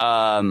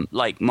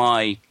like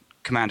my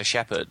Commander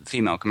Shepard,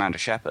 female Commander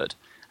Shepard,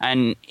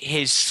 and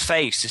his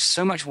face is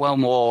so much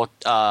more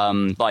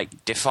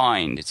like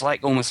defined. It's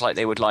like almost like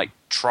they would like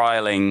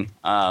trialing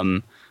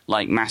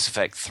like Mass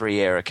Effect 3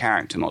 era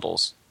character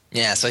models.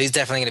 Yeah, so he's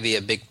definitely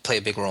going to play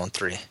a big role in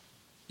 3.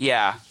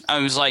 Yeah, I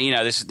was like,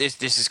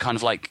 this is kind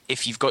of like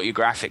if you've got your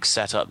graphics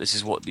set up, this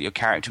is what your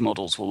character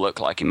models will look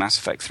like in Mass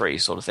Effect 3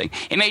 sort of thing.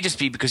 It may just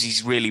be because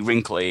he's really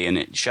wrinkly and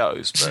it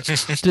shows, but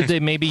Did they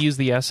maybe use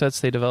the assets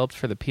they developed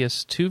for the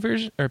PS2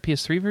 version or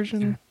PS3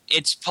 version?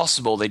 it's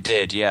possible they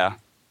did, yeah.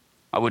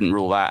 I wouldn't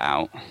rule that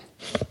out.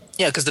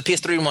 Yeah, because the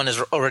PS3 one is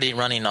already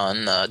running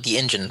on the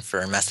engine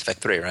for Mass Effect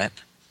 3, right?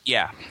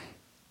 Yeah.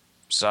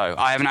 So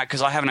I haven't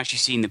actually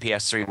seen the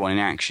PS3 one in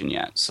action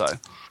yet, so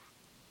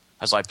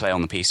as I play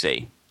on the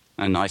PC.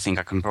 And I think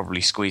I can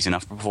probably squeeze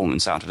enough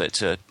performance out of it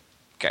to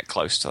get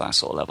close to that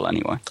sort of level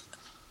anyway.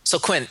 So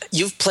Quinn,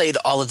 you've played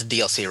all of the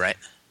DLC, right?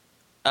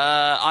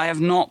 I have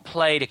not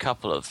played a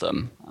couple of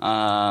them.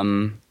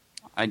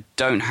 I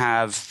don't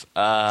have.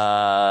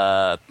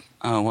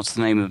 What's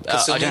the name of?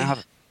 I don't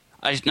have.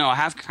 I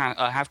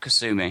have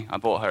Kasumi. I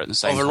bought her at the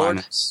same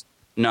Overlord?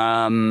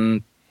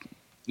 time.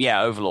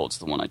 Yeah, Overlord's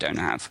the one I don't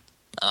have.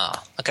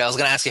 Okay. I was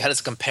going to ask you, how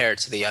does it compare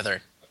to the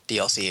other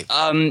DLC?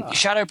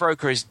 Shadow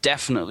Broker is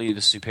definitely the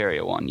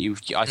superior one.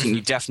 I think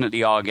you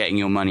definitely are getting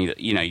your money.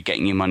 You're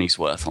getting your money's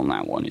worth on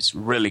that one. It's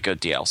really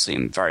good DLC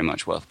and very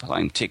much worth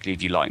playing, particularly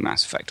if you like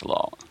Mass Effect a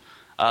lot.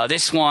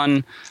 This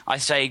one, I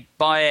say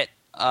buy it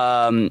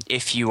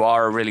if you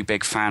are a really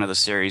big fan of the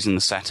series and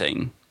the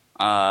setting.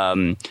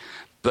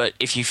 But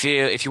if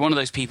you're one of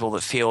those people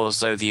that feel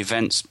as though the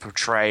events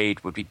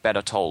portrayed would be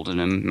better told in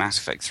a Mass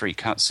Effect 3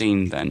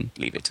 cutscene, then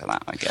leave it to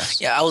that, I guess.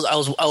 Yeah, I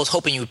was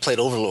hoping you played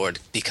Overlord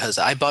because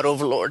I bought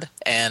Overlord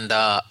and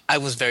I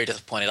was very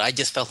disappointed. I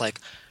just felt like,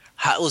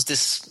 how was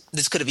this?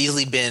 This could have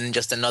easily been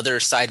just another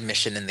side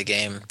mission in the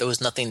game. There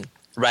was nothing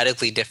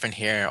radically different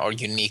here or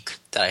unique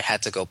that I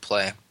had to go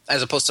play,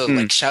 as opposed to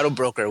like Shadow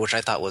Broker, which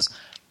I thought was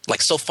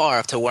like so far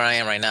up to where I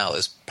am right now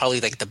is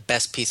probably like the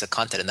best piece of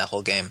content in that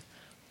whole game.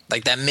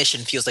 Like that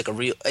mission feels like a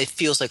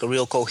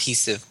real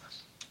cohesive.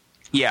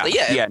 Yeah,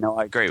 yeah. No,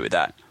 I agree with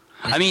that.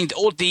 I mean,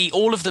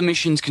 all of the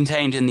missions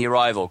contained in the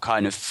Arrival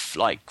kind of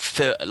flow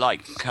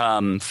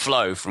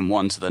from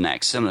one to the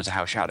next, similar to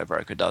how Shadow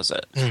Broker does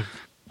it.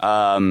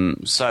 But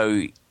as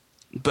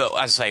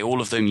I say,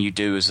 all of them you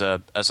do as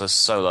a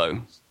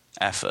solo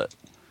effort.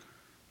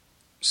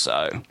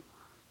 So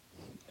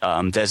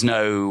there's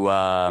no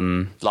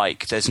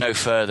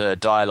further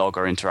dialogue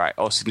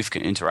or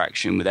significant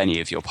interaction with any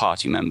of your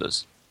party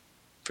members,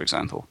 for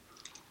example.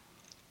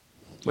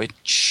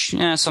 Which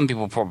some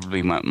people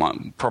probably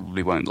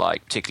won't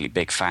like, particularly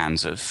big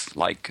fans of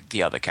like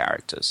the other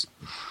characters.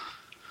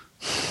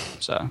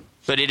 So,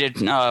 but it did,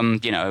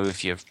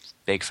 if you're a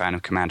big fan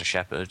of Commander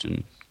Shepard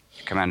and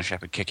Commander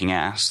Shepard kicking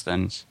ass,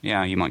 then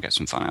yeah, you might get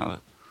some fun out of it.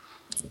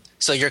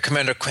 So you're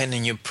Commander Quinn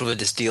and you approve of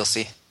this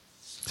DLC,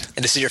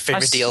 and this is your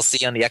favorite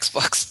DLC on the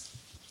Xbox?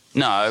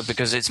 No,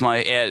 because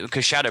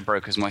because Shadow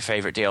Broker is my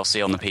favorite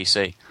DLC on the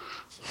PC.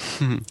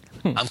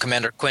 I'm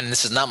Commander Quinn, and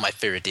this is not my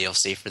favorite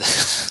DLC for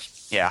this.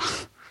 Yeah.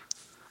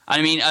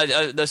 I mean,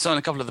 there's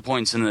a couple of the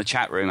points in the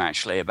chat room,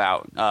 actually,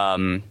 about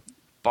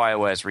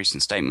BioWare's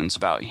recent statements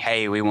about,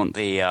 hey, we want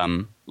the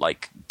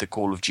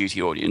Call of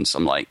Duty audience.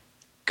 I'm like,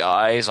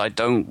 guys, I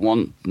don't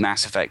want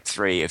Mass Effect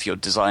 3 if you're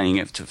designing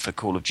it for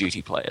Call of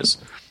Duty players.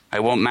 I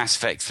want Mass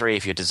Effect 3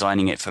 if you're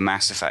designing it for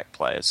Mass Effect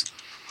players.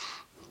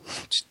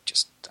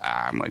 Just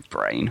my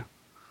brain.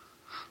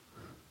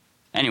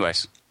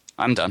 Anyways,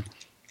 I'm done.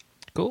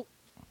 Cool.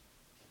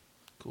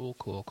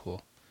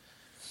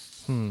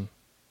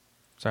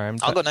 Sorry,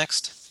 I'll go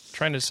next.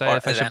 Trying to decide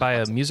if I should buy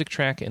a music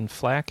track in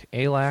FLAC,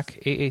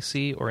 ALAC,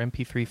 AAC, or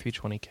MP3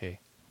 320K.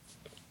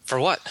 For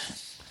what?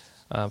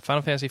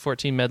 Final Fantasy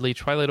XIV Medley,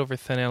 Twilight Over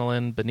Thin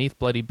Island, Beneath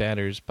Bloody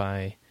Batters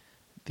by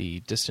the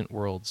Distant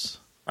Worlds.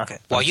 Okay.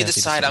 While you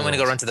decide, I'm going to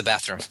go run to the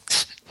bathroom.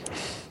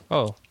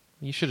 Oh,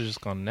 you should have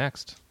just gone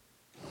next.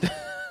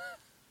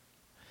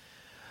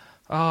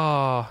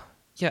 Oh,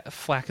 Yeah,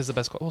 Flack is the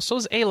best. Well, so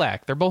is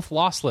Alac. They're both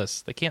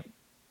lossless. They can't.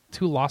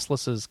 Two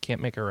losslesses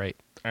can't make it right.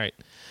 All right.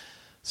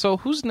 So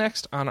who's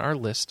next on our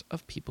list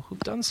of people who've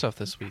done stuff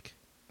this week?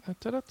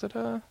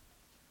 Da-da-da-da.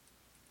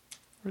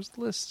 Where's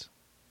the list?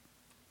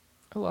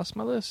 I lost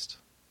my list.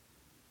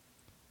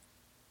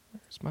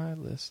 Where's my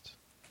list?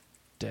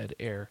 Dead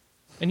air.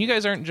 And you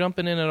guys aren't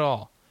jumping in at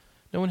all.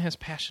 No one has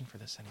passion for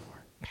this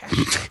anymore.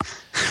 Passion.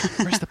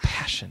 Where's the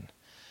passion?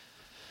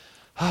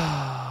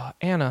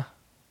 Anna,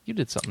 you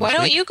did something. Why this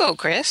don't week. you go,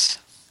 Chris?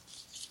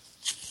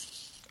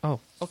 Oh,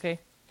 okay.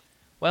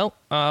 Well,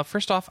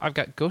 first off, I've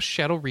got Ghost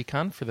Shadow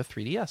Recon for the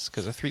 3DS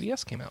because the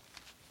 3DS came out.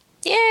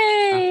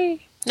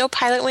 Yay! No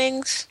Pilot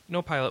Wings?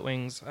 No Pilot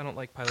Wings. I don't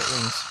like Pilot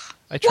Wings.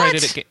 I tried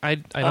it at I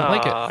don't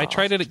like it. I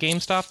tried it at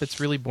GameStop.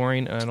 It's really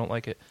boring, and I don't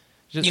like it.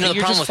 Just, You know, the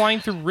you're problem just with- flying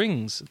through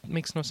rings. It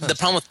makes no sense. The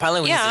problem with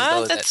Pilot Wings Yeah,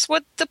 is though that's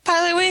what the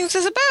Pilot Wings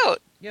is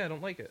about. Yeah, I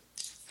don't like it.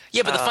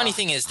 yeah, but the funny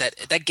thing is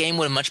that game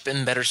would have much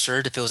been better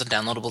served if it was a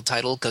downloadable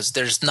title because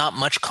there's not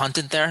much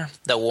content there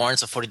that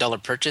warrants a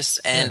 $40 purchase.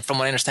 And from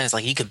what I understand, it's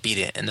like you could beat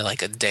it in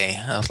like a day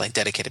of like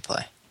dedicated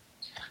play.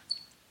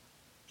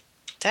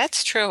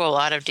 That's true of a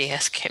lot of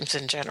DS games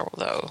in general,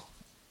 though.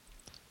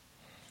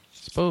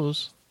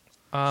 Suppose.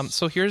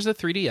 So here's the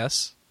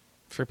 3DS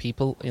for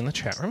people in the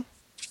chat room.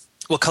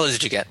 What color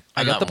did you get?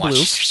 I I'm got not the blue. watching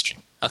your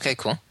stream. Okay,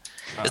 cool.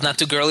 It's not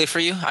too girly for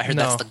you? I heard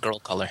No. that's the girl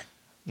color.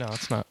 No,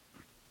 it's not.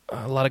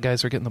 A lot of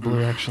guys are getting the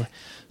blue, actually.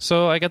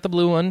 So I got the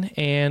blue one,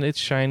 and it's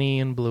shiny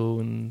and blue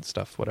and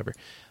stuff, whatever.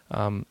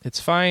 It's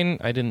fine.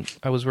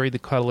 I was worried the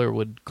color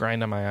would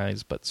grind on my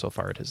eyes, but so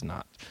far it has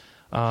not.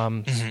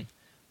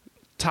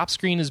 Top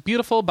screen is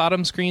beautiful.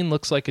 Bottom screen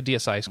looks like a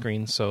DSi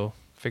screen, so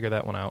figure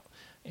that one out.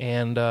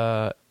 And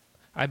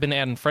I've been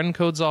adding friend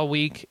codes all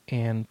week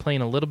and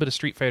playing a little bit of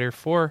Street Fighter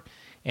 4.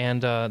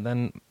 And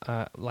then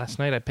last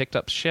night I picked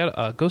up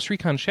Ghost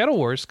Recon Shadow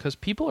Wars because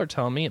people are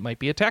telling me it might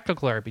be a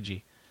tactical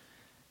RPG.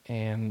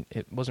 And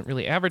it wasn't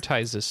really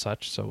advertised as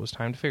such, so it was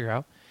time to figure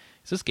out,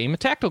 is this game a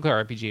tactical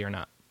RPG or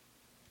not?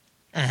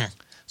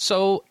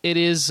 So it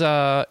is.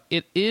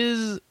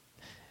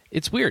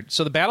 It's weird.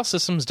 So the battle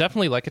system is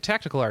definitely like a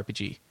tactical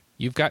RPG.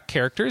 You've got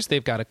characters,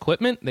 they've got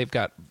equipment, they've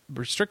got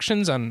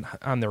restrictions on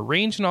their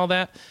range and all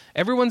that.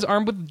 Everyone's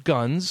armed with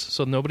guns,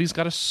 so nobody's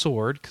got a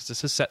sword, because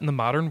this is set in the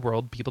modern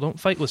world. People don't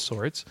fight with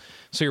swords.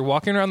 So you're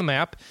walking around the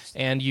map,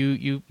 and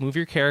you move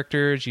your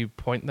characters, you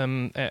point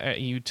them,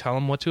 you tell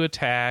them what to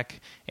attack,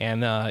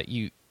 and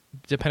you,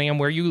 depending on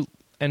where you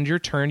end your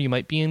turn, you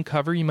might be in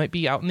cover, you might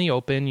be out in the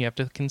open. You have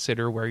to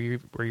consider where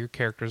your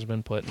characters have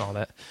been put and all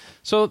that.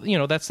 So,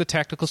 that's the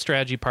tactical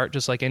strategy part,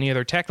 just like any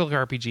other tactical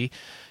RPG.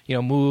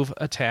 Move,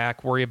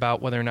 attack, worry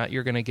about whether or not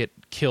you're going to get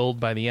killed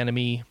by the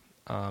enemy,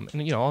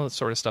 and all the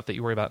sort of stuff that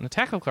you worry about in a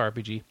tactical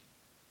RPG.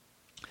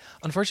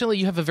 Unfortunately,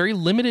 you have a very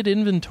limited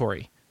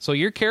inventory. So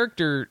your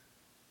character,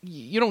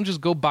 you don't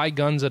just go buy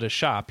guns at a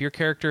shop. Your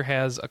character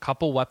has a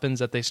couple weapons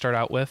that they start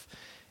out with,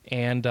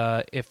 and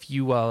if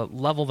you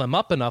level them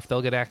up enough,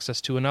 they'll get access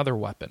to another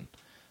weapon.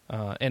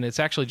 And it's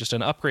actually just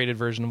an upgraded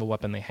version of a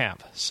weapon they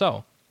have.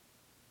 So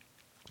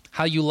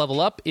how you level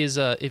up is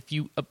if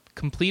you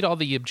complete all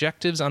the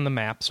objectives on the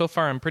map. So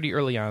far, I'm pretty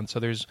early on, so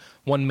there's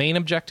one main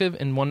objective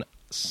and one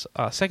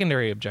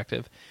secondary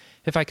objective.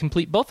 If I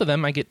complete both of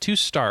them, I get 2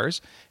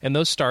 stars, and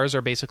those stars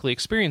are basically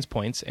experience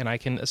points, and I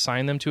can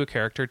assign them to a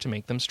character to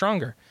make them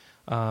stronger.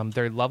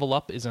 Their level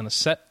up is on a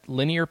set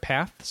linear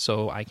path,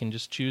 so I can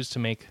just choose to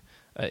make...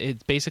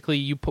 it's basically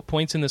you put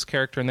points in this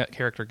character, and that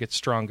character gets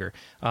stronger.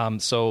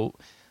 If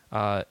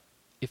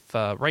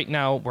right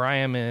now, where I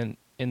am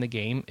in the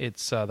game,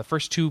 it's the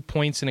first 2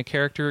 points in a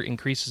character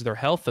increases their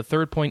health. The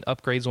 3rd point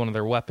upgrades one of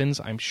their weapons.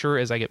 I'm sure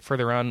as I get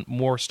further on,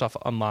 more stuff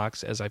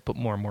unlocks as I put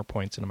more and more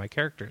points into my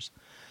characters.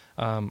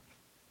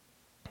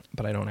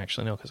 But I don't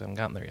actually know because I haven't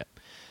gotten there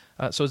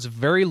yet. So it's a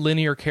very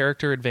linear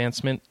character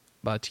advancement,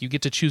 but you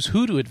get to choose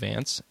who to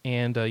advance,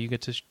 and you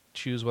get to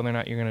choose whether or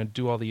not you're going to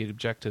do all the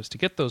objectives to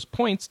get those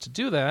points to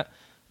do that.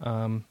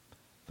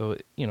 Though,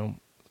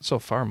 so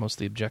far most of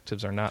the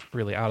objectives are not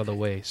really out of the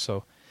way.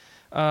 So,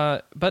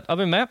 but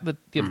other than that,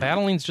 the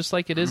battling's just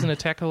like it is in a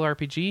tactical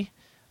RPG.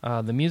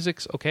 The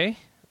music's okay.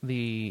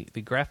 The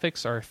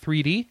graphics are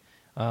 3D,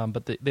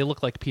 but they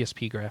look like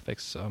PSP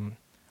graphics.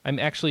 I'm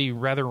actually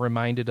rather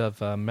reminded of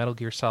Metal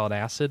Gear Solid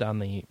Acid on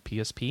the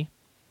PSP,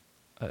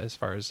 as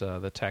far as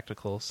the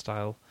tactical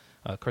style.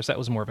 Of course, that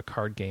was more of a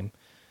card game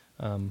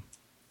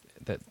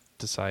that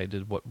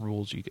decided what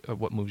moves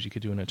you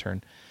could do in a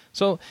turn.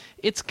 So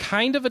it's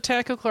kind of a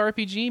tactical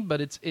RPG,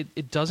 but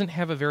it doesn't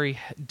have a very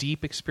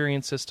deep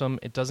experience system.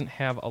 It doesn't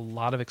have a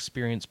lot of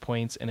experience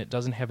points, and it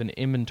doesn't have an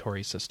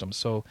inventory system.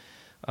 So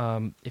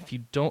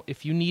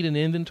if you need an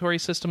inventory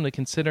system to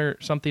consider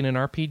something an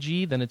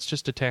RPG, then it's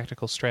just a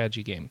tactical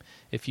strategy game.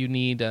 If you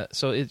need,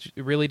 so it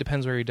really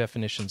depends where your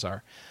definitions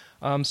are.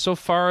 So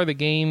far, the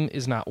game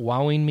is not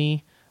wowing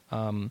me.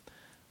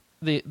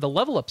 The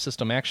level up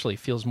system actually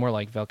feels more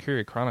like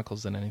Valkyria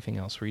Chronicles than anything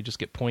else, where you just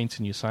get points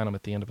and you sign them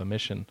at the end of a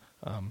mission.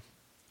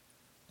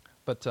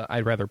 But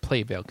I'd rather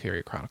play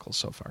Valkyria Chronicles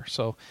so far.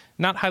 So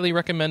not highly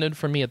recommended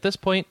for me at this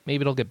point.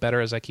 Maybe it'll get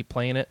better as I keep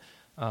playing it.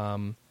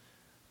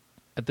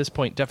 At this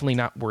point, definitely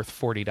not worth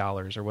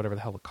 $40 or whatever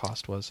the hell the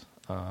cost was.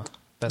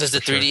 Does the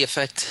 3D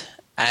effect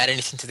add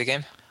anything to the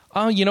game?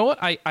 You know what?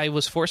 I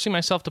was forcing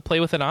myself to play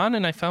with it on,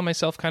 and I found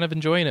myself kind of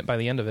enjoying it by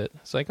the end of it.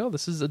 It's like, oh,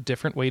 this is a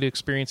different way to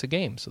experience a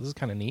game. So this is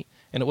kind of neat.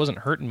 And it wasn't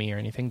hurting me or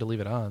anything to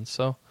leave it on.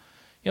 So,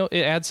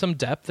 it adds some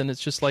depth, and it's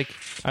just like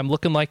I'm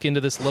looking like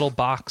into this little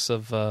box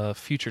of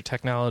future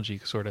technology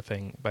sort of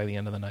thing by the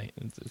end of the night.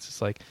 It's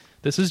just like,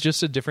 this is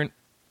just a different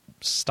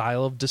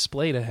style of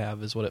display to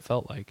have is what it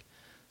felt like.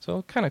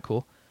 So kind of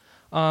cool.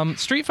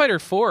 Street Fighter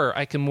 4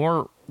 I can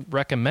more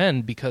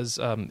recommend because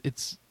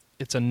it's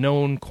a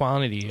known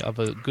quantity of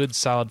a good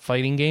solid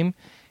fighting game,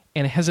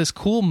 and it has this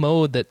cool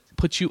mode that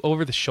puts you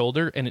over the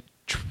shoulder, and it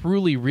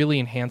truly really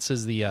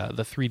enhances the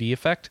 3D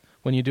effect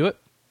when you do it.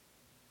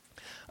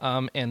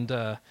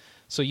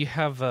 So you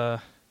have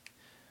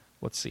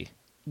let's see,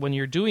 when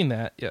you're doing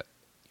that,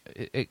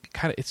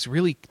 it's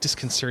really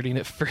disconcerting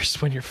at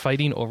first when you're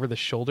fighting over the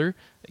shoulder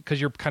because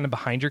you're kind of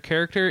behind your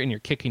character and you're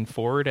kicking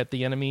forward at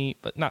the enemy,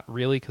 but not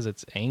really because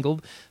it's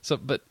angled. So,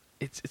 but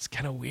it's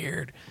kind of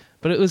weird.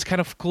 But it was kind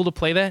of cool to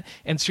play that.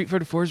 And Street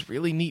Fighter 4 is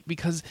really neat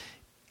because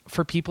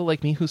for people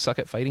like me who suck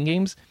at fighting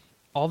games,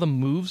 all the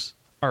moves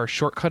are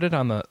shortcutted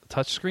on the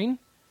touchscreen.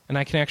 And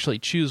I can actually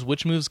choose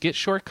which moves get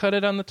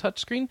shortcutted on the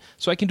touchscreen.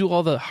 So I can do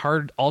all the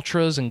hard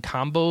ultras and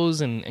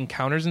combos and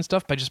counters and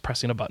stuff by just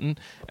pressing a button.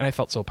 And I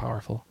felt so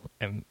powerful.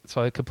 And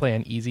so I could play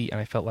on easy, and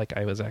I felt like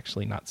I was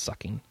actually not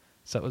sucking.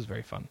 So it was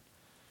very fun.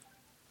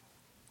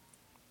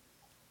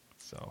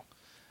 So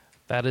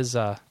that is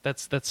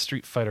that's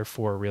Street Fighter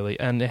 4 really.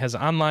 And it has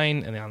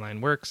online, and the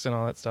online works and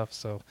all that stuff.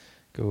 So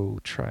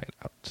go try it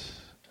out.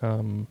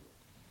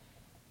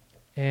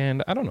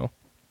 And I don't know.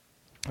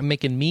 I'm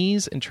making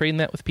Mii's and trading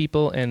that with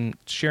people and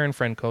sharing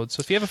friend codes. So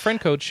if you have a friend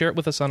code, share it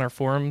with us on our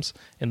forums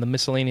in the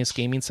miscellaneous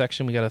gaming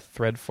section. We got a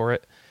thread for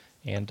it,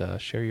 and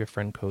share your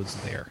friend codes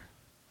there.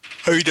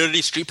 Have you done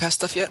any Street Pass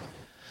stuff yet?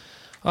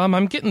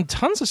 I'm getting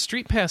tons of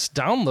Street Pass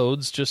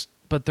downloads,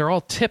 but they're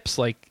all tips.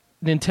 Like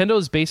Nintendo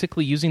is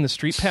basically using the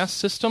Street Pass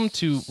system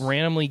to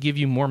randomly give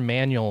you more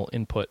manual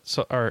input.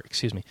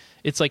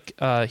 It's like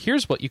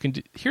here's what you can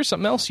do. Here's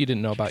something else you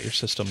didn't know about your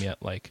system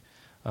yet. Like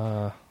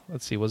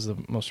let's see, what's the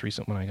most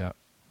recent one I got?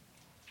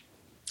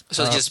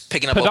 So just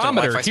picking up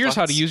pedometer. Wi-Fi Here's spots?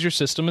 how to use your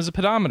system as a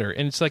pedometer,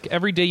 and it's like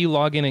every day you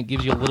log in, it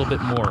gives you a little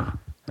bit more,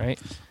 right?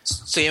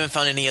 So you haven't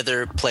found any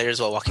other players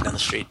while walking down the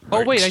street?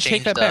 Oh wait, I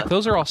take that back.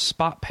 Those are all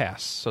Spot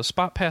Pass. So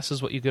Spot Pass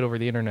is what you get over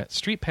the internet.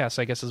 Street Pass,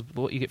 I guess, is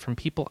what you get from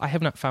people. I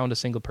have not found a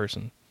single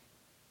person.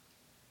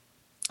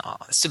 Oh,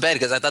 it's too bad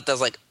because I thought that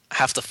was like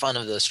half the fun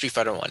of the Street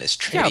Fighter one is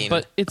trading. Yeah,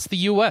 but it's the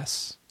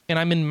U.S. and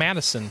I'm in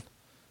Madison.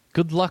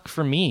 Good luck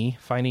for me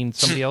finding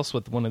somebody else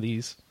with one of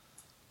these.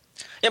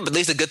 Yeah, but at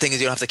least the good thing is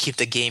you don't have to keep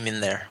the game in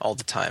there all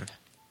the time.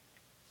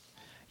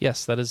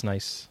 Yes, that is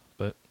nice.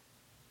 But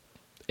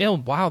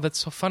wow, that's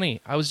so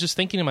funny. I was just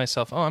thinking to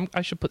myself,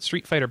 I should put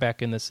Street Fighter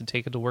back in this and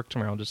take it to work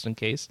tomorrow just in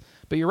case.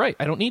 But you're right,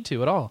 I don't need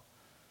to at all.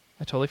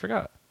 I totally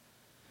forgot.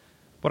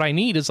 What I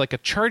need is like a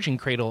charging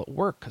cradle at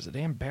work because the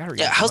damn battery.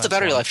 Yeah, how's the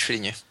battery life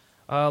treating you?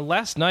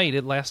 Last night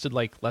it lasted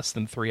like less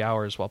than 3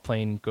 hours while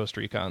playing Ghost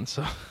Recon.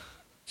 So.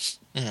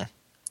 Mm-hmm.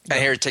 I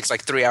hear it takes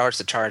like 3 hours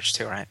to charge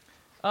too, right?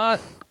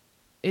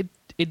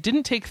 It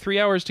didn't take 3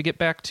 hours to get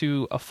back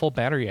to a full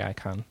battery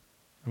icon.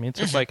 I mean, it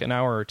took like an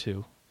hour or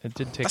two. It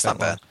didn't take That's that not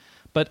long. bad.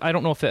 But I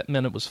don't know if that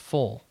meant it was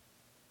full.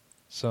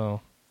 So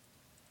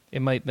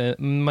it might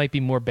be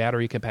more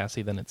battery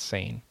capacity than it's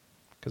saying.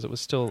 Because it was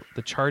still,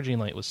 the charging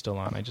light was still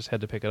on. I just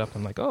had to pick it up.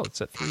 I'm like, oh,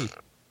 it's at 3.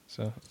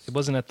 So it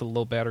wasn't at the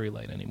low battery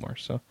light anymore.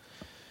 So,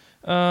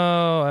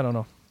 I don't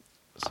know.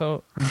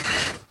 So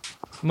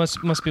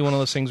must be one of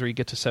those things where you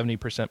get to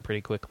 70%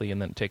 pretty quickly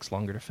and then it takes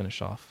longer to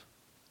finish off.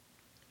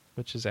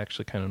 Which is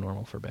actually kind of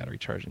normal for battery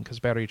charging, because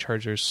battery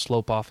chargers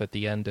slope off at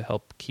the end to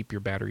help keep your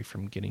battery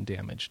from getting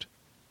damaged.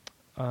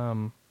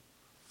 So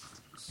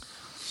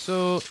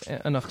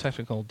enough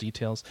technical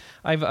details.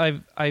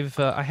 I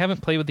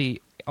haven't played with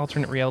the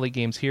alternate reality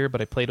games here, but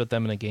I played with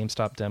them in a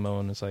GameStop demo,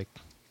 and it's like,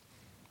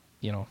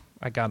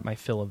 I got my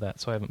fill of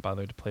that, so I haven't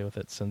bothered to play with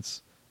it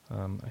since.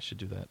 I should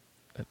do that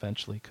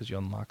eventually because you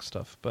unlock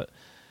stuff, but.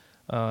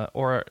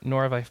 Nor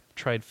have I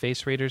tried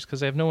Face Raiders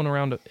because I have no one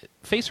around.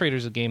 Face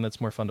Raiders is a game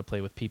that's more fun to play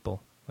with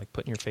people, like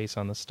putting your face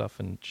on this stuff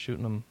and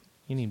shooting them.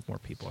 You need more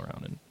people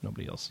around, and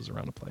nobody else is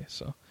around to play.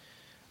 So,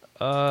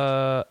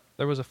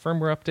 there was a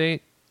firmware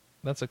update.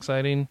 That's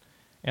exciting.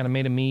 And I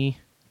made a Mii,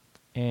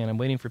 and I'm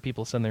waiting for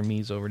people to send their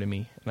Miis over to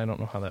me, and I don't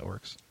know how that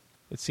works.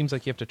 It seems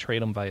like you have to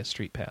trade them via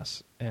Street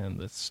Pass, and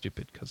that's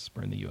stupid because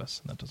we're in the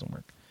U.S. and that doesn't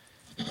work.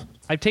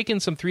 I've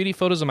taken some 3D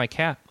photos of my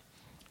cat.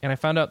 And I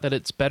found out that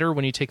it's better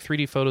when you take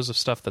 3D photos of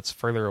stuff that's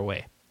further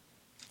away,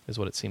 is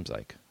what it seems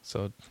like.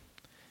 So,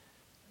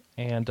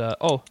 and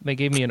they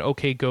gave me an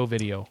OK Go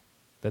video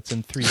that's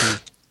in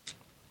 3D.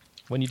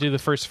 When you do the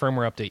first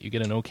firmware update, you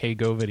get an OK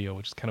Go video,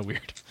 which is kind of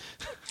weird.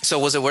 So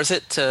was it worth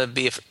it to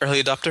be an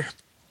early adopter?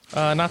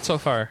 Not so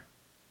far.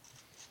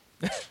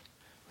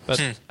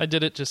 But I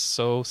did it just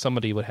so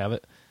somebody would have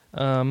it.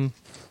 I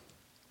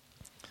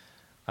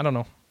don't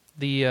know.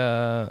 The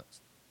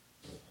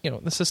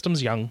the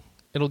system's young.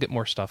 It'll get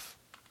more stuff.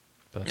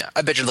 But Yeah,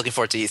 I bet you're looking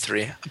forward to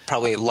E3.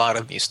 Probably a lot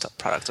of new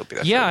products will be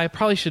there. yeah, I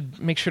probably should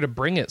make sure to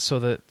bring it so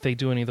that they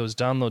do any of those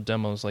download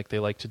demos like they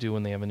like to do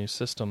when they have a new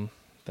system.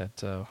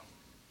 That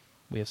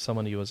we have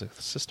someone who has a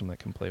system that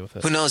can play with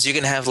it. Who knows? You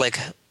can have like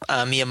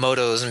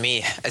Miyamoto's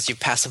me as you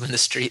pass them in the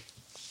street.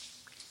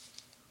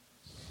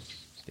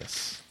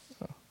 Yes.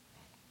 Oh.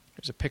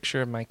 There's a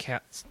picture of my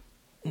cat's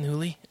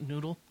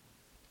Noodle.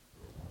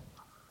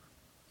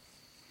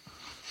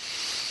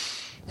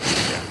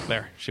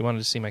 There. She wanted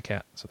to see my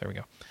cat, so there we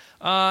go.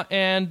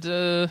 And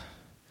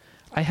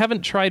I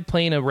haven't tried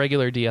playing a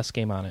regular DS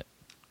game on it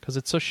because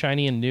it's so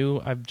shiny and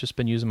new. I've just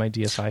been using my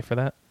DSi for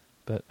that.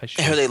 But I should.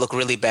 I heard they look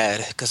really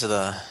bad because of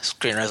the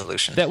screen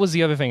resolution. That was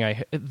the other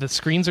thing. The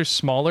screens are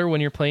smaller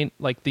when you're playing,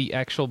 like the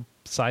actual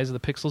size of the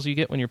pixels you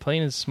get when you're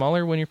playing is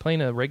smaller when you're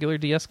playing a regular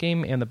DS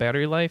game, and the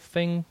battery life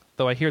thing,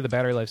 though I hear the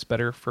battery life's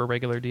better for a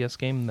regular DS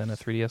game than a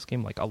 3DS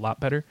game, like a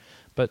lot better.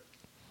 But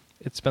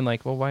it's been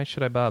like, well, why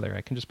should I bother? I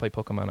can just play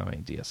Pokemon on my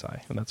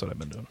DSi, and that's what I've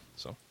been doing.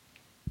 So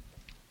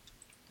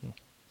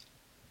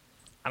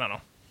I don't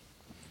know.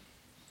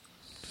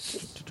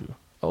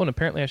 Oh, and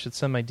apparently I should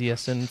send my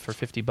DS in for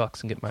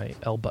 $50 and get my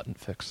L button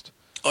fixed.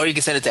 Or you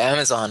can send it to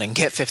Amazon and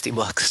get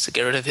 $50 to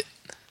get rid of it.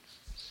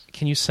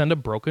 Can you send a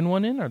broken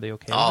one in? Are they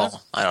okay with Oh,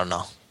 that? I don't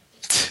know.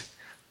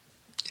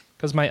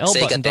 Because my L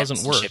Sega button damns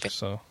doesn't and work, shipping.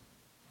 so...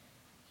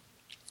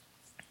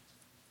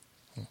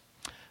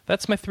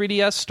 That's my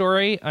 3DS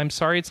story. I'm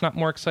sorry it's not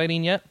more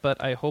exciting yet,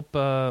 but I hope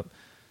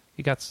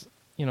you got...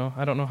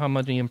 I don't know how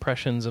many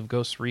impressions of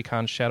Ghost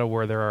Recon Shadow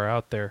War there are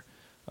out there.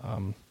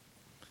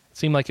 It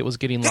seemed like it was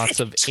getting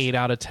lots of 8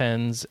 out of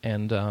 10s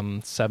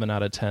and 7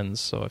 out of 10s,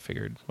 so I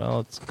figured,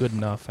 well, it's good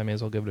enough. I may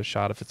as well give it a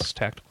shot if it's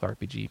tactical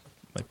RPG.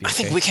 Might be okay. I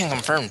think we can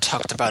confirm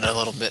talked about it a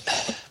little bit.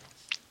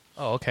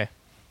 Oh, okay.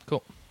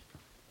 Cool.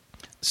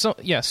 So,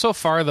 yeah, so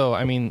far, though,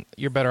 I mean,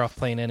 you're better off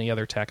playing any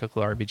other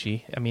tactical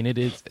RPG. I mean, it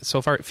is,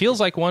 so far, it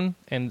feels like one,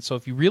 and so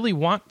if you really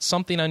want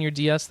something on your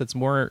DS that's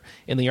more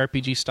in the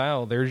RPG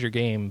style, there's your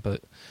game,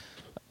 but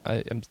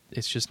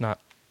it's just not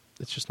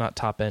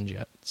top end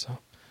yet, so...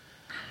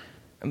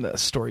 And the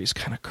story's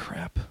kind of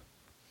crap.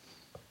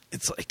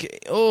 It's like,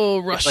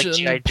 Russian... It's like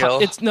G.I. Joe.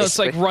 It's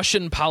like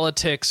Russian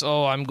politics.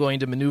 Oh, I'm going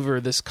to maneuver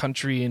this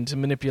country into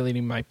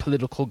manipulating my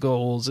political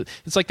goals.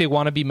 It's like they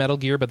want to be Metal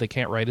Gear, but they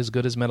can't write as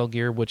good as Metal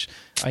Gear, which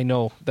I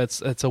know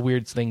that's a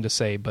weird thing to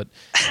say, but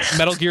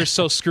Metal Gear's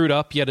so screwed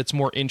up, yet it's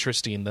more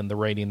interesting than the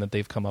writing that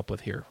they've come up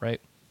with here,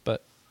 right?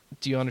 But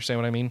do you understand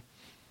what I mean?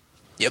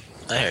 Yep,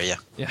 I hear you.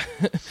 Yeah.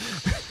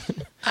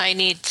 I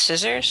need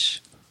scissors.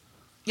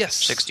 Yes.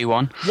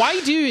 61. Why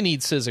do you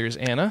need scissors,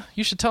 Anna?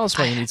 You should tell us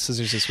why you need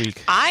scissors this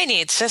week. I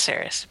need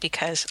scissors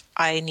because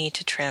I need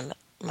to trim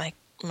my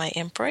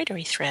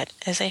embroidery thread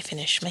as I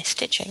finish my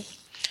stitching.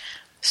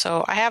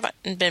 So I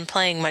haven't been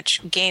playing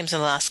much games in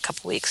the last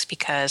couple weeks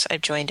because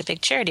I've joined a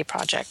big charity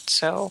project.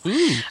 So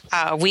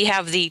we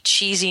have the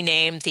cheesy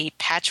name, the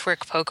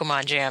Patchwork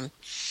Pokemon Jam,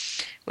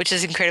 which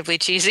is incredibly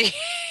cheesy.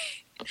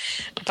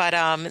 But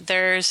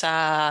there's...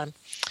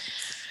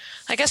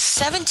 I guess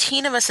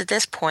 17 of us at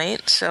this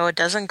point, so a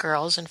dozen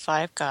girls and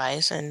 5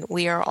 guys, and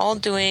we are all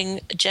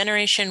doing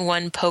Generation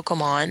 1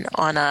 Pokemon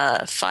on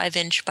a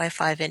 5-inch by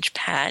 5-inch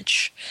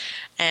patch.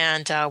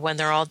 And when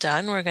they're all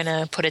done, we're going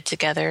to put it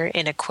together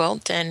in a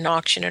quilt and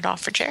auction it off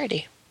for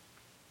charity.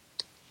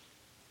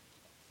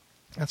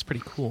 That's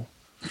pretty cool.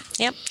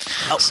 Yep.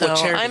 Oh, So what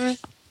charity?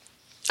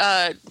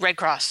 I'm Red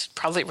Cross,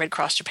 probably Red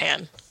Cross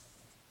Japan.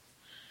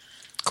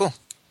 Cool.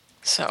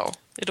 So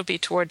it'll be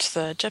towards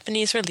the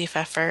Japanese relief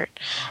effort.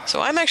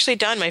 So I'm actually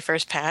done my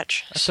first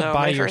patch. I have so to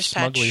buy my your first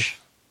smug patch,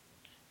 leaf.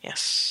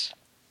 Yes.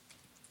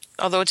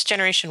 Although it's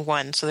Generation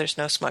 1, so there's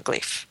no smug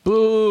leaf.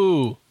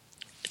 Boo!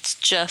 It's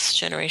just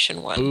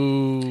Generation 1.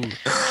 Boo!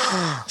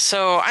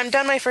 So I'm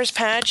done my first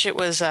patch. It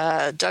was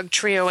Doug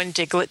Trio and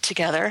Diglett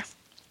together.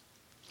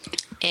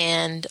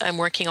 And I'm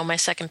working on my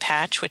second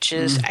patch, which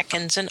is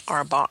Ekans and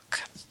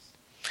Arbok.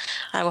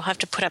 I will have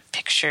to put up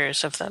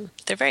pictures of them.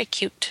 They're very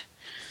cute.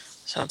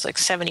 So it's like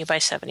 70 by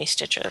 70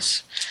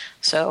 stitches.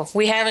 So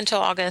we have until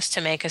August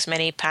to make as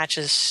many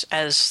patches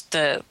as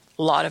the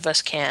lot of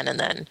us can, and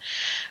then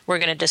we're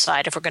going to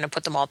decide if we're going to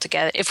put them all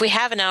together. If we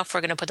have enough, we're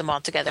going to put them all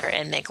together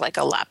and make like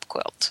a lap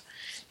quilt.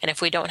 And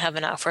if we don't have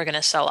enough, we're going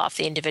to sell off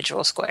the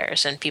individual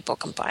squares, and people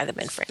can buy them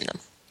and frame them.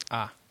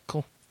 Ah,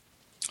 cool.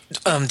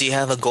 Do you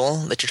have a goal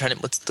that you're trying to?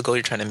 What's the goal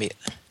you're trying to meet?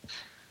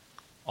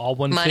 All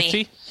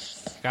 150?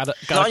 Gotta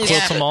No, quilt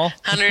yeah. them all?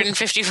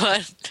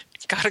 151.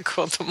 Gotta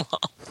quilt them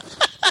all.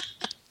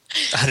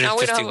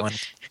 151.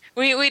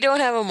 We don't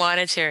have a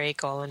monetary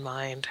goal in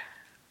mind.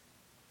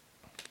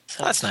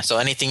 So That's nice. So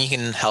anything you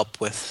can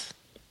help with.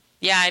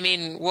 yeah, I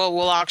mean, we'll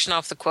auction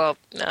off the quilt.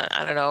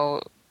 I don't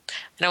know.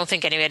 I don't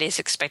think anybody's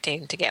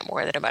expecting to get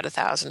more than about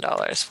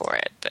 $1,000 for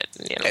it, but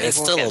maybe it's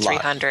we'll still get a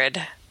lot.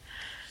 300.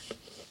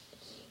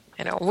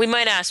 We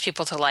might ask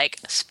people to like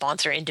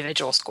sponsor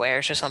individual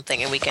squares or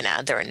something, and we can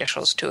add their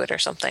initials to it or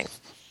something.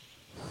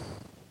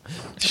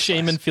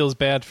 Shaman feels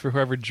bad for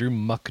whoever drew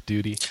Muck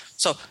Duty.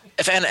 So,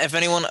 if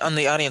anyone on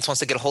the audience wants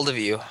to get a hold of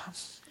you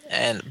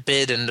and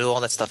bid and do all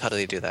that stuff, how do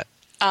they do that?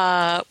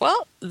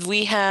 Well,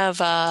 we have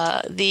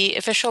the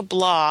official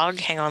blog.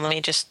 Hang on, let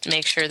me just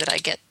make sure that I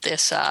get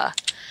this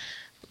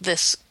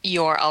this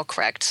URL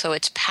correct. So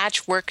it's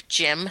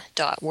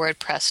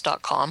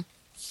patchworkgym.wordpress.com.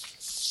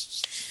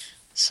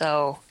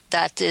 So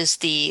that is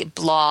the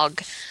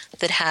blog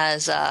that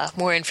has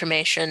more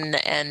information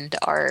and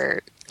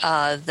our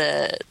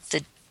the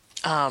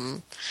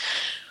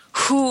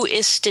who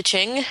is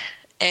stitching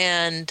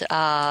and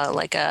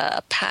like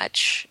a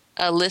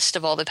list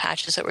of all the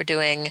patches that we're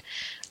doing.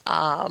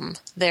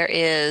 There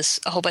is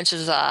a whole bunch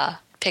of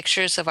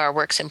pictures of our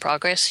works in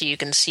progress, so you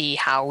can see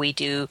how we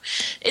do.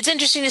 It's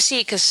interesting to see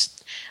because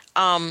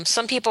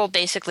some people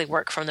basically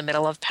work from the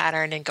middle of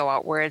pattern and go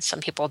outwards. Some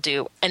people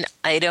do an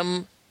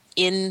item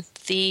in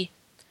the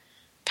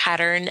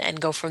pattern and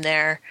go from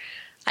there.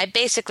 I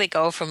basically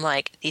go from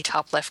like the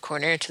top left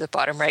corner to the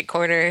bottom right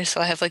corner,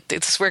 so I have like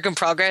this work in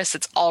progress.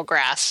 It's all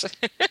grass.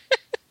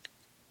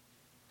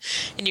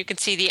 And you can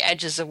see the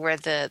edges of where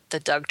the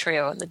Doug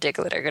Trio and the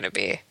Diglett are going to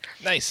be.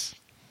 Nice.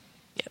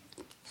 Yep.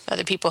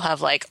 Other people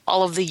have like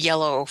all of the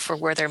yellow for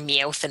where their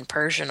Meowth and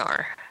Persian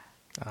are.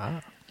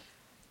 Ah.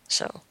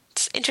 So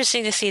it's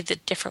interesting to see the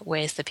different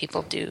ways that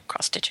people do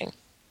cross-stitching.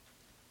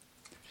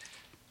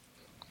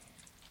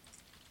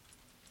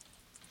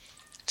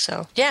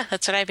 So, yeah,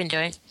 that's what I've been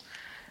doing.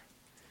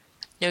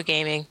 No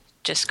gaming,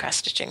 just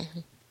cross-stitching.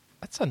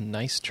 That's a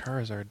nice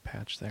Charizard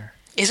patch there.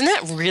 Isn't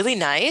that really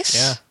nice?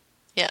 Yeah.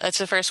 Yeah, that's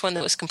the first one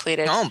that was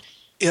completed. Oh,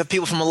 you have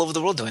people from all over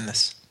the world doing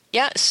this.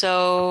 Yeah,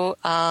 so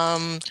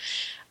I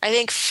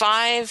think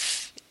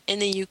 5 in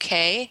the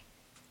UK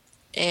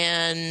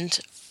and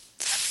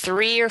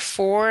 3 or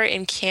 4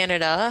 in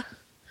Canada,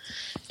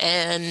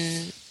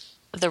 and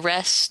the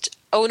rest.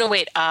 Oh no,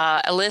 wait.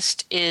 A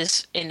list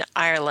is in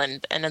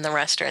Ireland, and then the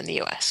rest are in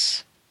the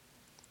US.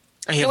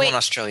 And you have one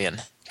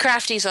Australian.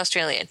 Crafty's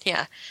Australian.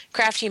 Yeah,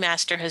 Crafty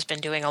Master has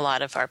been doing a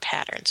lot of our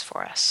patterns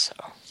for us.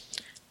 So,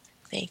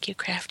 thank you,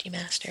 Crafty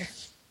Master.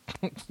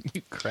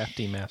 You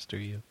Crafty Master,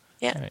 you.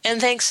 Yeah, Right. and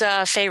thanks,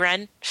 Faye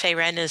Wren. Faye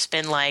Wren has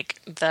been like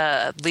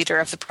the leader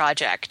of the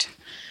project.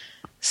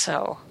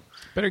 So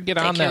Better get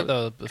on Thank that you.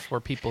 though before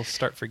people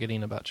start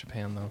forgetting about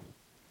Japan, though.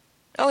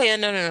 oh yeah,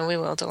 no, we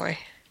will. Don't worry.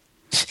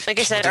 Like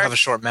I said, They have a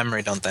short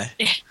memory, don't they?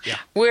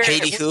 we're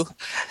Haiti who?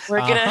 we're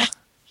gonna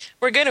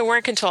we're gonna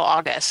work until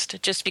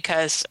August, just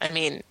because I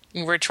mean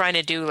we're trying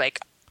to do like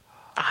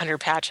 100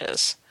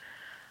 patches.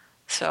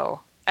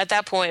 So at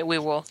that point, we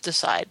will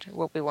decide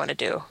what we want to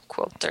do,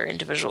 quilt their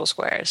individual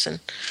squares, and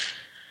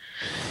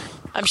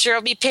I'm sure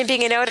I'll be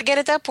pimping it out again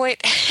at that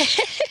point.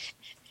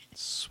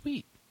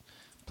 Sweet.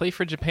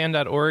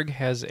 Playforjapan.org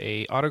has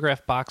a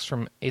autograph box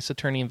from Ace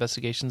Attorney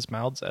Investigations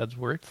Miles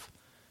Edgeworth,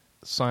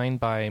 signed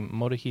by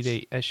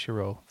Motohide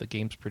Eshiro, the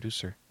game's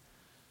producer.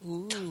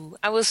 Ooh,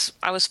 I was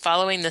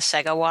following the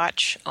Sega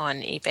Watch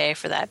on eBay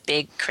for that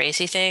big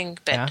crazy thing,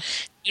 but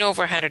Yeah.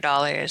 over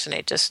 $100, and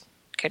I just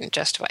couldn't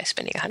justify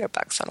spending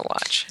 $100 on a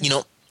watch. You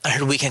know, I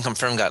heard Weekend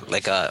Confirmed got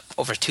like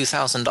over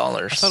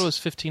 $2,000. I thought it was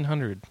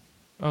 $1,500.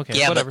 Okay,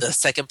 Yeah, whatever. but the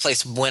second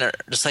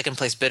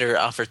place bidder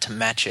offered to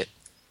match it.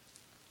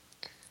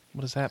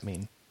 What does that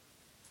mean?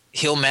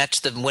 He'll match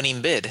the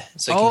winning bid,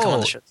 so he can come on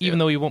the show. Even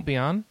though he won't be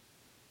on?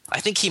 I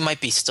think he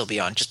might still be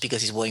on, just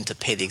because he's willing to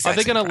pay the Are exact.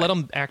 they same going to price. let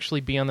him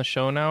actually be on the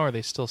show now, or are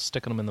they still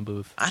sticking him in the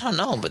booth? I don't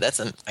know, but that's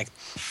like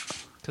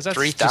Because that's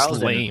just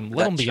 3,000 lame. Let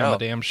that them be on show.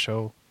 the damn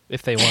show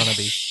if they want to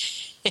be.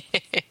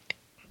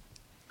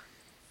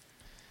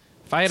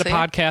 If I had a See?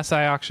 podcast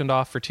I auctioned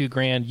off for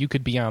 $2,000, you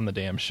could be on the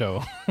damn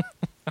show.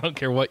 I don't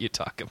care what you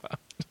talk about.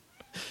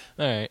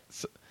 All right.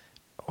 So,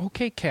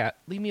 okay, cat,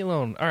 leave me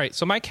alone. All right.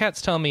 So my cat's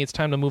telling me it's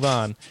time to move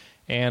on,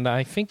 and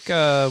I think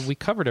we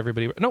covered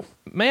everybody. No,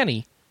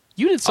 Manny,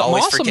 you did something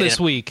Always awesome forgetting. this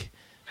week.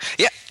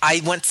 Yeah,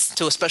 I went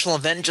to a special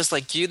event just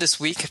like you this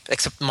week,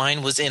 except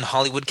mine was in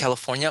Hollywood,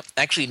 California.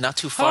 Actually, not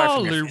too far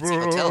from your fancy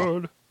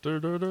hotel.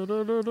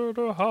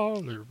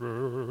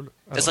 Hollywood.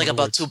 It's like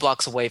about 2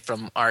 blocks away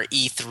from our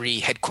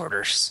E3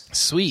 headquarters.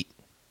 Sweet.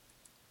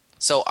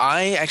 So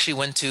I actually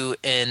went to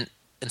an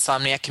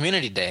Insomniac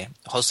Community Day,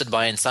 hosted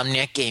by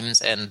Insomniac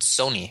Games and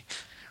Sony,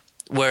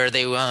 where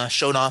they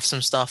showed off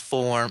some stuff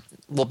for.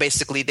 Well,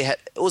 basically, it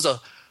was a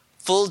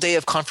full day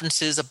of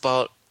conferences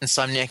about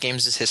Insomniac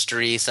Games'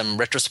 history, some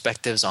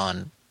retrospectives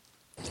on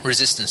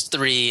Resistance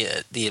 3,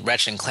 the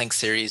Ratchet and Clank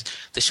series.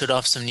 They showed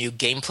off some new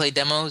gameplay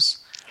demos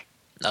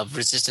of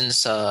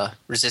Resistance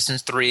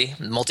 3,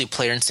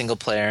 multiplayer and single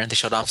player. They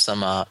showed off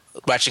some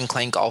Ratchet and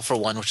Clank All for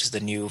One, which is the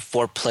new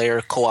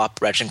 4-player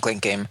co-op Ratchet and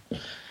Clank game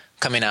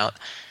coming out.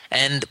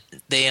 And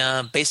they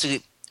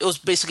it was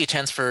basically a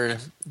chance for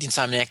the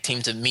Insomniac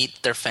team to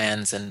meet their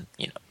fans and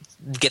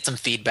get some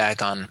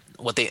feedback on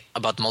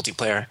about the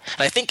multiplayer. And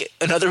I think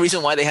another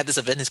reason why they had this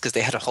event is because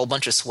they had a whole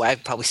bunch of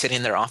swag probably sitting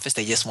in their office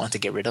they just wanted to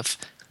get rid of.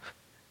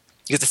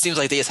 Because it seems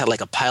like they just had like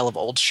a pile of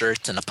old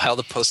shirts and a pile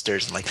of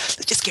posters and like,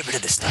 let's just get rid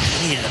of this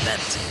stuff. We need an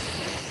event.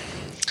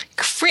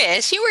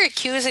 Chris, you were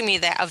accusing me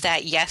of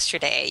that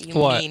yesterday, you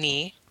What?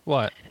 meanie.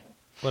 What?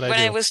 What When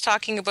I I do? was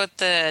talking about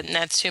the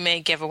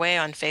Natsume giveaway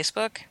on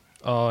Facebook,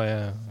 Oh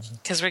yeah.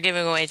 because we're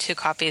giving away 2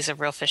 copies of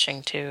Real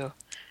Fishing 2,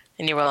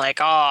 and you were like,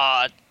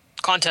 "Oh,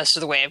 contest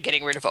is the way of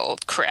getting rid of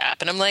old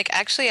crap," and I'm like,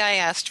 "Actually, I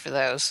asked for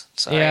those."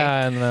 Sorry.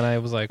 Yeah, and then I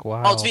was like,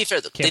 wow. Oh, to be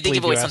fair, they Can't did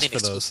give believe away you something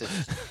asked for those.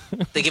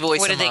 exclusive. They give away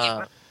What did they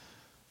give?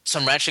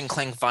 some Ratchet and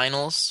Clank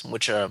vinyls,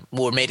 which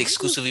were made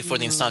exclusively for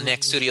the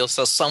Insomniac Studio.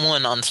 So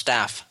someone on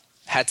staff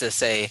had to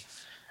say,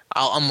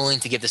 I'm willing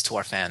to give this to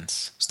our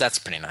fans. So that's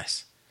pretty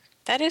nice.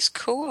 That is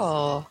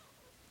cool.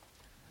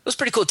 It was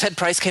pretty cool. Ted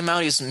Price came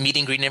out. He was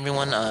meeting, greeting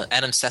everyone.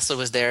 Adam Sessler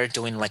was there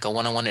doing like a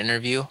one-on-one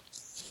interview.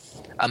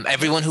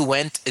 Everyone who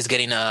went is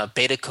getting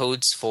beta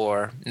codes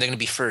for. They're going to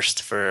be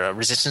first for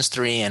Resistance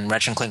 3 and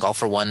Ratchet and Clank All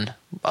for One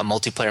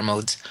multiplayer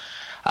modes.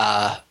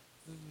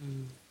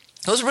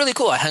 It was really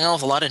cool. I hung out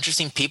with a lot of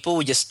interesting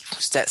people. I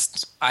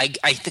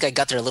think I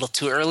got there a little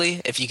too early.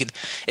 If you go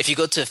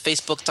to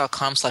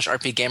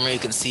facebook.com/rpgamer, you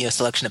can see a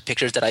selection of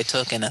pictures that I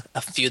took and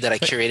a few that I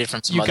curated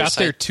from some You other got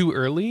there sites. too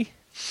early?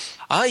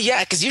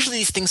 Yeah, because usually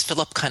these things fill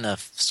up kind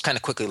of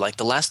quickly. Like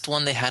the last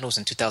one they had was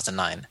in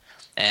 2009,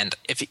 and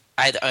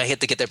I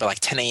had to get there by like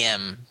 10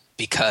 a.m.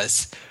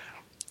 because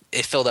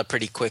it filled up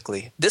pretty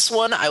quickly. This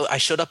one I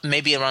showed up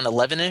maybe around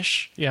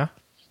 11ish. Yeah.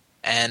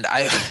 And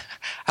I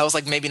was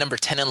like maybe number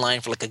 10 in line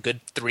for like a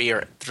good 3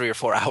 or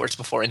 4 hours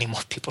before any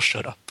more people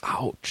showed up.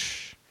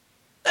 Ouch.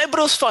 But it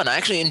was fun. I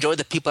actually enjoyed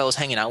the people I was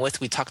hanging out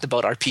with. We talked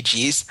about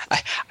RPGs.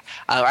 I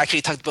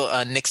actually talked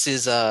about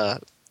Nyx's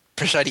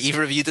Prashad Eve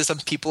review to some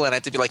people, and I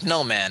had to be like,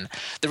 no, man.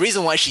 The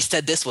reason why she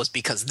said this was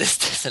because this,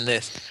 this, and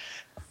this.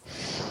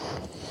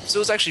 So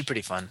it was actually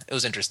pretty fun. It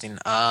was interesting.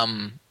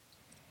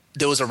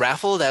 There was a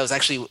raffle that I was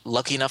actually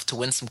lucky enough to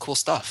win some cool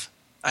stuff.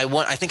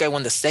 I think I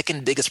won the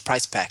second biggest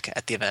prize pack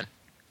at the event,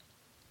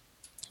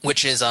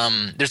 which is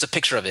there's a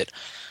picture of it.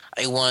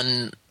 I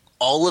won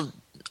all of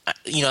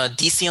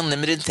DC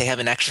Unlimited. They have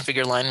an action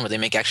figure line where they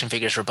make action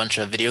figures for a bunch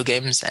of video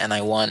games, and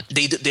I won.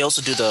 They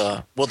also do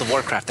the World of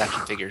Warcraft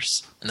action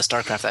figures and the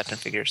StarCraft action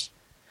figures.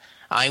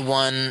 I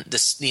won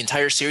the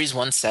entire Series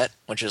 1 set,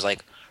 which is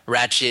like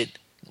Ratchet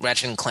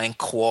and Clank,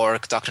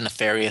 Quark, Dr.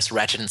 Nefarious,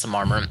 Ratchet and some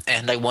armor,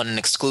 and I won an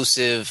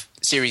exclusive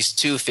Series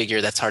 2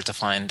 figure that's hard to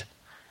find,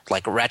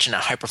 like Ratchet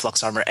and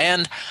Hyperflux armor,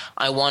 and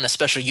I won a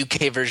special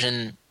UK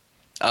version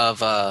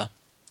of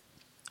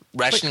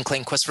Ratchet and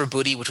Clank Quest for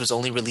Booty, which was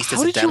only released as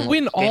How a did demo. you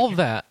win all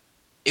that?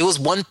 It was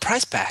one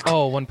prize pack.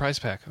 Oh, one prize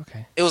pack.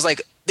 Okay. It was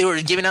like they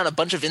were giving out a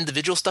bunch of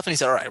individual stuff, and he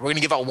said, all right, we're going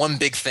to give out one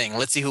big thing.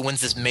 Let's see who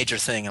wins this major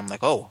thing. I'm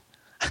like, oh,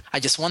 I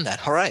just won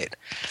that. All right.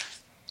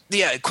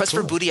 Yeah, Quest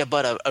for Booty, I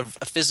bought a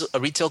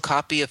retail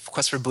copy of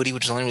Quest for Booty,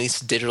 which is only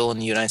released digital in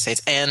the United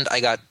States, and I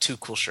got 2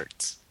 cool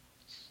shirts.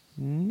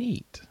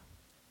 Neat.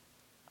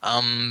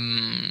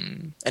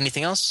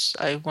 Anything else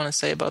I want to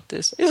say about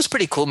this? It was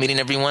pretty cool meeting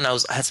everyone. I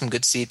had some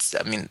good seats.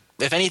 I mean,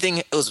 if anything,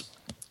 it was,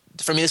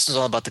 for me, this was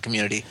all about the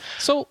community.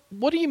 So,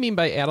 what do you mean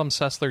by Adam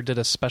Sessler did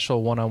a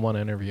special one-on-one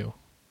interview?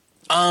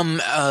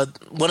 One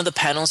of the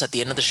panels at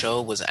the end of the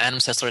show was Adam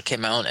Sessler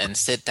came out and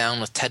sit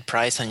down with Ted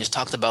Price and just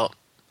talked about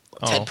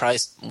Ted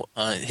Price,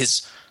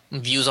 his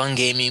views on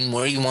gaming,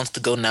 where he wants to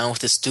go now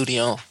with his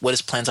studio, what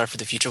his plans are for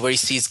the future, where he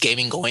sees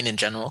gaming going in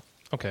general.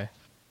 Okay.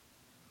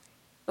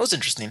 It was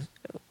interesting.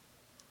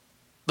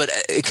 But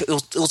it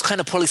was kind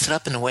of poorly set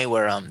up in a way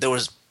where there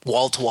was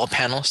wall-to-wall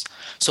panels.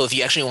 So if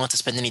you actually want to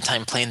spend any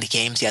time playing the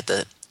games, you had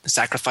to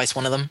sacrifice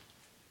one of them.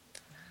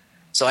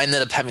 So I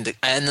ended up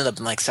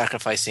like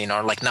sacrificing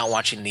or like not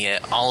watching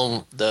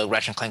all the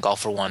Ratchet and Clank All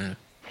for One.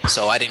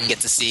 So I didn't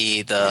get to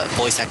see the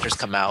voice actors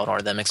come out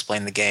or them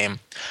explain the game.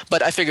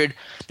 But I figured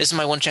this is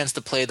my one chance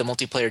to play the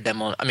multiplayer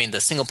demo. I mean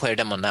the single player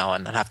demo now,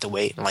 and not have to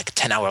wait in like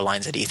 10-hour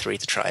lines at E3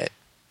 to try it.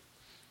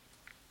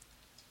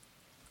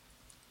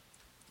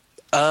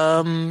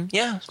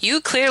 Yeah. You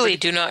clearly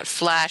do not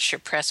flash your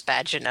press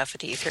badge enough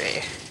at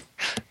E3.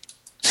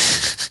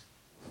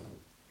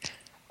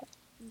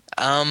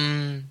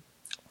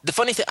 The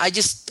funny thing,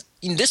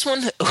 in this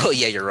one, oh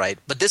yeah, you're right.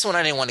 But this one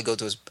I didn't want to go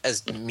to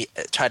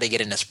try to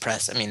get in as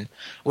press. I mean,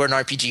 we're an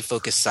RPG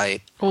focused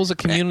site. Well, it was a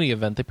community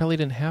event. They probably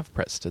didn't have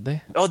press, did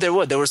they? Oh, there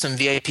were some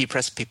VIP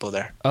press people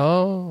there.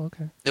 Oh,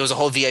 okay. There was a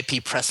whole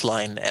VIP press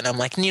line, and I'm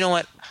like, you know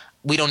what?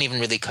 We don't even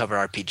really cover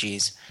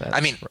RPGs.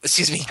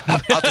 Excuse me,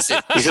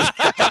 opposite.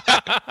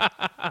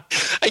 I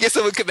guess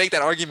someone could make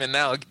that argument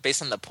now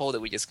based on the poll that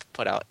we just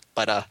put out.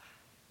 But I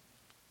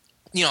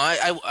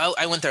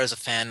went there as a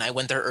fan. I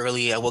went there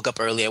early. I woke up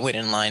early. I waited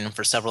in line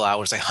for several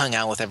hours. I hung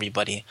out with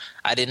everybody.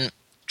 I didn't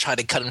try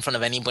to cut in front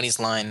of anybody's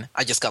line.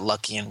 I just got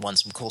lucky and won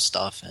some cool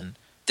stuff and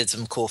did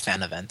some cool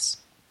fan events.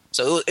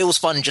 So it was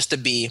fun just to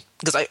be,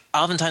 because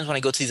oftentimes when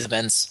I go to these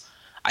events,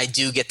 I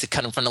do get to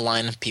cut in front of the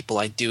line of people.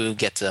 I do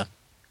get to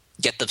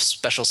get the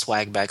special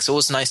swag bag. So it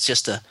was nice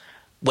just to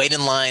wait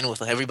in line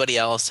with everybody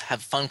else,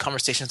 have fun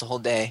conversations the whole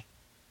day,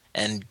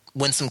 and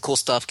win some cool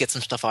stuff, get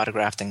some stuff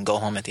autographed, and go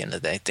home at the end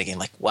of the day thinking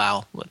like,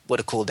 wow, what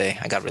a cool day.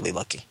 I got really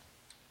lucky.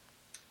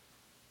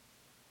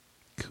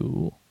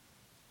 Cool.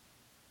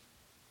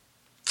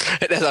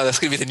 That's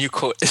going to be the new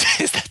quote.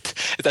 Is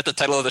that the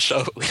title of the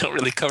show? We don't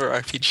really cover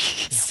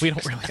RPGs. We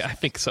don't really. I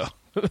think so.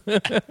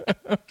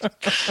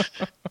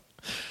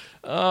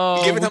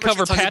 Oh, Given we how much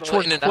cover we're talking about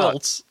patchwork In and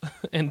quilts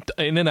and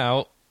In and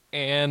Out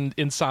and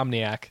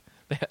Insomniac.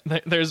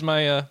 There's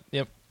my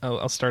yep.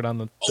 I'll start on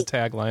the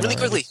tagline. Really already.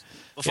 quickly,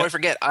 before I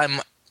forget,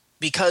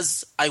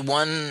 because I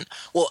won.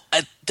 Well,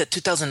 at the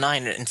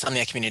 2009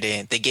 Insomniac Community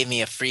Day, they gave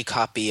me a free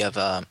copy of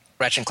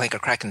Ratchet and Clank: A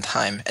Crack in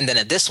Time, and then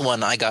at this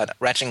one, I got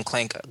Ratchet and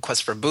Clank: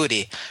 Quest for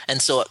Booty,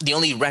 and so the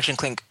only Ratchet and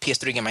Clank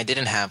PS3 game I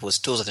didn't have was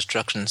Tools of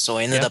Destruction. So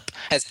I ended up,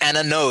 as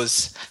Anna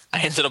knows, I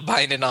ended up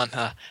buying it on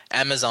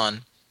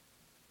Amazon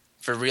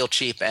for real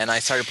cheap, and I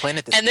started playing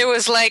it. And there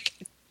was like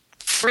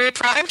free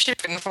Prime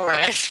shipping for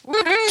it.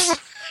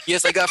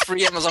 Yes, I got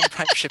free Amazon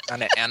Prime shipping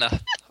on it, Anna.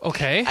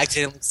 Okay. I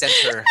accidentally sent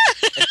her.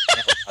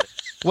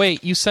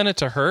 Wait, you sent it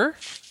to her?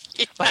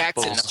 By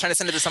accident. I was trying to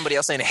send it to somebody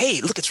else saying,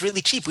 hey, look, it's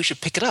really cheap. We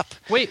should pick it up.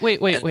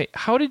 Wait.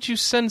 How did you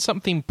send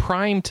something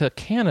Prime to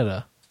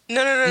Canada?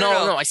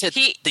 No. I said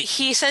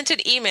he sent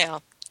an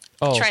email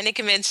trying to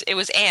convince. It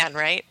was Anne,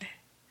 right?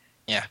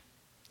 Yeah.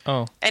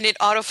 Oh. And it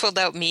auto-filled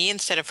out me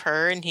instead of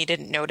her, and he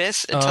didn't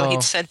notice until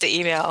he'd sent the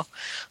email.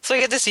 So I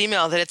get this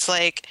email that it's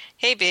like,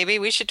 hey, baby,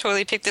 we should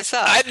totally pick this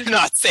up. I did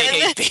not say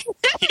hey, baby.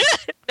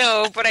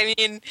 No, but I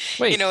mean,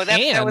 Wait,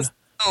 that was...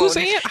 Who's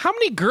Anne? How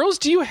many girls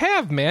do you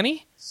have,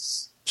 Manny?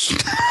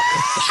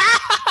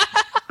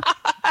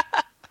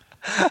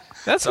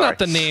 That's not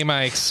the name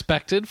I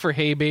expected for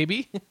Hey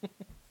Baby.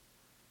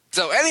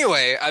 So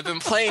anyway, I've been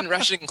playing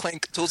Ratchet and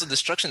Clank Tools of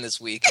Destruction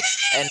this week,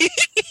 and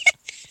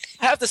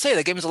I have to say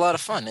that game is a lot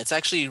of fun. It's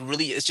actually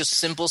it's just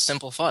simple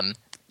fun.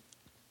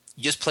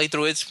 You just play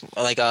through it,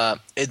 like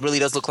it really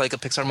does look like a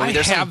Pixar movie.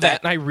 I have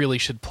that, and I really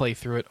should play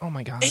through it. Oh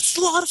my gosh, it's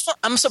a lot of fun.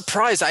 I'm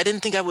surprised. I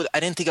didn't think I would. I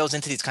didn't think I was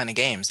into these kind of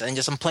games. And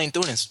I'm playing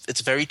through it. And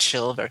it's very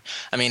chill.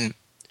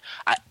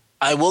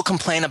 I will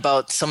complain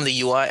about some of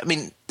the UI. I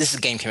mean, this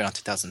game came out in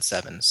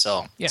 2007,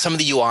 so some of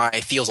the UI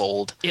feels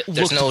old. It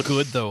looks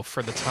good though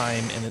for the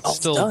time, and it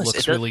still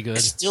looks really good.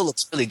 It still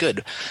looks really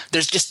good.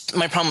 There's just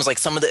my problem is like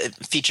some of the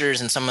features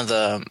and some of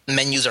the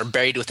menus are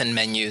buried within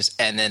menus,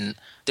 and then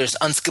there's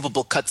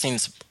unskippable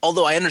cutscenes.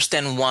 Although I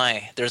understand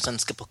why there's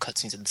unskippable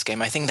cutscenes in this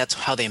game. I think that's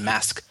how they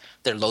mask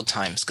their load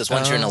times. Because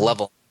once you're in a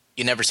level,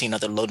 you never see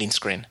another loading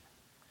screen.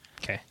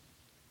 Okay.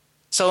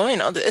 So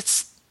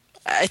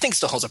I think it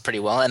still holds up pretty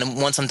well. And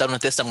once I'm done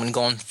with this, I'm going to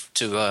go on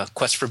to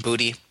Quest for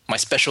Booty, my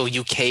special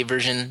UK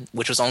version,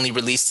 which was only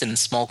released in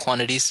small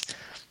quantities.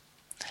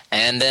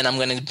 And then I'm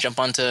going to jump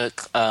onto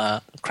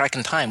Crack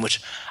in Time,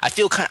 which I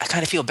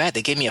kind of feel bad.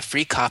 They gave me a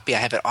free copy. I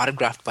have it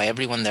autographed by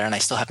everyone there, and I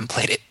still haven't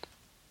played it.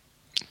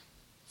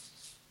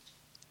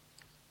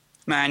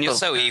 Man, you're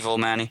so evil,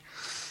 Manny.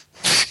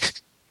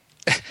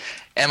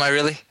 Am I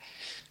really?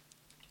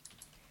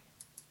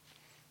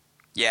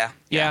 Yeah.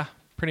 Yeah,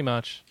 pretty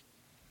much.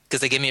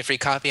 Because they gave me a free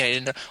copy and I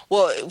didn't know.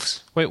 Well, it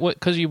was... Wait, what?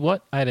 Because you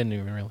what? I didn't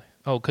even really.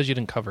 Oh, because you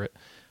didn't cover it.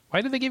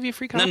 Why did they give you a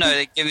free copy? No,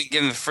 they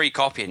give him a free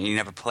copy and you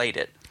never played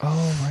it.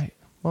 Oh, right.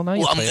 Well, now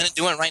you I'm play going to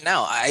do it right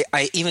now.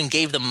 I even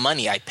gave them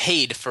money. I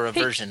paid for a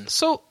version.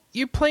 So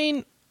you're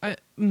playing...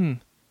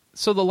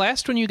 So the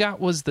last one you got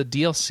was the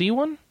DLC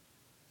one?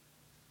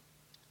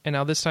 And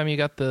now this time you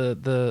got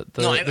the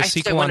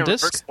sequel on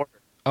disc?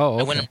 Oh, okay.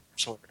 I went in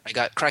reverse order. I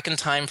got Crack in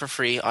Time for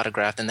free,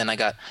 autographed, and then I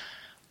got...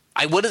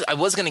 I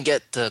was going to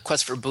get the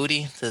Quest for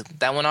Booty,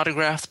 that one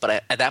autographed,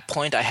 but at that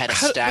point I had a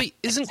stack. Wait,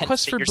 isn't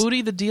Quest for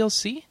Booty the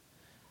DLC?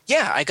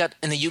 Yeah, I got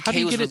in the UK.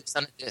 It was get released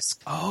on a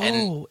disc.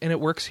 Oh, and it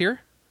works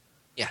here?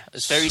 Yeah,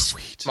 it's very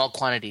small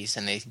quantities,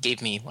 and they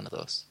gave me one of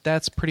those.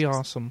 That's pretty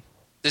awesome.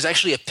 There's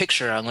actually a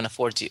picture I'm going to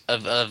forward to you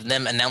of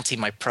them announcing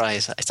my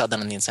prize. I saw that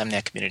on the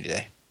Insomniac Community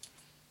Day.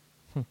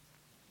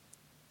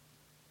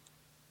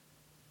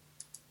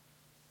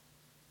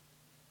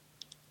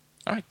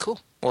 All right, cool.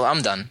 Well,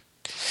 I'm done.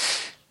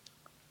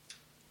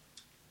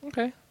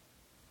 Okay.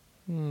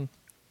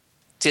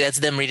 See, that's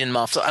them reading them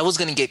off. So I was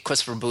going to get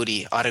Quest for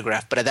Booty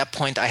autographed, but at that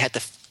point I had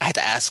to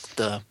ask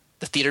the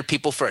theater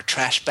people for a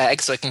trash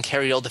bag so I can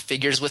carry all the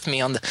figures with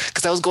me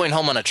because I was going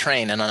home on a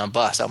train and on a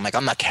bus. I'm like,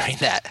 I'm not carrying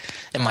that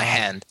in my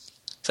hand.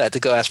 So I had to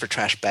go ask for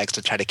trash bags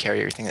to try to carry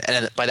everything.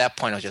 And by that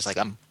point I was just like,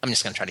 I'm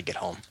just going to try to get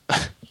home.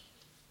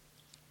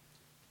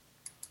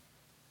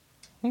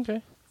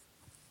 Okay.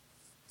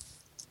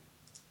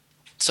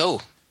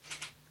 So,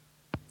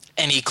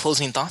 any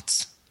closing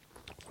thoughts?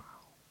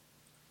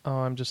 Oh,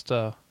 I'm just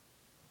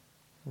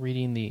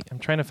reading I'm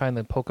trying to find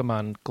the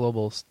Pokemon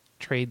Global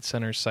Trade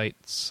Center site,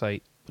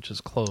 which is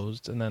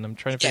closed, and then I'm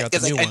trying to figure out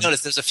the new one. I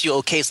noticed there's a few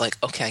okays like,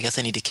 okay, I guess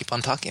I need to keep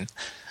on talking.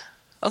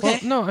 Okay. Well,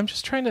 no, I'm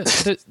just trying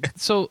to...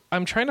 so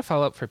I'm trying to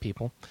follow up for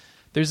people.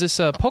 There's this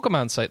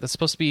Pokemon site that's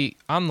supposed to be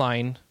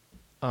online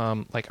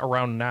like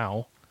around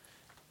now,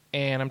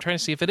 and I'm trying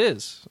to see if it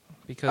is.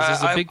 Because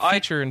there's a big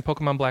feature in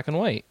Pokemon Black and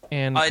White.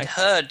 And I'd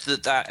heard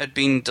that had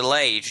been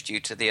delayed due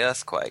to the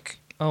earthquake.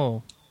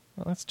 Oh,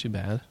 well, that's too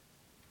bad.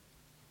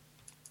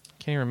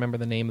 Can't even remember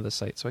the name of the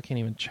site, so I can't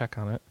even check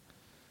on it.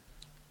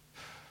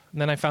 And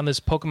then I found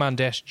this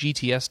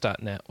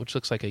Pokemon-GTS.net, which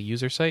looks like a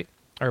user site.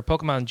 or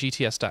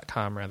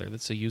PokemonGTS.com rather.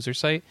 That's a user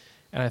site,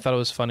 and I thought it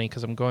was funny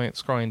because I'm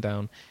scrolling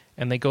down,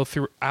 and they go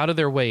through out of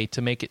their way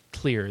to make it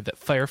clear that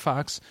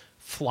Firefox,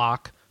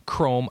 Flock,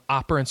 Chrome,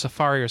 Opera, and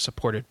Safari are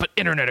supported, but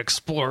Internet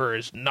Explorer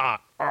is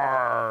not.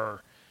 Arrgh.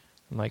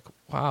 I'm like,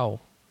 wow,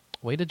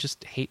 way to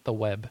just hate the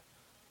web.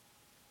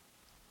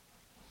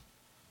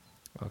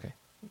 Okay,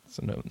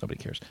 so nobody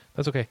cares.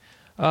 That's okay.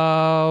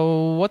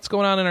 What's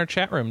going on in our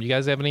chat room? Do you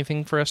guys have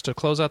anything for us to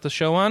close out the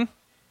show on?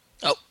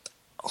 Oh,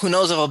 who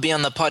knows if I'll be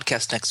on the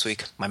podcast next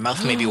week. My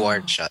mouth may be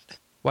wired shut.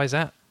 Why is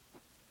that?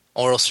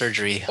 Oral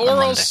surgery on Oral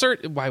Monday.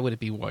 surgery. Why would it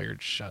be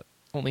wired shut?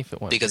 Only if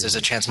it went. Because there's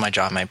a chance my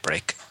jaw might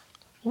break.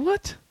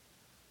 What?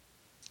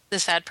 The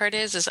sad part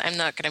is I'm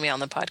not going to be on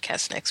the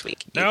podcast next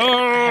week. No!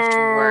 I have to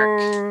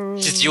work.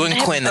 Just you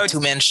and Quinn, the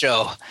two-man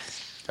show.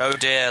 Oh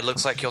dear,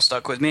 looks like you're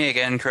stuck with me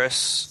again,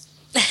 Chris.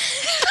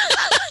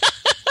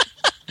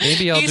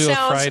 Maybe I'll He do a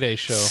sounds Friday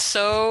show.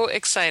 So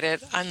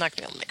excited. I'm not going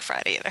to be able to make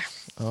Friday either.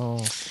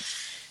 Oh.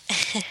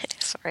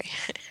 Sorry.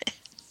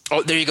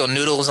 Oh, there you go.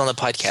 Noodles on the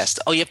podcast.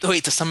 Oh, you have to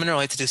wait. The summoner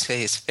only have to do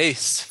face.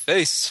 Face.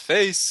 Face.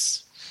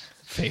 Face.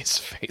 Face,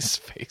 face,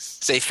 face.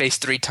 Say face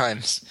 3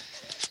 times.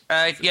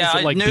 Yeah, Is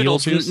it like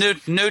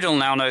Noodle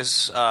now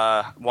knows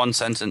one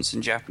sentence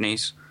in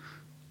Japanese.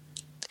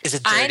 Is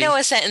it dirty? I know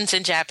a sentence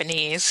in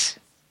Japanese.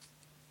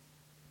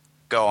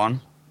 Go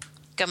on.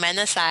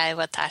 Gomenasai,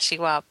 watashi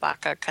wa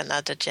baka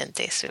Kanada-jin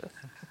desu.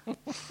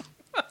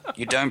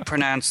 You don't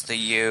pronounce the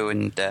U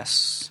in des,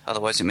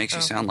 otherwise it makes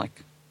you sound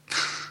like.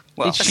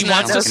 Well, She That's wants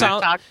not to what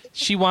sound. I'm talking-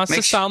 She wants to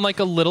Make sound like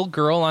a little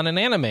girl on an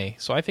anime,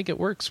 so I think it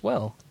works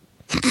well.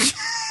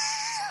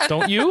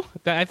 Don't you?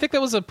 I think that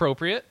was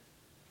appropriate.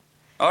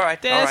 all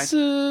right.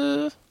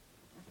 Desu.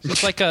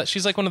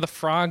 She's like one of the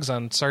frogs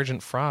on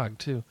Sergeant Frog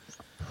too.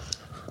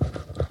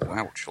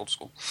 Wow, old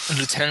school.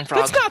 Lieutenant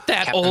Frog. That's not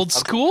that Captain old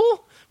Frog.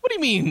 school. What do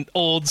you mean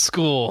old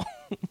school?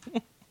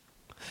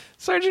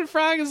 Sergeant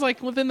Frog is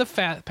like within the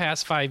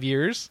past 5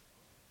 years.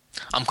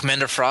 I'm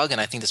Commander Frog, and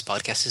I think this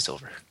podcast is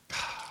over.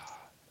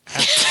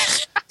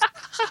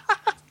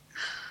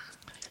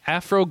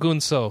 Afro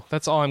Gunso.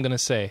 That's all I'm gonna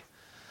say.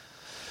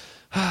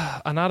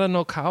 Anada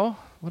no Kao?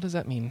 What does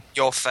that mean?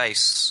 Your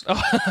face.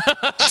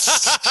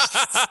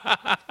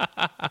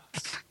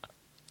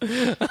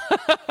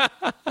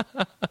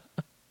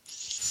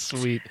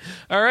 Sweet.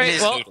 All right.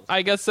 is Well, evil.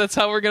 I guess that's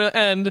how we're going to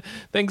end.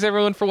 Thanks,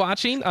 everyone, for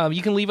watching.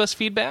 You can leave us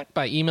feedback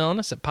by emailing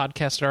us at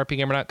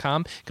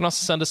podcast@rpgamer.com. You can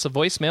also send us a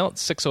voicemail at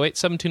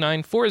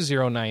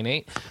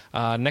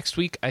 608-729-4098. Next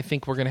week, I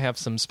think we're going to have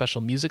some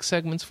special music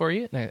segments for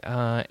you.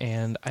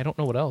 And I don't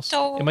know what else.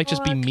 It might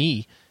just be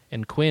me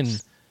and Quinn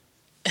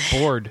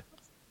bored.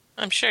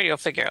 I'm sure you'll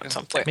figure out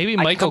something. Maybe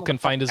I Michael come can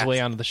find his podcast. way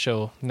onto the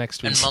show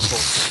next week. And mumble.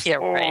 Yeah,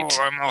 right.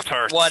 my mouth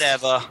hurts.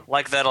 Whatever.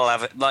 That'll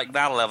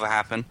ever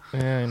happen.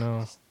 Yeah, I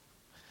know.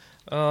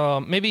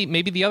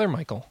 Maybe the other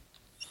Michael.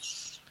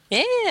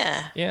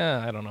 Yeah.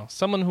 Yeah, I don't know.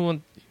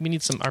 We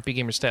need some RP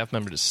Gamer staff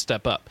member to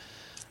step up.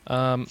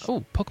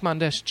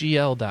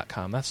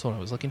 Pokemon-GL.com. That's what I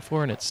was looking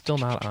for, and it's still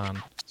not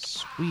on.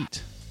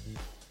 Sweet.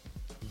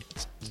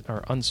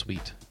 Or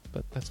unsweet,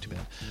 but that's too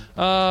bad.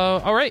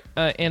 All right,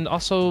 and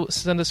also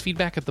send us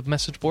feedback at the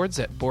message boards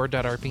at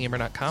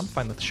board.rpgamer.com.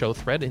 Find the show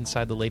thread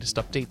inside the latest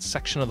updates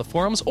section of the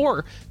forums,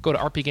 or go to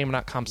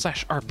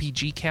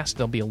rpgamer.com/RPGcast.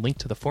 There'll be a link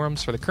to the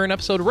forums for the current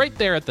episode right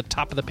there at the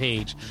top of the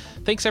page.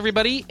 Thanks,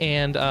 everybody,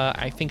 and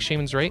I think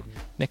Shaman's right.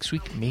 Next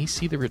week may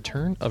see the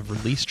return of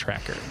Release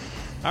Tracker.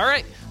 All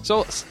right,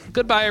 so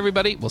goodbye,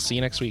 everybody. We'll see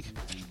you next week.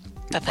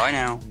 Bye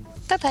now.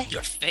 Bye-bye.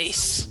 Your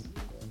face.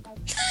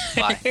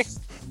 Bye.